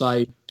happy to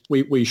say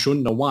we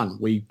shouldn't have won.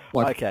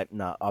 Okay,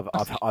 no,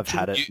 I've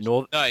had it.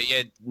 No,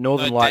 yeah,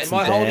 Northern no, Lights Am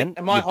I and holding? Dan,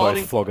 Am I you're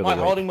holding? both flog of Am I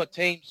the week. holding my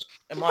teams?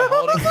 Am I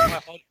holding?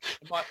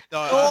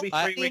 no, This will be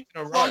I- 3 weeks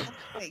in a row.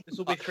 This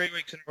will be 3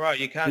 weeks in a row.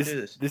 You can't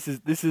do this. This is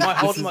Am I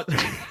this holding is- my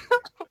team?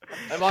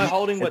 Am I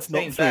holding my It's not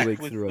team 3 back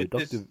weeks with, in a row. with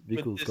Dr. this,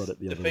 Vickles with got this it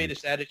the other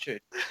defeatist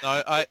attitude?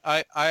 No,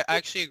 I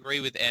actually agree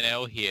with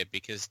NL here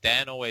because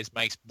Dan always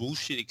makes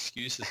bullshit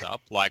excuses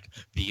up like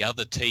the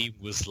other team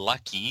was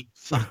lucky.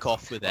 Fuck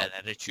off with that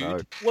attitude. No.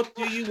 What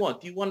do you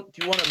want? Do you want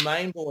a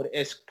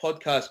mainboard-esque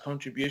podcast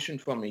contribution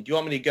from me? Do you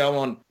want me to go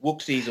on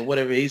Wooksies or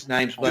whatever his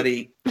name's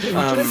bloody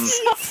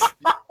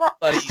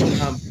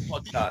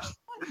podcast?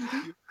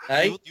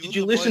 Hey, You're did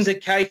you the listen most- to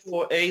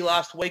K4E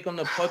last week on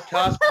the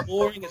podcast?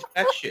 Boring as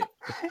batshit.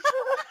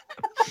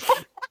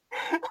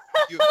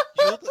 You're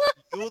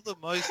the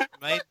most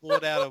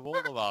mainboard out of all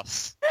of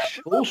us.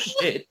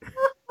 Bullshit.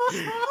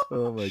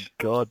 Oh my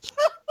god.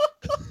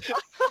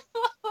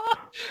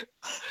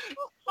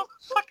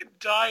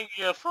 lying,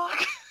 you fuck.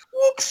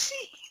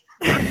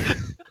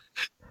 Whoopsie.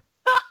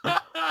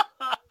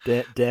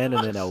 Dan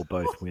and NL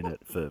both win it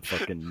for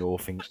fucking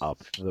Norfing up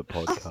the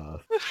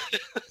podcast.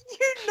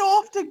 You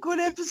Norfed a good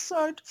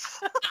episode.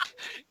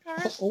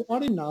 Oh, I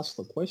didn't ask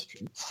the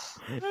question.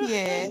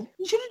 Yeah.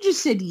 You should have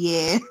just said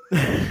yeah.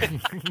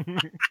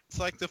 It's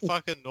like the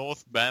fucking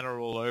North banner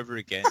all over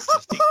again.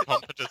 Just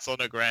incompetence on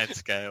a grand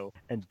scale.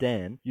 And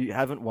Dan, you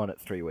haven't won it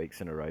 3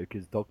 weeks in a row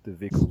because Dr.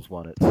 Vickles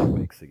won it 2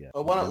 weeks ago. I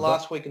won it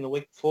last week and the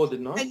week before,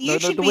 didn't I? And you No,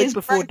 should the be week as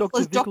before grateful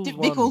Dr. as Dr. Vickles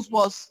won. Vickles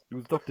was. It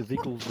was Dr.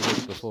 Vickles the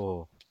week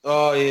before.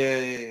 Oh,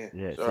 yeah.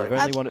 Yeah, so Sorry. you've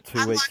only won it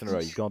 2 weeks in a row.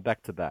 You've gone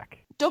back to back.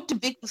 Dr.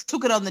 Vickles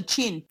took it on the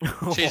chin.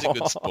 She's a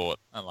good sport.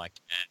 Unlike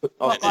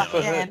Oh, Not like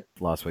for her. Dan.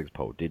 Last week's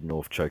poll, did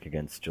North choke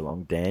against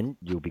Geelong? Dan,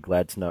 you'll be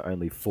glad to know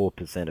only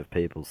 4% of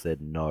people said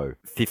no.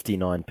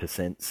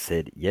 59%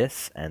 said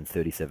yes, and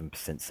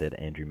 37% said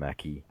Andrew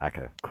Mackie.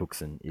 Acca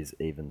Cookson is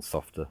even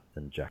softer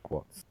than Jack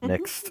Watts.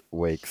 Next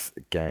week's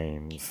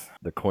games.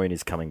 The coin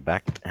is coming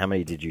back. How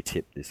many did you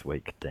tip this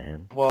week,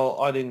 Dan? Well,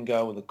 I didn't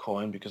go with the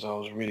coin because I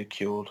was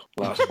ridiculed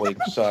last week,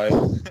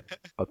 so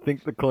I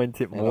think the coin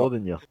tipped more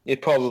than you.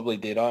 it probably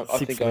did. I 6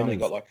 think I only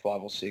winners. got like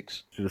 5 or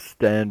 6. Just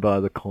stand by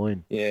the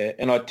coin. Yeah,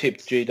 and I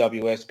tipped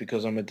GWS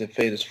because I'm a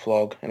defeatist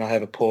flog and I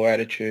have a poor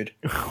attitude.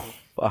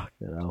 Fuck,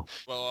 you know.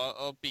 well,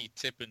 I'll be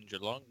tipping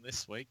Geelong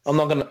this week. I'm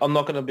not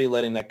gonna be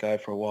letting that go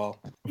for a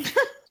while.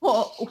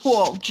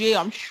 Whoa, gee,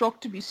 I'm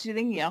shocked to be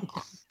sitting here.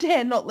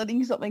 Dan not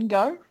letting something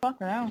go.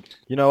 Fucking hell.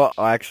 You know what?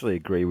 I actually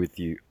agree with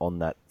you on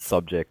that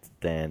subject,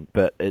 Dan,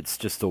 but it's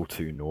just all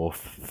too North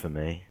for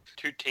me.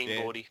 Too team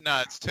Yeah. boardy.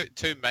 No, it's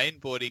too main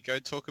boardy. Go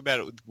talk about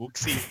it with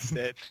Wooksy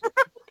instead.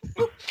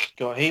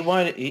 God, he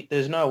won't.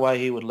 There's no way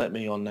he would let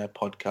me on that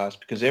podcast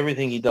because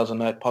everything he does on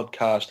that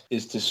podcast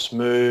is just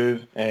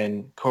smooth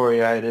and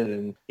coriated,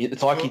 and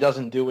it's like he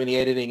doesn't do any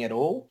editing at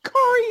all.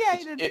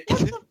 Coriated. It- What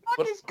the fuck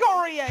what- is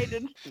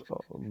coriated?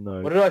 Oh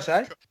no. What did I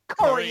say?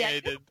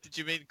 Coriated. Did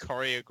you mean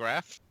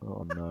choreograph?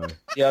 Oh no.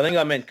 Yeah, I think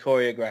I meant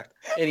choreographed.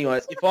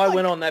 Anyways, if I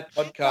went on that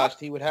podcast,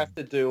 he would have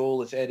to do all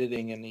this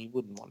editing, and he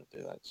wouldn't want to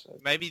do that. So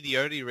Maybe the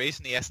only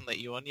reason he hasn't let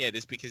you on yet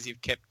is because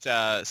you've kept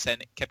on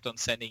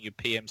sending your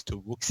PMs to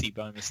Wooksy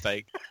by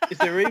mistake. is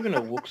there even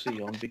a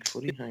Wooksy on Big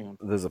Footy? Hang on.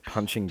 There's a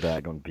punching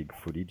bag on Big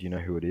Footy. Do you know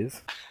who it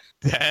is?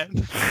 Dan?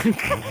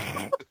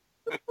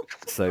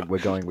 So we're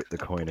going with the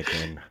coin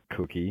again.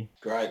 Cookie.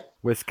 Great.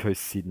 West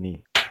Coast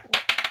Sydney.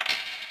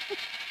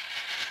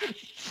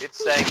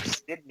 It's saying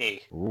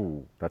Sydney.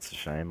 Ooh, that's a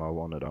shame. I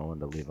wanted Owen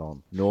to live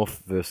on.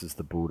 North versus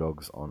the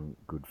Bulldogs on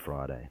Good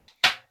Friday.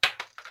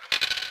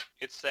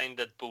 It's saying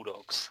the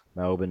Bulldogs.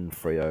 Melbourne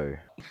Freo.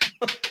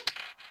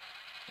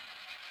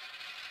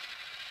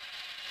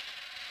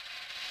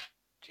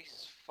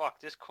 Jesus fuck,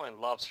 this coin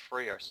loves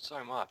Freo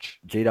so much.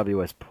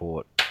 GWS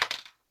Port.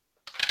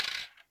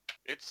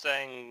 It's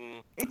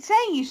saying... It's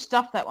saying you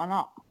stuffed that one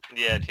up.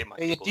 Yeah, it hit my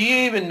Do you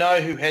even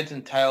know who heads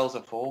and tails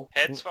are for?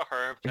 Heads for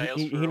home, tails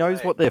He for knows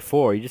away. what they're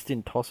for. He just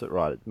didn't toss it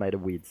right. It made a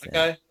weird sound.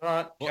 Okay, all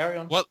right, carry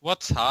on.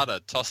 What's harder,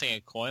 tossing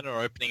a coin or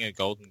opening a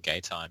golden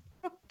gay time?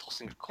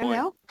 Tossing a You coin.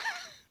 know?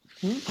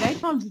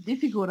 Daytimes are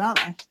difficult,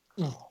 aren't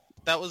they?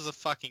 That was a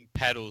fucking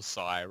paddle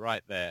sigh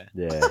right there.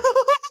 Yeah.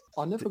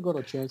 I never got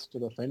a chance to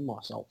defend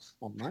myself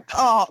on that.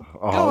 Oh,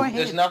 Oh, go ahead.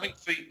 There's nothing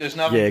for you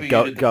yeah, to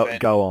go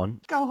defend.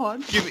 on. Go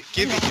on. Give it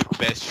your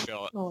best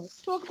shot. Oh,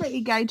 Talk about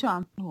your gay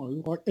time.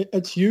 no, like,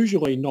 it's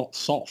usually not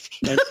soft.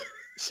 And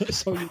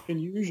so you can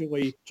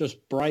usually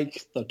just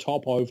break the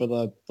top over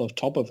the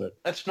top of it.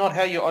 That's not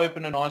how you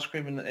open an ice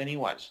cream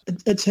anyways.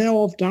 It's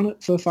how I've done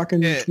it for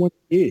fucking Yeah. 20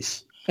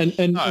 years. And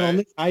No. on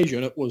this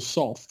occasion it was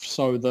soft,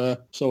 so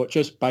it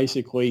just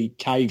basically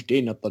caved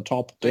in at the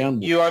top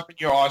downward. You open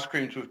your ice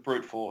creams with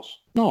brute force.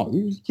 No,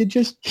 you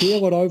just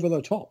peel it over the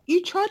top.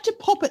 You tried to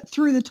pop it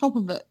through the top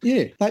of it.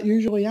 Yeah, that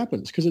usually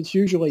happens because it's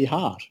usually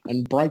hard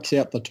and breaks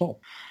out the top.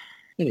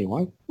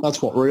 Anyway,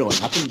 that's what really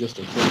happened. Just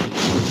a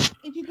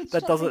If you could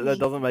That stop doesn't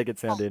thinking- make it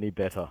sound any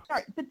better.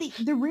 Sorry, but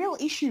the real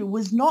issue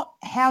was not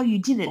how you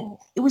did it.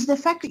 It was the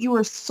fact that you were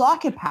a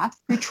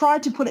psychopath who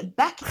tried to put it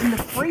back in the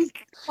freezer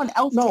for someone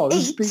else no, to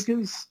it's eat,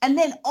 because and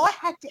then I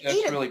had to That's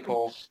eat it. really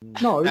poor.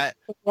 no, Uh, like,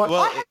 well,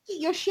 I had to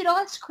eat your shit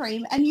ice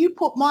cream, and you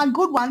put my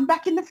good one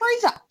back in the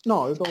freezer.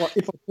 no, but like,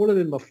 if I put it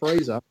in the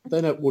freezer,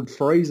 then it would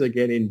freeze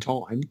again in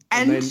time,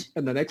 And-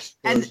 and the next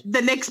And person,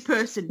 the next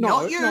person, no,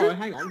 not you, no,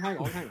 hang on,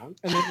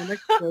 and then the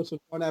next person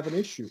won't have an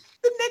issue.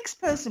 the next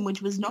person,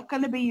 which was not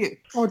going to be you.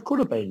 Oh, it could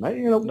have been me.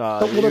 You know, No,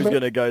 that he would have was been.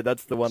 going to go,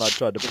 that's the one I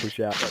tried to push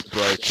out that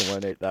broke. I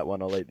won't eat that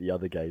one, I'll eat the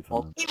other gay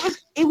time.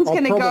 It was I'll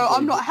going to go, probably-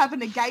 I'm not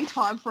having a gay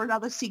time for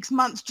another 6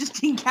 months,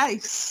 just in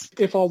case.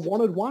 If I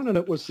wanted one and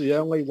it was the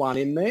only one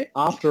in there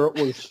after it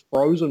was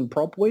frozen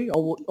properly, I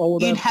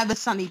would You'd have. have a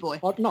sunny boy.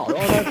 I'd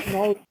have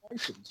no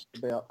questions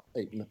about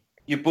eating it.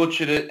 You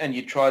butchered it and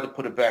you tried to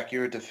put it back.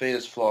 You're a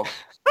defeatist flog.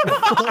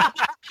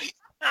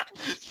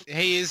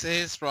 He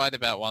is right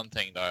about one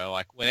thing though.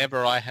 Like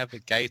whenever I have a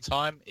gay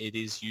time, it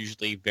is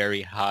usually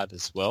very hard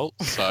as well.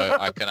 So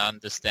I can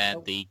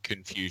understand the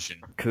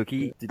confusion.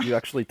 Cookie, did you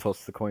actually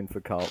toss the coin for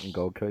Carlton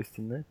Gold Coast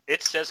in there?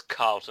 It says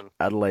Carlton.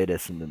 Adelaide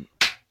Essendon.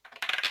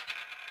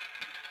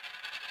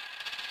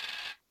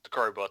 The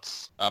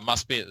Crowbots.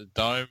 Must be at the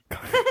Dome.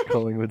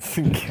 Collingwood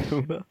St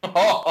Kilda.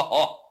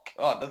 Oh,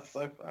 God, that's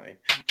so funny.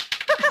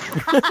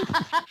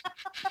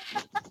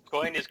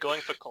 Coin is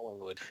going for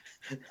Collingwood.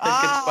 It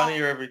gets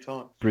funnier every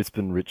time.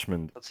 Brisbane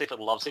Richmond. Let's see if it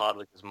loves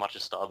Hardwick as much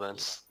as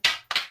Starburns.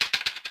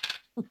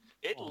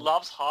 It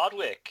loves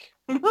Hardwick.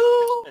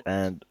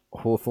 And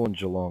Hawthorn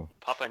Geelong.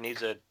 Papa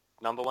needs a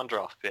number 1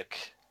 draft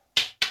pick.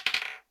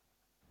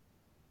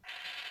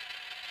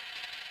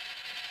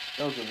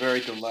 That was a very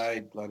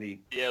delayed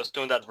bloody... Yeah, I was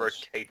doing that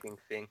rotating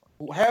thing.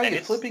 How are And you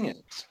it's- flipping it?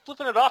 It's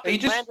flipping it up. Are you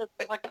It just- landed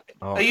like...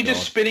 Oh, Are you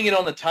just God. spinning it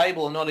on the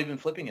table and not even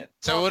flipping it?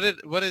 So what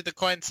did the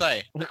coin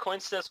say? The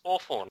coin says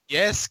Hawthorn.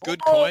 Yes,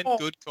 good coin,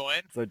 good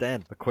coin. So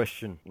Dan, the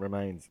question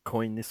remains,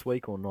 coin this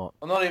week or not?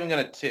 I'm not even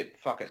going to tip.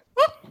 Fuck it.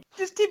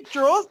 Just tip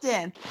draws,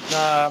 Dan. No,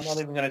 I'm not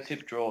even going to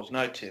tip draws.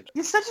 No tips.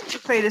 You're such a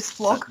defeatist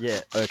flog.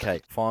 Yeah,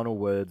 okay. Final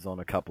words on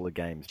a couple of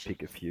games.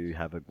 Pick a few,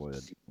 have a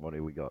word. What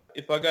do we got?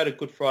 If I go to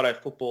Good Friday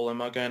football,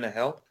 am I going to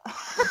hell?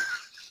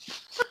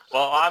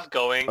 Well, I'm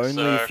going, Only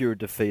so... if you're a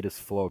defeatist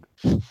flog.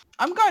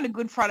 I'm going to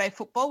Good Friday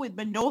football with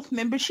my North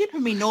membership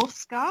and my North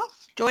scarf.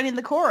 Join in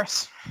the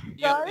chorus.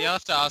 You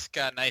have to ask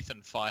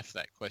Nathan Fife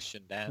that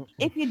question, Dan.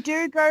 If you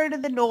do go to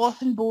the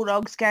North and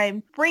Bulldogs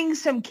game, bring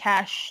some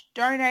cash,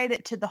 donate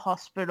it to the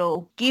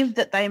hospital, give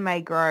that they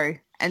may grow,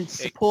 and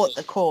support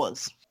the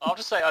cause. I'll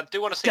just say I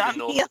do want to see Done the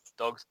North here.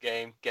 Dogs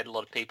game, get a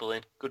lot of people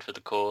in. Good for the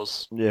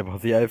cause. Yeah, well,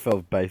 the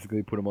AFL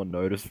basically put them on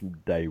notice from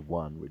day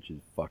one, which is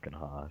fucking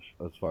harsh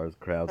as far as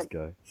crowds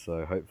go.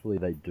 So hopefully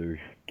they do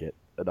get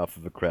enough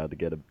of a crowd to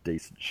get a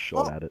decent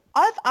shot at it.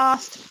 I've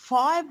asked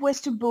 5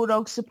 Western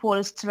Bulldogs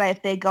supporters today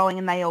if they're going,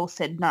 and they all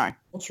said no.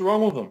 What's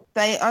wrong with them?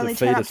 They only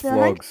turn up Defeatist to their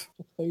home. flogs.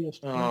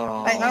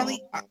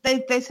 Oh.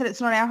 They said it's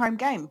not our home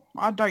game.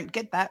 I don't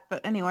get that,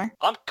 but anyway.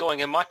 I'm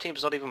going and my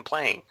team's not even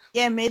playing.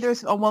 Yeah, neither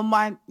is. Oh, well,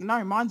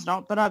 mine's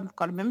not, but I've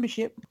got a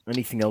membership.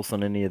 Anything else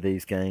on any of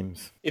these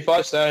games? If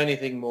I say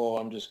anything more,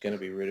 I'm just going to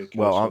be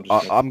ridiculous. Well,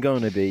 I'm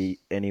going to be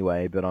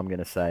anyway, but I'm going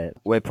to say it.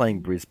 We're playing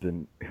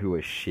Brisbane, who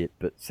are shit,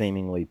 but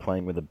seemingly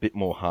playing with a bit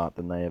more heart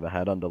than they ever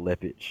had under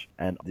Lepic,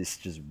 and this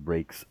just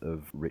reeks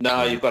of Richmond.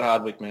 No, you've got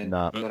Hardwick, man.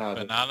 Nah. You've got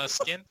Hardwick. Banana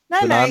skin?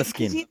 No, Banana no,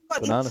 skin. because you've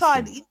got Banana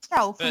inside skin.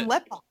 intel from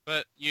Leper.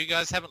 But you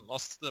guys haven't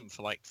lost to them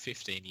for like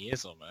 15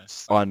 years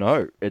almost. I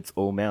know, it's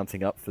all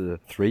mounting up for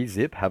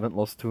 3-zip, haven't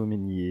lost to them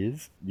in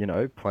years, you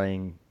know,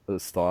 playing a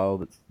style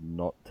that's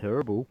not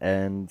terrible,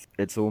 and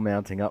it's all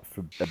mounting up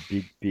for a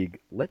big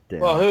letdown.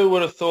 Well, who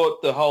would have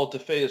thought the whole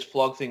defeatist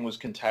flog thing was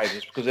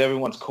contagious? Because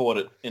everyone's caught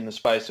it in the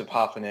space of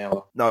half an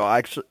hour. No,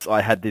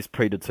 I had this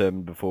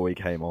predetermined before we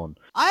came on.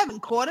 I haven't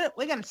caught it.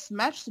 We're going to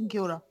smash St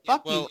Kilda.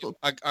 Fuck Well, you.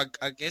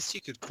 I guess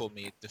you could call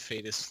me a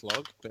defeatist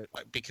flog, but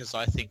because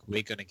I think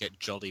we're going to get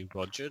Jolly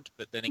Rogered,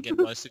 but then again,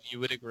 most of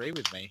you would agree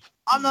with me.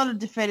 I'm not a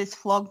defeatist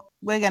flog.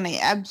 We're going to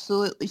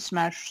absolutely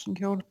smash St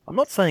Kilda. I'm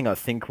not saying I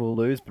think we'll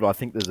lose, but I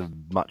think there's a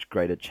much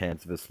greater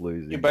chance of us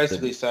losing. You're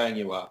basically saying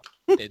you are.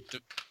 They're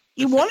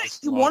You want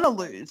defeatist to flog.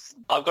 lose.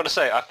 I've got to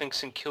say, I think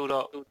St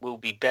Kilda will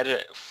be better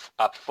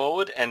up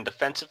forward and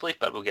defensively,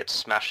 but we'll get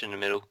smashed in the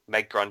middle.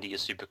 Make Grundy your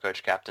super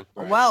coach captain.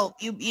 Right. Well,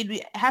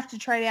 you'd have to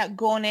trade out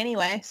Gorn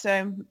anyway,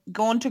 so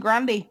Gorn to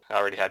Grundy. I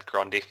already had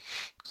Grundy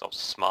because I was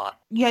smart.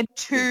 You had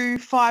 2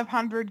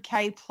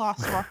 500k plus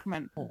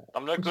Ruckman.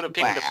 I'm no good at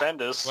picking Wow.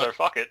 defenders, so What?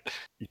 fuck it.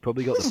 You've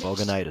probably got the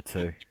Boganator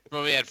too.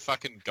 Probably had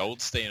fucking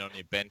Goldstein on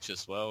your bench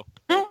as well.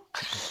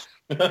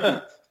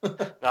 No,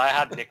 I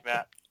had Nick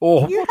Nat.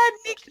 Oh, You had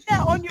Nick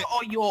Nat on your...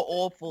 Oh, you're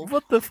awful.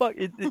 what the fuck?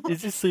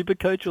 Is this super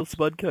coach or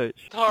spud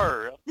coach?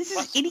 No, This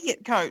is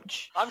idiot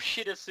coach. I'm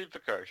shit at super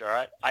coach,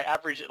 alright? I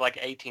average like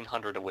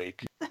 1,800 a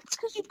week. That's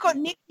because you've got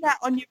Nick Nat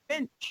on your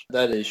bench.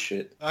 That is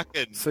shit.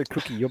 Fucking... So,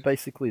 Cookie, you're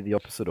basically the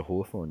opposite of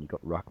Hawthorn. You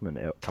got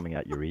Ruckman coming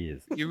out your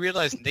ears. You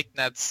realise Nick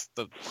Nat's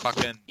the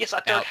fucking Yes,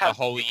 I don't out have...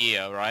 the whole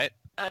year, right?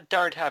 I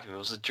don't have him. It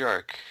was a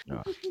joke.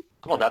 No.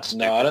 Come on, that's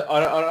stupid. No,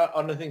 I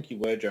don't think you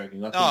were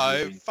joking. I think you No,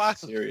 were being fuck.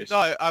 serious.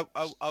 No,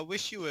 I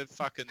wish you were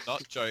fucking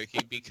not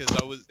joking because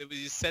it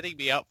was setting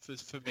me up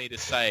for me to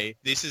say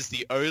this is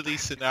the only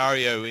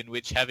scenario in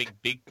which having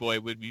Big Boy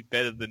would be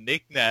better than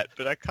Nick Nat,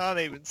 but I can't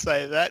even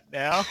say that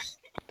now.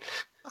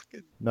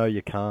 Fucking No,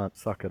 you can't.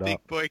 Suck it Big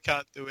up. Boy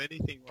can't do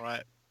anything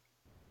right.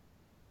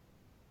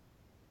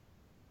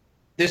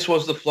 This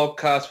was the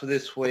Flogcast for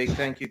this week.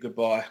 Thank you.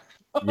 Goodbye.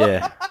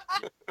 Yeah.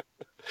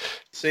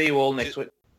 See you all next week.